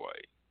anyway,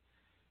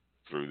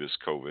 through this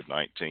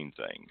COVID-19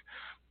 thing.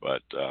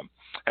 But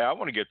hey, I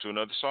want to get to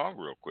another song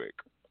real quick.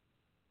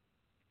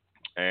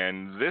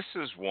 And this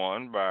is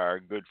one by our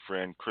good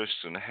friend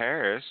Kristen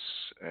Harris,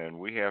 and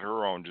we had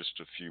her on just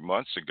a few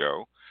months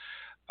ago.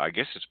 I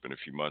guess it's been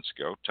a few months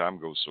ago. Time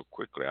goes so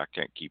quickly, I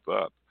can't keep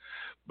up.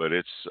 But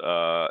it's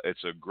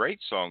a great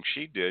song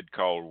she did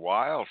called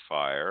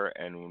Wildfire,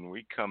 and when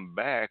we come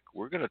back,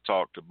 we're going to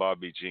talk to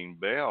Bobbi Jean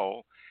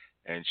Bell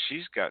and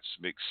she's got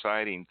some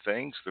exciting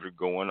things that are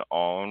going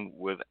on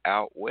with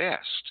Out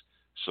West.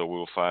 So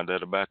we'll find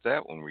out about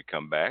that when we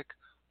come back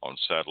on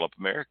Saddle Up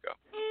America.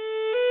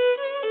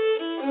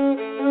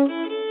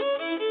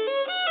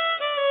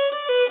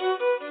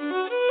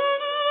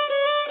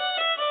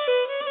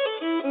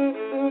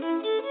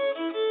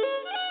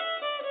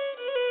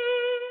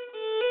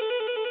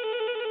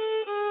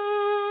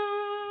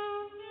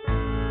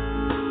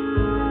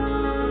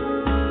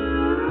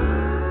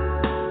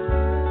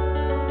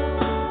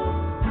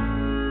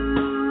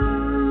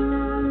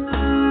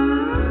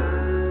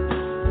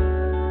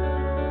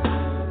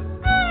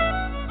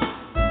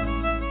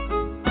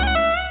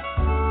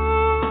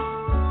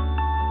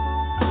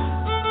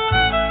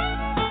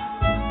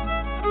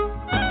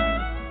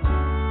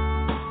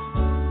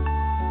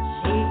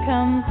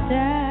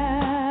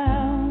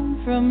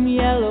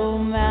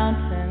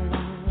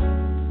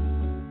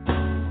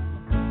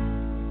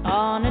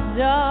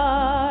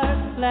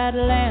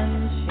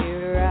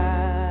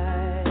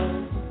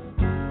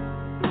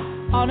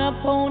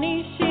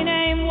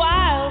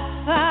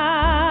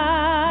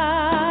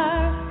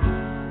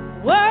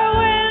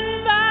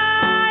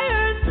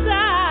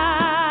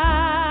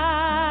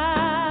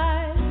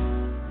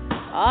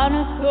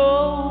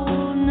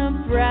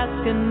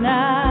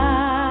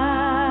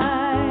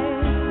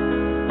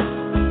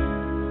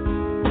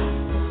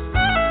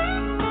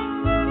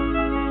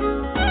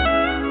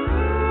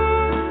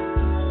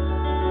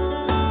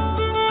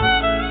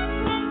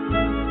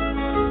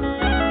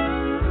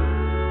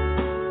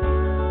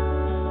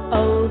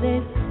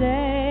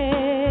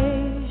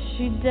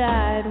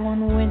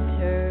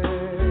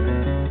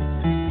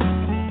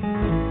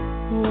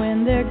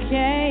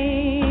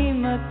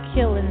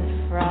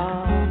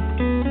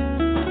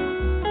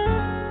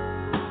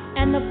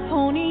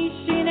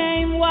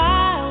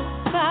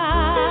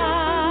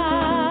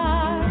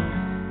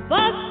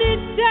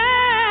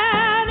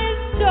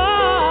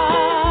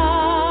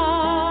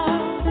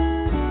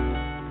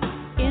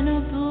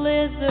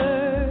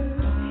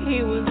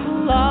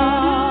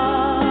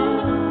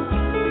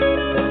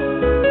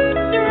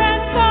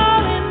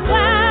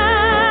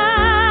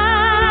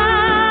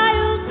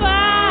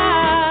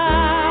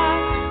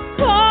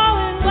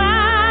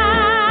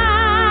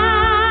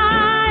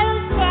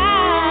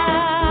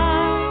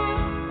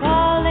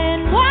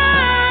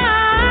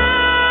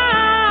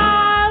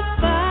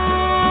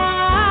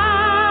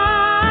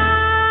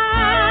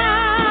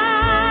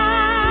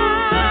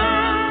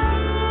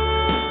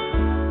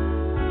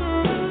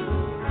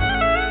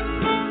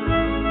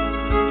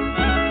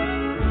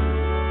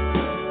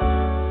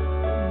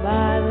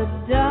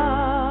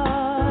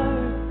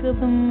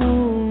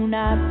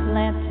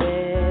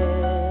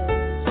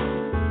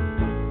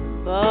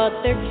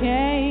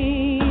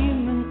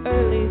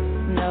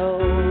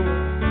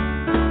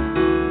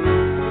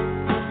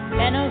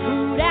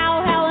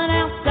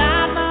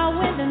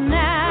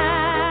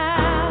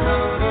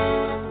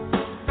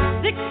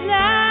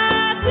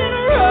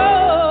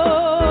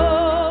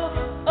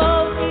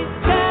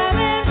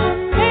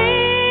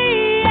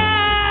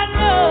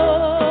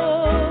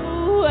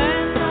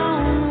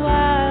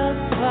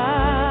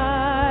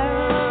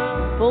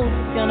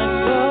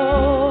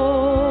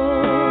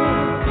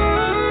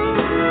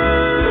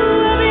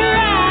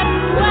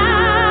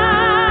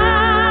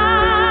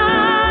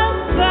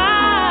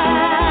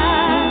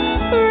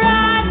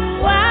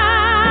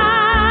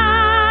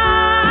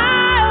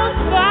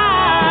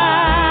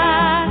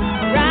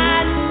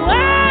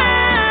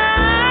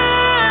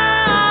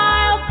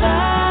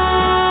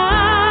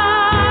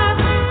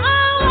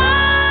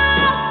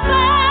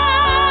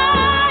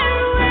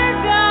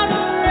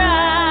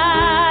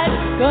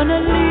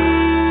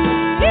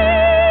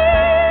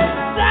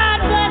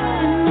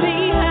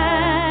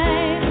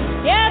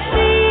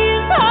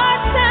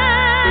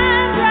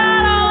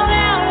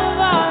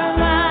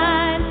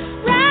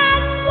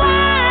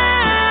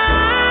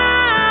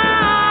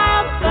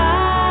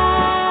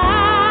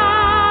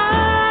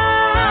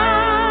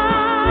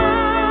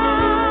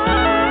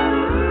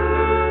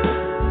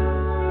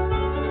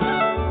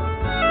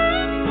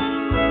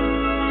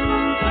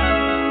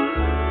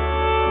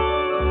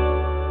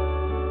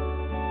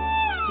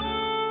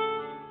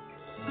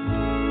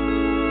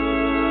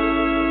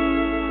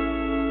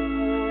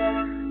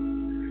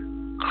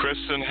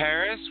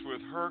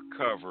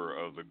 Cover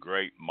of the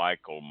great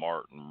Michael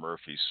Martin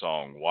Murphey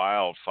song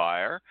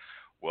Wildfire.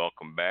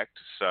 Welcome back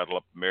to Saddle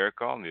Up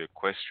America on the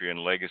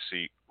Equestrian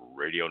Legacy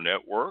Radio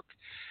Network.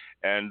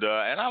 And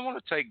I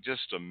want to take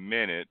just a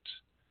minute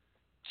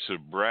to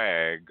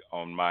brag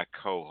on my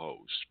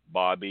co-host,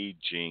 Bobbi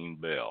Jean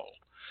Bell.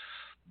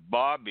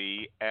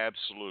 Bobbi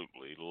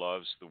absolutely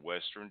loves the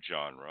Western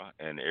genre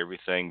and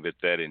everything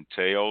that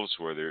entails,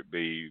 whether it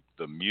be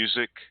the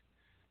music,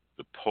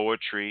 the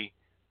poetry,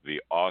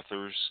 the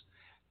authors,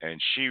 and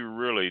she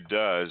really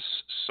does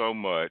so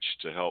much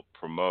to help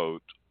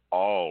promote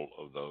all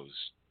of those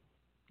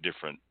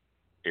different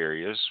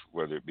areas,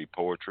 whether it be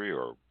poetry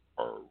or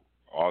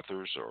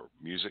authors or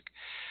music,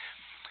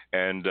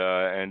 and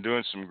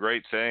doing some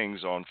great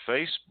things on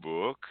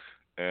Facebook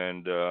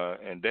and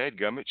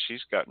dadgummit,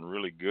 she's gotten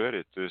really good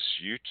at this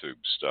YouTube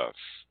stuff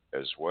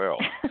as well.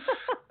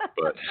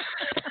 But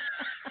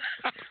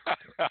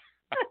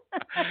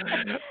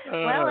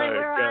well,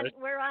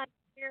 we're on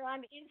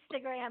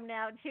Instagram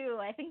now too.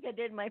 I think I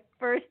did my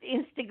first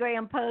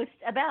Instagram post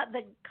about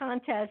the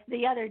contest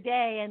the other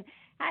day, and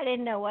I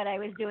didn't know what I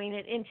was doing.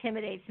 It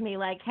intimidates me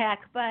like heck,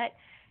 but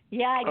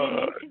yeah, I did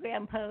an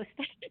Instagram post.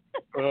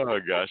 Oh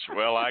gosh,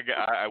 well,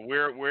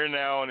 we're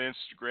now on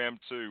Instagram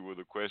too with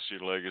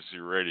Equestrian Legacy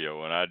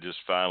Radio, and I just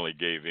finally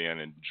gave in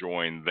and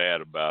joined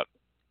that about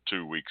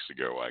 2 weeks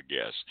ago, I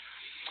guess.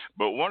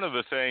 But one of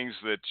the things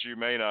that you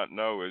may not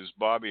know is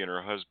Bobbi and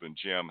her husband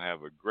Jim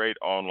have a great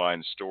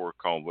online store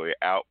called the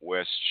Out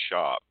West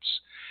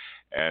Shops.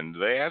 And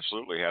they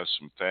absolutely have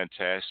some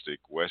fantastic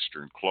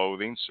Western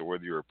clothing. So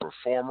whether you're a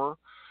performer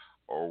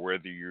or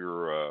whether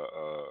you're a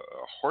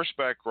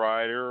horseback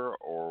rider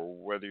or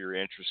whether you're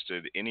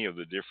interested in any of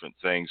the different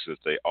things that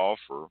they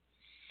offer,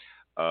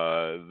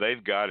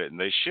 they've got it, and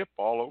they ship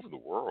all over the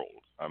world.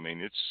 I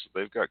mean,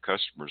 they've got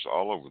customers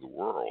all over the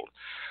world.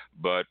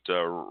 But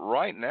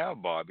right now,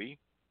 Bobbi,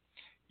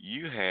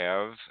 you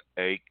have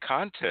a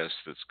contest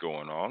that's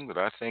going on that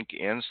I think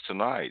ends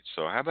tonight.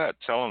 So how about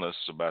telling us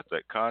about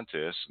that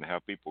contest and how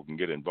people can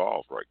get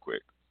involved right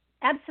quick?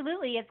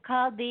 Absolutely. It's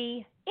called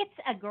It's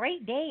a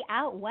Great Day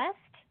Out West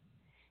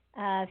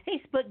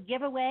Facebook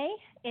giveaway.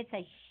 It's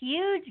a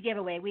huge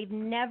giveaway. We've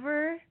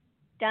never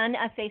done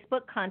a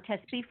Facebook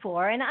contest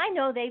before, and I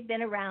know they've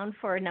been around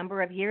for a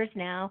number of years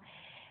now.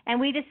 And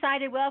we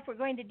decided, well, if we're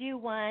going to do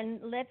one,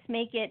 let's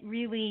make it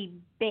really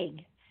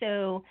big.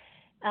 So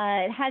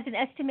it has an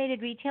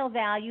estimated retail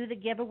value. The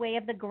giveaway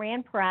of the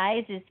grand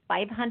prize is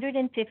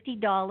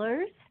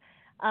 $550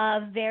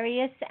 of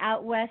various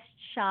Out West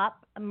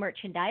shop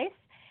merchandise.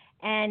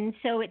 And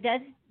so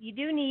you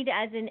do need,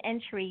 as an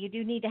entry, you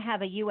do need to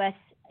have a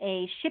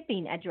USA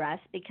shipping address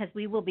because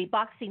we will be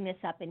boxing this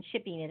up and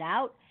shipping it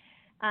out.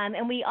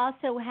 And we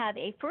also have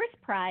a first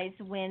prize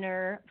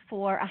winner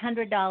for a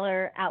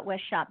 $100 Out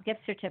West Shop gift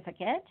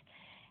certificate.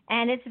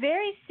 And it's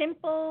very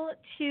simple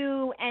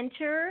to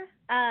enter,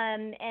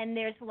 and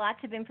there's lots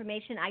of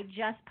information. I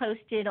just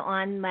posted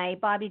on my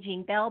Bobbi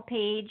Jean Bell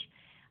page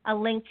a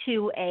link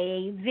to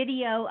a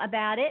video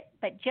about it,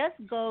 but just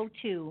go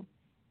to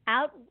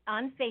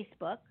on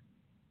Facebook,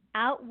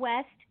 Out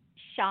West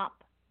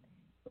Shop.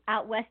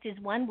 Out West is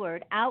one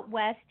word, Out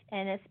West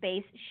and a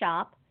space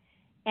shop.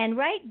 And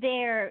right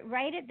there,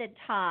 right at the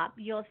top,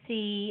 you'll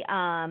see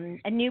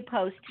a new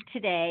post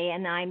today,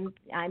 and I'm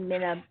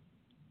in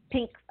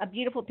a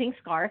beautiful pink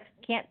scarf.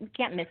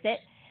 Can't miss it.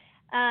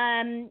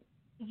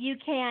 You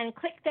can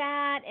click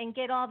that and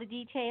get all the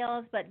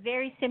details, but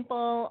very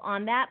simple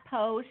on that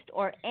post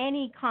or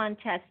any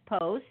contest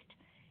post,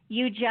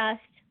 you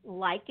just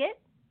like it,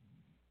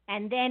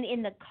 and then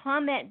in the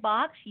comment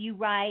box you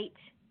write,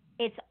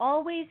 "It's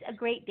always a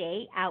great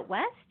day out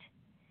west."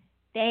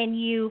 Then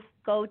you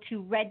go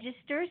to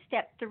register,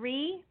 step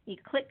 3. You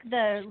click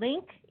the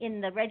link in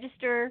the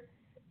register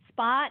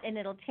spot, and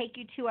it'll take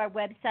you to our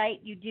website.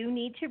 You do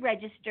need to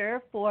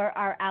register for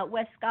our Out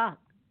West Scout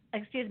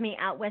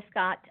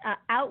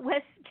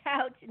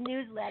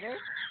newsletter,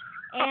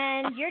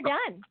 and you're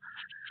done.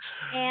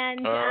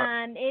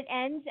 And it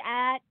ends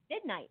at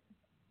midnight.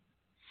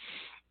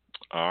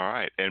 All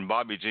right. And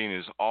Bobbi Jean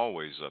is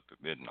always up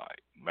at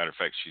midnight. Matter of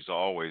fact, she's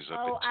always up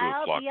at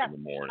 2 o'clock in the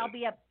morning. I'll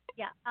be up.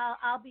 Yeah,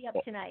 I'll be up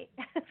tonight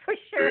for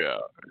sure.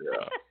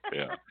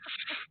 Yeah.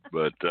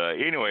 But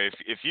anyway,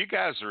 if you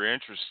guys are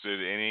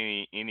interested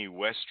in any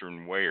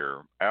Western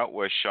wear, Out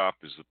West Shop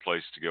is the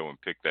place to go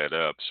and pick that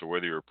up. So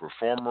whether you're a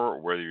performer,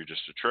 or whether you're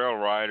just a trail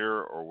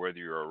rider, or whether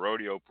you're a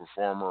rodeo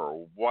performer,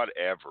 or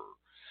whatever,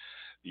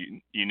 you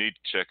need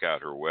to check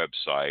out her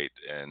website.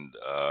 And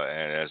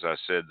as I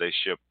said, they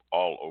ship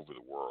all over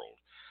the world.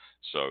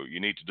 So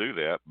you need to do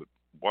that. But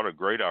what a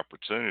great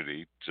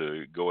opportunity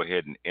to go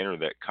ahead and enter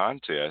that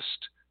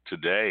contest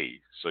today.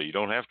 So you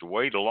don't have to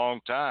wait a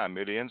long time.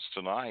 It ends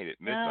tonight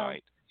at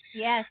midnight. Oh,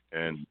 yes.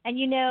 And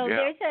you know,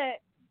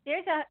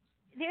 there's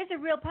a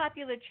real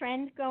popular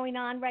trend going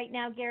on right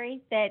now,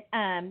 Gary, that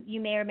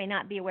you may or may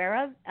not be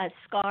aware of.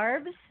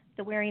 Scarves,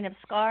 the wearing of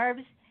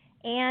scarves,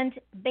 and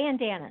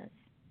bandanas.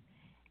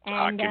 And,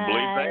 I can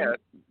believe that.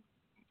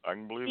 I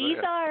can believe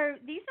that.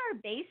 These are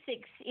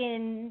basics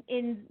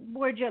in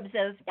wardrobes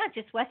of not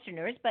just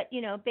Westerners, but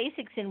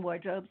basics in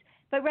wardrobes.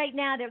 But right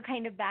now they're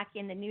kind of back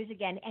in the news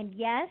again. And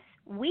yes,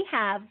 we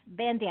have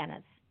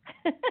bandanas.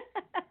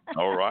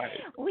 All right.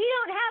 We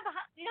don't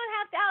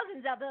have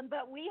thousands of them,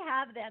 but we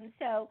have them.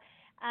 So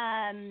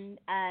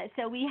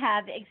so we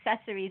have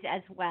accessories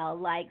as well,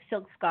 like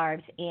silk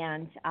scarves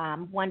and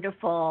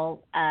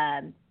wonderful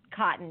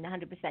cotton,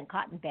 100%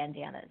 cotton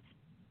bandanas.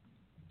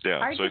 Yeah.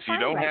 Hard so if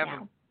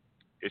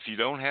you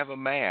don't have a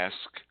mask,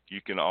 you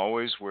can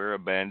always wear a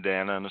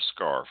bandana and a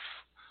scarf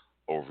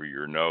over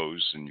your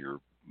nose and your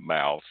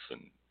mouth,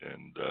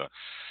 and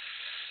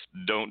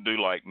don't do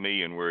like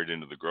me and wear it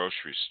into the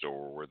grocery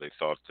store where they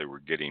thought they were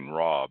getting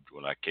robbed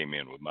when I came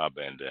in with my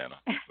bandana.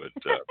 But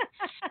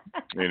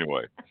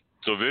anyway.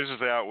 So visit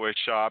the Out West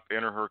shop,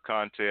 enter her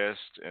contest,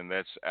 and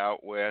that's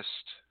Out West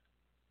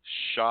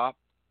shop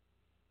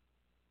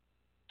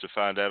to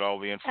find out all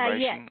the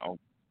information on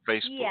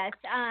Facebook.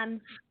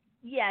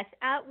 Yes.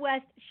 Out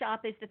West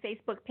shop is the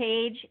Facebook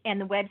page,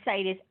 and the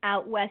website is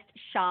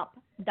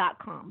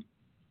outwestshop.com.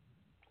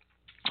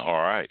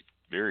 All right.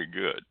 Very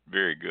good.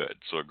 Very good.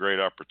 So a great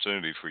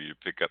opportunity for you to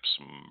pick up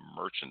some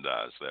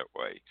merchandise that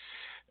way.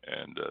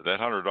 And that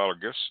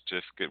 $100 gift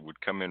certificate would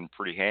come in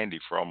pretty handy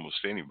for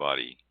almost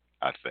anybody,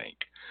 I think.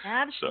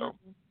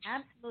 Absolutely.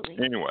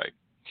 Absolutely. Anyway,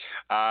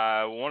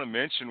 I want to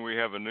mention we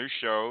have a new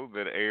show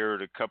that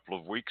aired a couple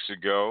of weeks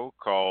ago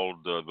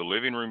called The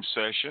Living Room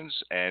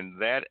Sessions, and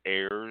that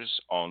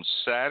airs on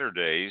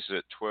Saturdays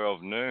at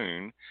 12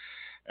 noon.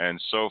 And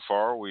so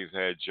far, we've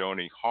had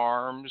Joni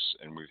Harms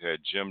and we've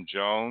had Jim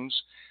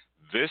Jones.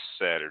 This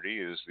Saturday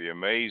is the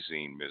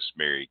amazing Miss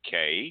Mary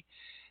Kay.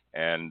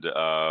 And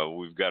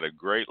we've got a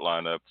great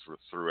lineup for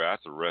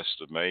throughout the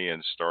rest of May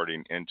and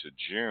starting into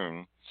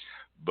June.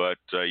 But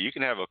you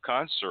can have a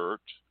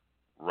concert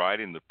right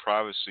in the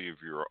privacy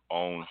of your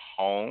own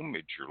home,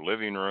 at your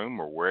living room,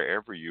 or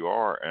wherever you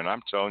are. And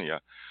I'm telling you,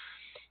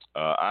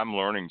 I'm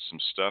learning some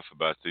stuff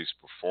about these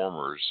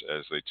performers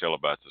as they tell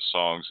about the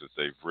songs that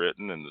they've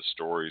written and the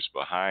stories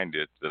behind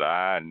it that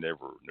I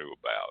never knew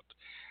about.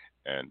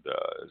 And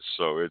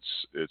so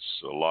it's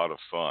a lot of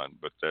fun.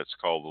 But that's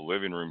called the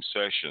Living Room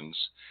Sessions,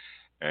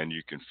 and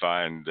you can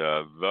find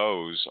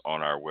those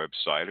on our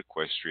website,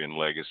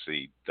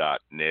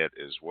 equestrianlegacy.net,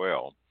 as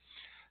well.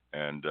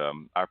 And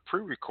I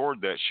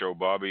pre-record that show,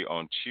 Bobbi,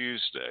 on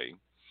Tuesday,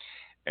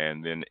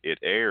 and then it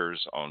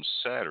airs on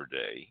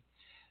Saturday,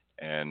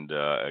 and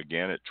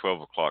again at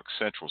 12 o'clock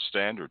Central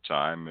Standard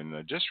Time. And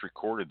I just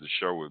recorded the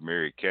show with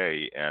Mary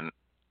Kay, and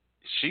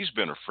she's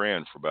been a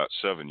friend for about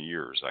 7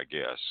 years, I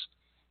guess.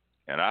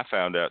 And I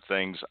found out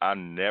things I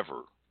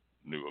never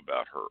knew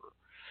about her.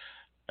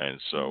 And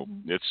so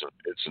it's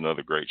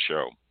another great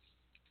show.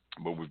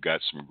 But we've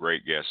got some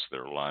great guests that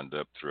are lined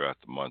up throughout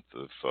the month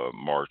of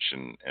March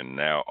and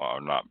now,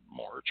 not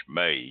March,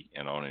 May,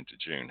 and on into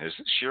June. Has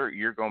this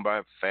year gone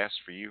by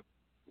fast for you?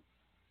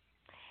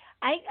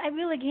 I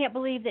really can't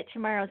believe that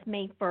tomorrow's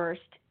May 1st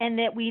and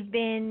that we've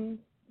been,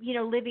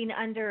 living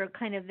under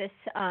kind of this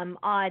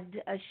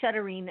odd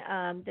shuttering,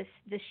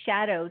 this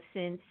shadow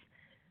since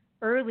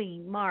early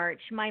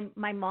March. My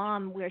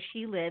mom, where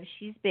she lives,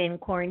 she's been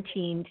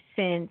quarantined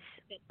since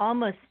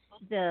almost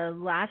the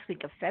last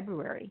week of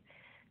February.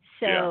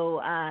 So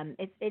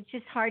it's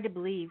just hard to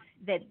believe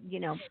that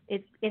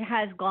it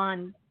has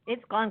gone.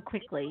 It's gone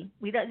quickly.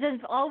 It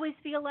doesn't always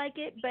feel like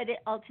it, but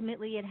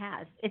ultimately it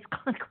has. It's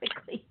gone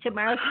quickly.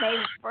 Tomorrow's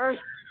May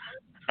 1st.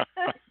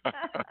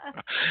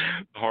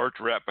 Hard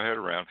to wrap my head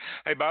around.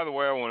 Hey, by the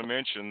way, I want to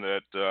mention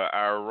that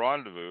our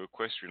rendezvous,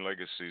 Equestrian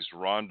Legacy's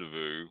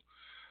rendezvous,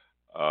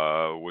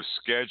 was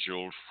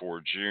scheduled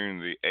for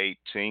June the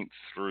 18th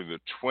through the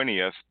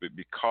 20th, but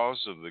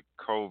because of the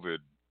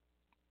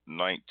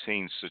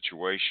COVID-19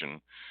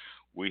 situation,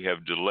 we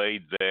have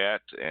delayed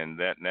that, and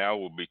that now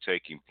will be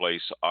taking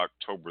place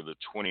October the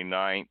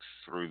 29th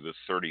through the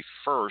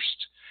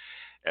 31st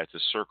at the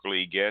Circle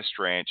E Guest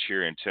Ranch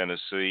here in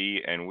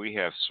Tennessee, and we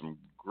have some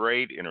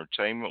great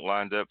entertainment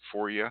lined up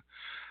for you.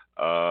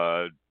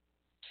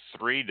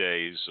 3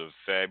 days of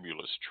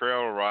fabulous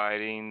trail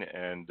riding,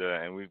 and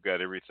we've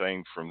got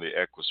everything from the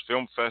Equus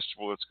Film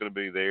Festival that's going to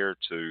be there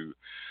to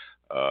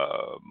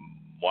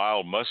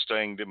wild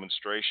Mustang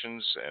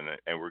demonstrations, and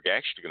we're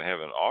actually going to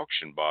have an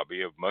auction,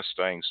 Bobbi, of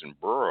Mustangs and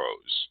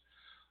burros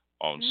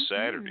on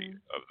Saturday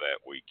of that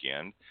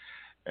weekend.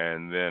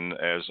 And then,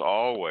 as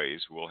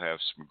always, we'll have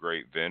some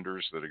great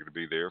vendors that are going to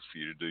be there for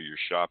you to do your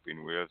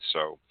shopping with.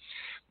 So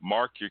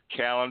mark your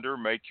calendar,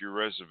 make your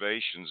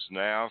reservations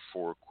now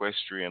for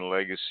Equestrian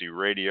Legacy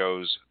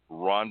Radio's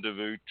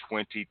Rendezvous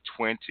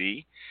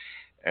 2020.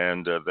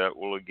 And that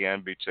will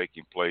again be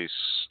taking place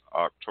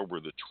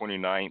October the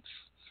 29th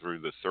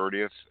through the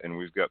 30th. And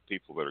we've got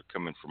people that are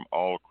coming from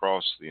all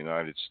across the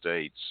United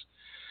States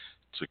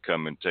to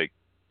come and take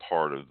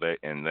part of that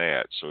in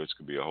that. So it's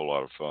going to be a whole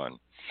lot of fun.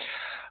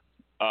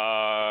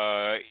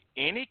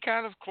 Any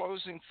kind of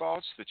closing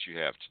thoughts that you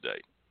have today?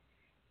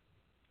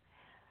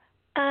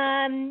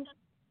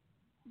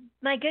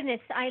 My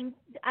goodness, I'm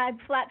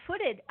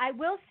flat-footed. I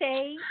will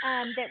say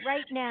that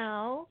right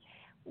now,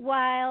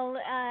 while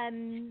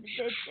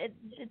the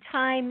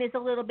time is a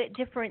little bit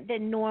different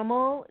than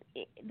normal,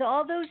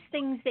 all those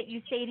things that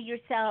you say to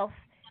yourself,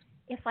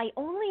 if I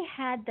only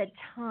had the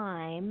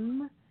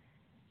time,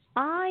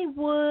 I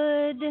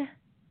would,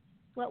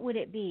 what would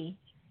it be?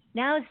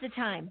 Now is the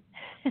time.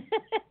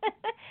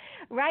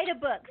 Write a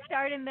book,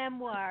 start a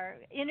memoir,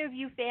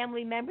 interview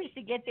family members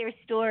to get their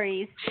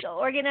stories,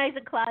 organize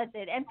a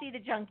closet, empty the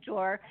junk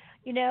drawer,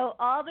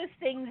 all the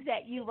things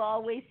that you've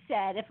always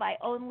said, if I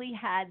only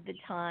had the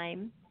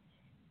time.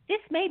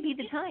 This may be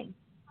the time.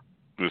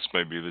 This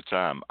may be the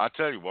time. I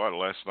tell you what,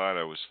 last night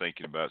I was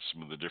thinking about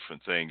some of the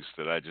different things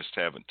that I just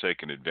haven't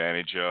taken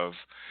advantage of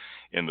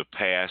in the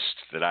past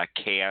that I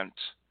can't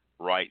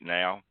right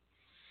now.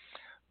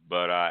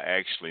 but I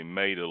actually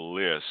made a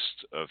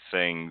list of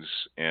things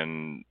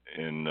in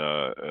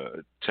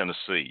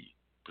Tennessee,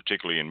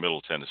 particularly in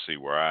Middle Tennessee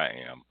where I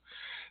am,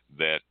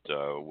 that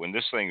when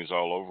this thing is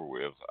all over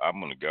with, I'm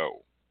going to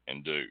go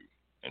and do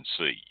and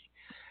see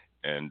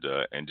and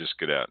just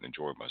get out and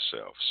enjoy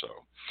myself. So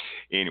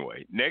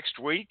anyway, next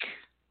week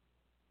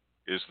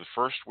is the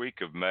first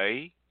week of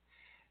May,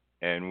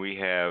 and we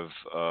have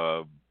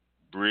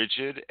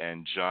Bridget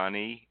and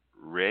Johnny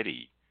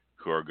Reddy,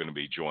 who are going to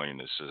be joining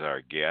us as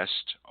our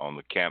guest on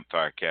the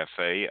Campfire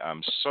Cafe.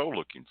 I'm so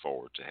looking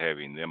forward to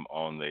having them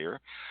on there.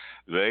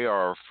 They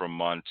are from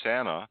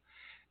Montana,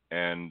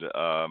 and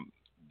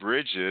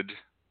Bridget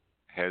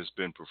has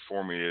been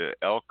performing at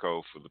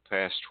Elko for the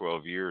past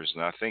 12 years,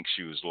 and I think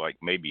she was like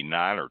maybe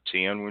 9 or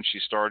 10 when she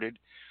started.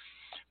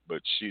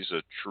 But she's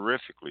a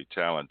terrifically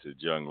talented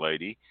young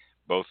lady,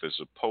 both as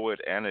a poet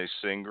and a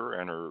singer,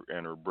 and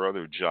her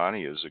brother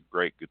Johnny is a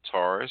great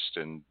guitarist,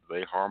 and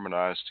they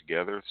harmonize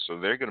together, so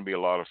they're going to be a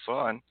lot of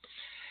fun.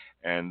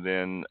 And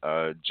then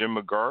Jim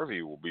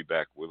McGarvey will be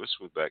back with us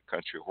with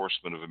Backcountry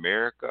Horsemen of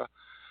America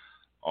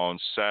on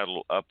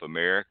Saddle Up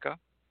America.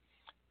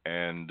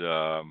 And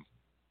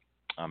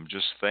I'm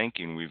just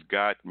thinking we've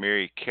got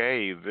Mary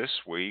Kay this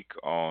week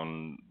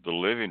on the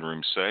Living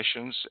Room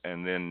Sessions,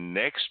 and then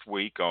next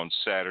week on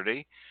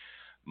Saturday,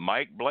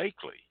 Mike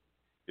Blakely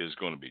is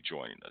going to be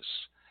joining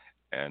us,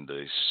 and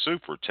a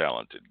super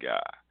talented guy.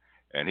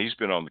 And he's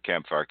been on the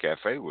Campfire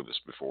Cafe with us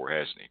before,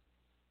 hasn't he?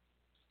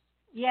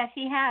 Yes,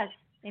 he has,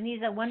 and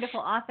he's a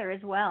wonderful author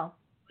as well.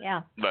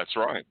 Yeah. That's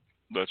right.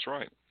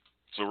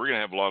 So we're going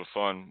to have a lot of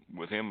fun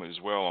with him as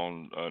well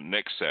on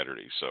next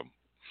Saturday. So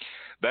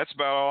that's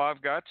about all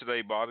I've got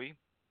today, Bobbi.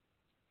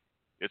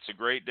 It's a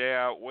great day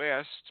out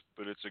west,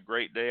 but it's a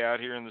great day out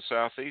here in the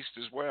southeast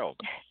as well.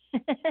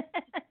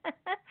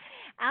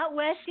 Out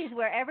west is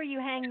wherever you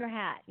hang your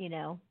hat, you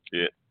know.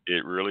 It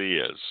really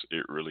is.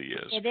 It really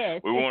is. It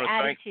is. It's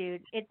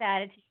attitude. It's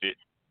attitude.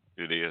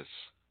 It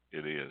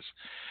is.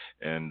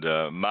 And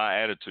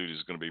my attitude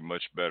is going to be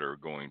much better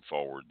going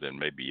forward than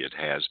maybe it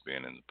has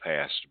been in the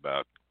past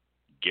about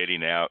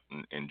getting out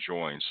and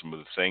enjoying some of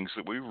the things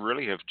that we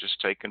really have just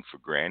taken for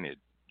granted,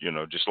 you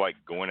know, just like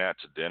going out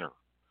to dinner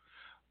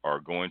or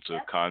going to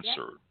a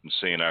concert and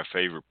seeing our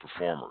favorite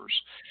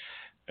performers.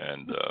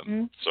 And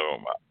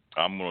so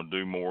I'm going to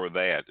do more of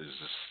that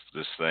as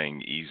this thing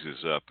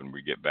eases up and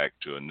we get back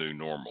to a new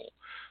normal.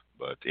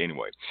 But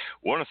anyway,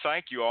 I want to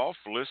thank you all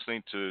for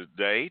listening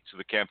today to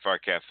the Campfire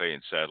Cafe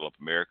in Saddle Up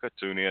America.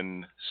 Tune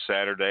in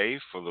Saturday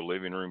for the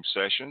Living Room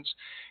Sessions.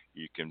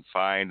 You can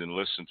find and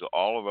listen to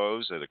all of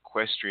those at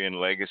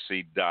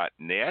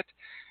equestrianlegacy.net.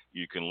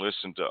 You can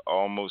listen to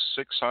almost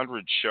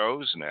 600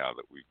 shows now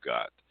that we've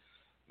got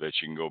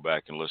that you can go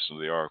back and listen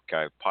to the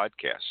archive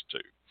podcast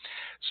to.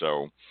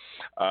 So,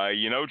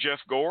 you know Jeff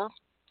Gore?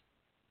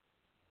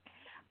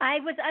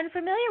 I was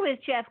unfamiliar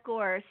with Jeff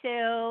Gore,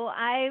 so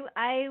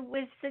I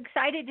was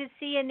excited to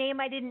see a name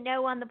I didn't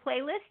know on the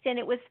playlist, and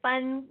it was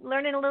fun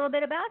learning a little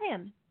bit about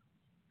him.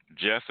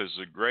 Jeff is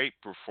a great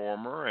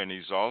performer, and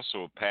he's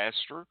also a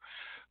pastor,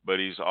 but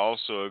he's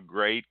also a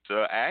great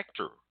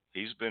actor.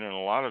 He's been in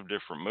a lot of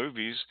different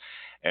movies,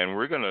 and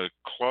we're going to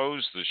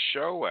close the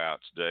show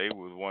out today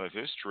with one of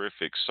his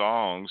terrific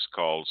songs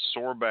called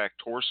Sore-Backed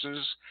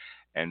Horses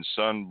and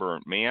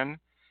Sunburnt Men.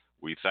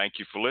 We thank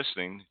you for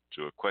listening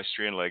to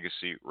Equestrian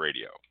Legacy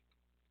Radio.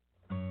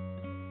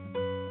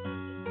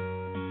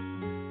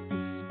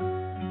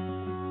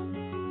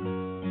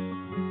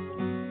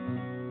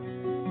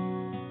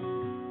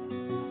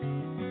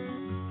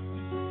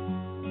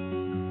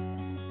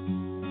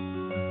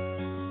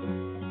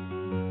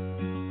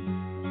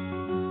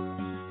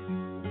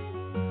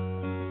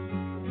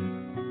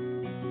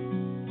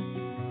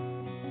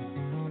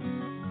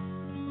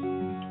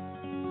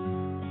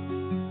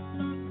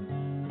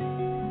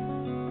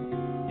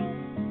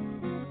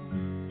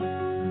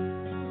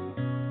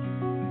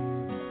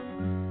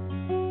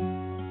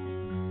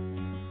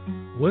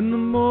 When the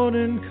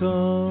morning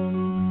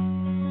comes,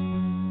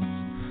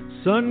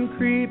 sun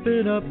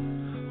creeping up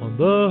on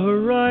the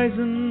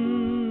horizon,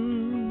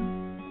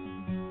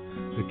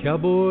 the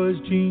cowboys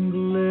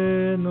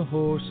jingling the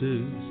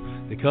horses,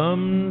 they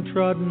come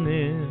trotting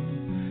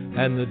in,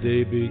 and the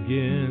day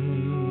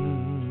begins.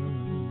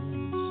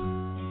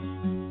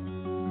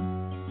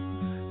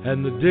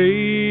 And the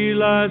day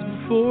lies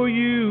before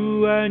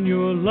you, and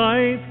your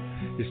life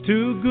is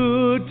too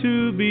good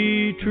to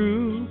be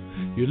true.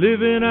 You're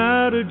living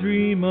out a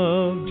dream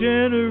of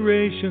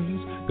generations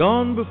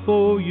gone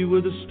before you,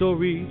 with a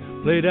story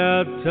played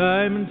out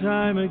time and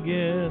time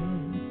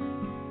again.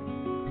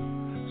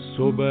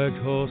 Sore-backed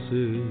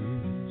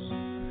horses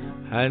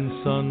and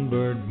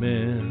sunburned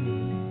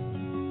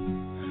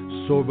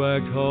men,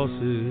 sore-backed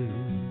horses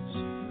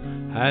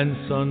and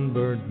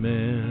sunburned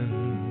men.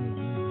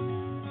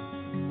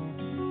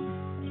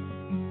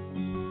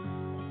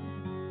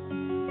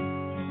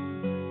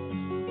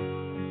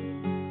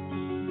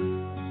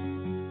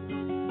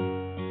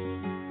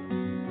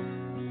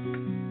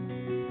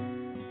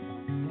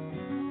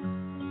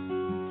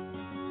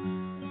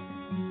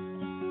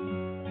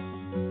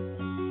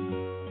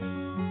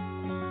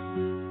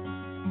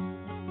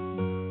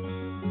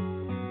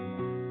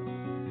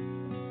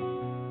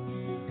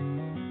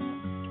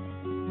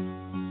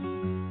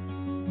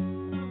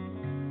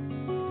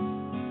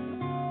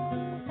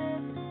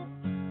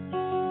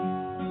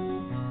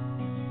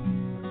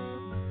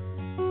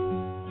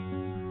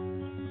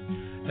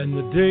 And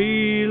the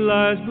day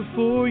lies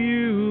before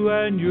you,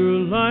 and your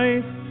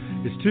life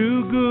is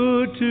too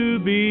good to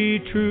be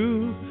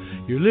true.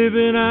 You're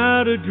living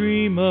out a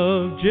dream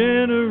of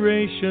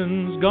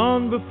generations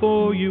gone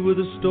before you, with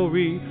a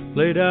story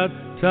played out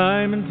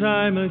time and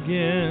time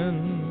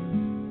again.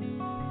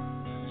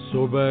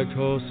 Sore-backed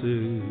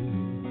horses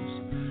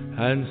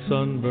and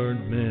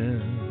sunburned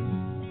men.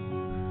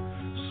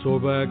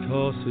 Sore-backed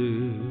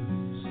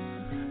horses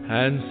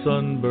and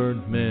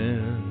sunburned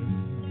men.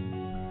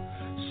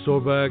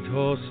 Sore-backed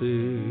horses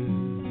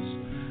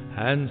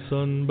and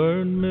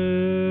sunburned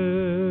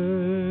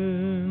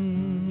men.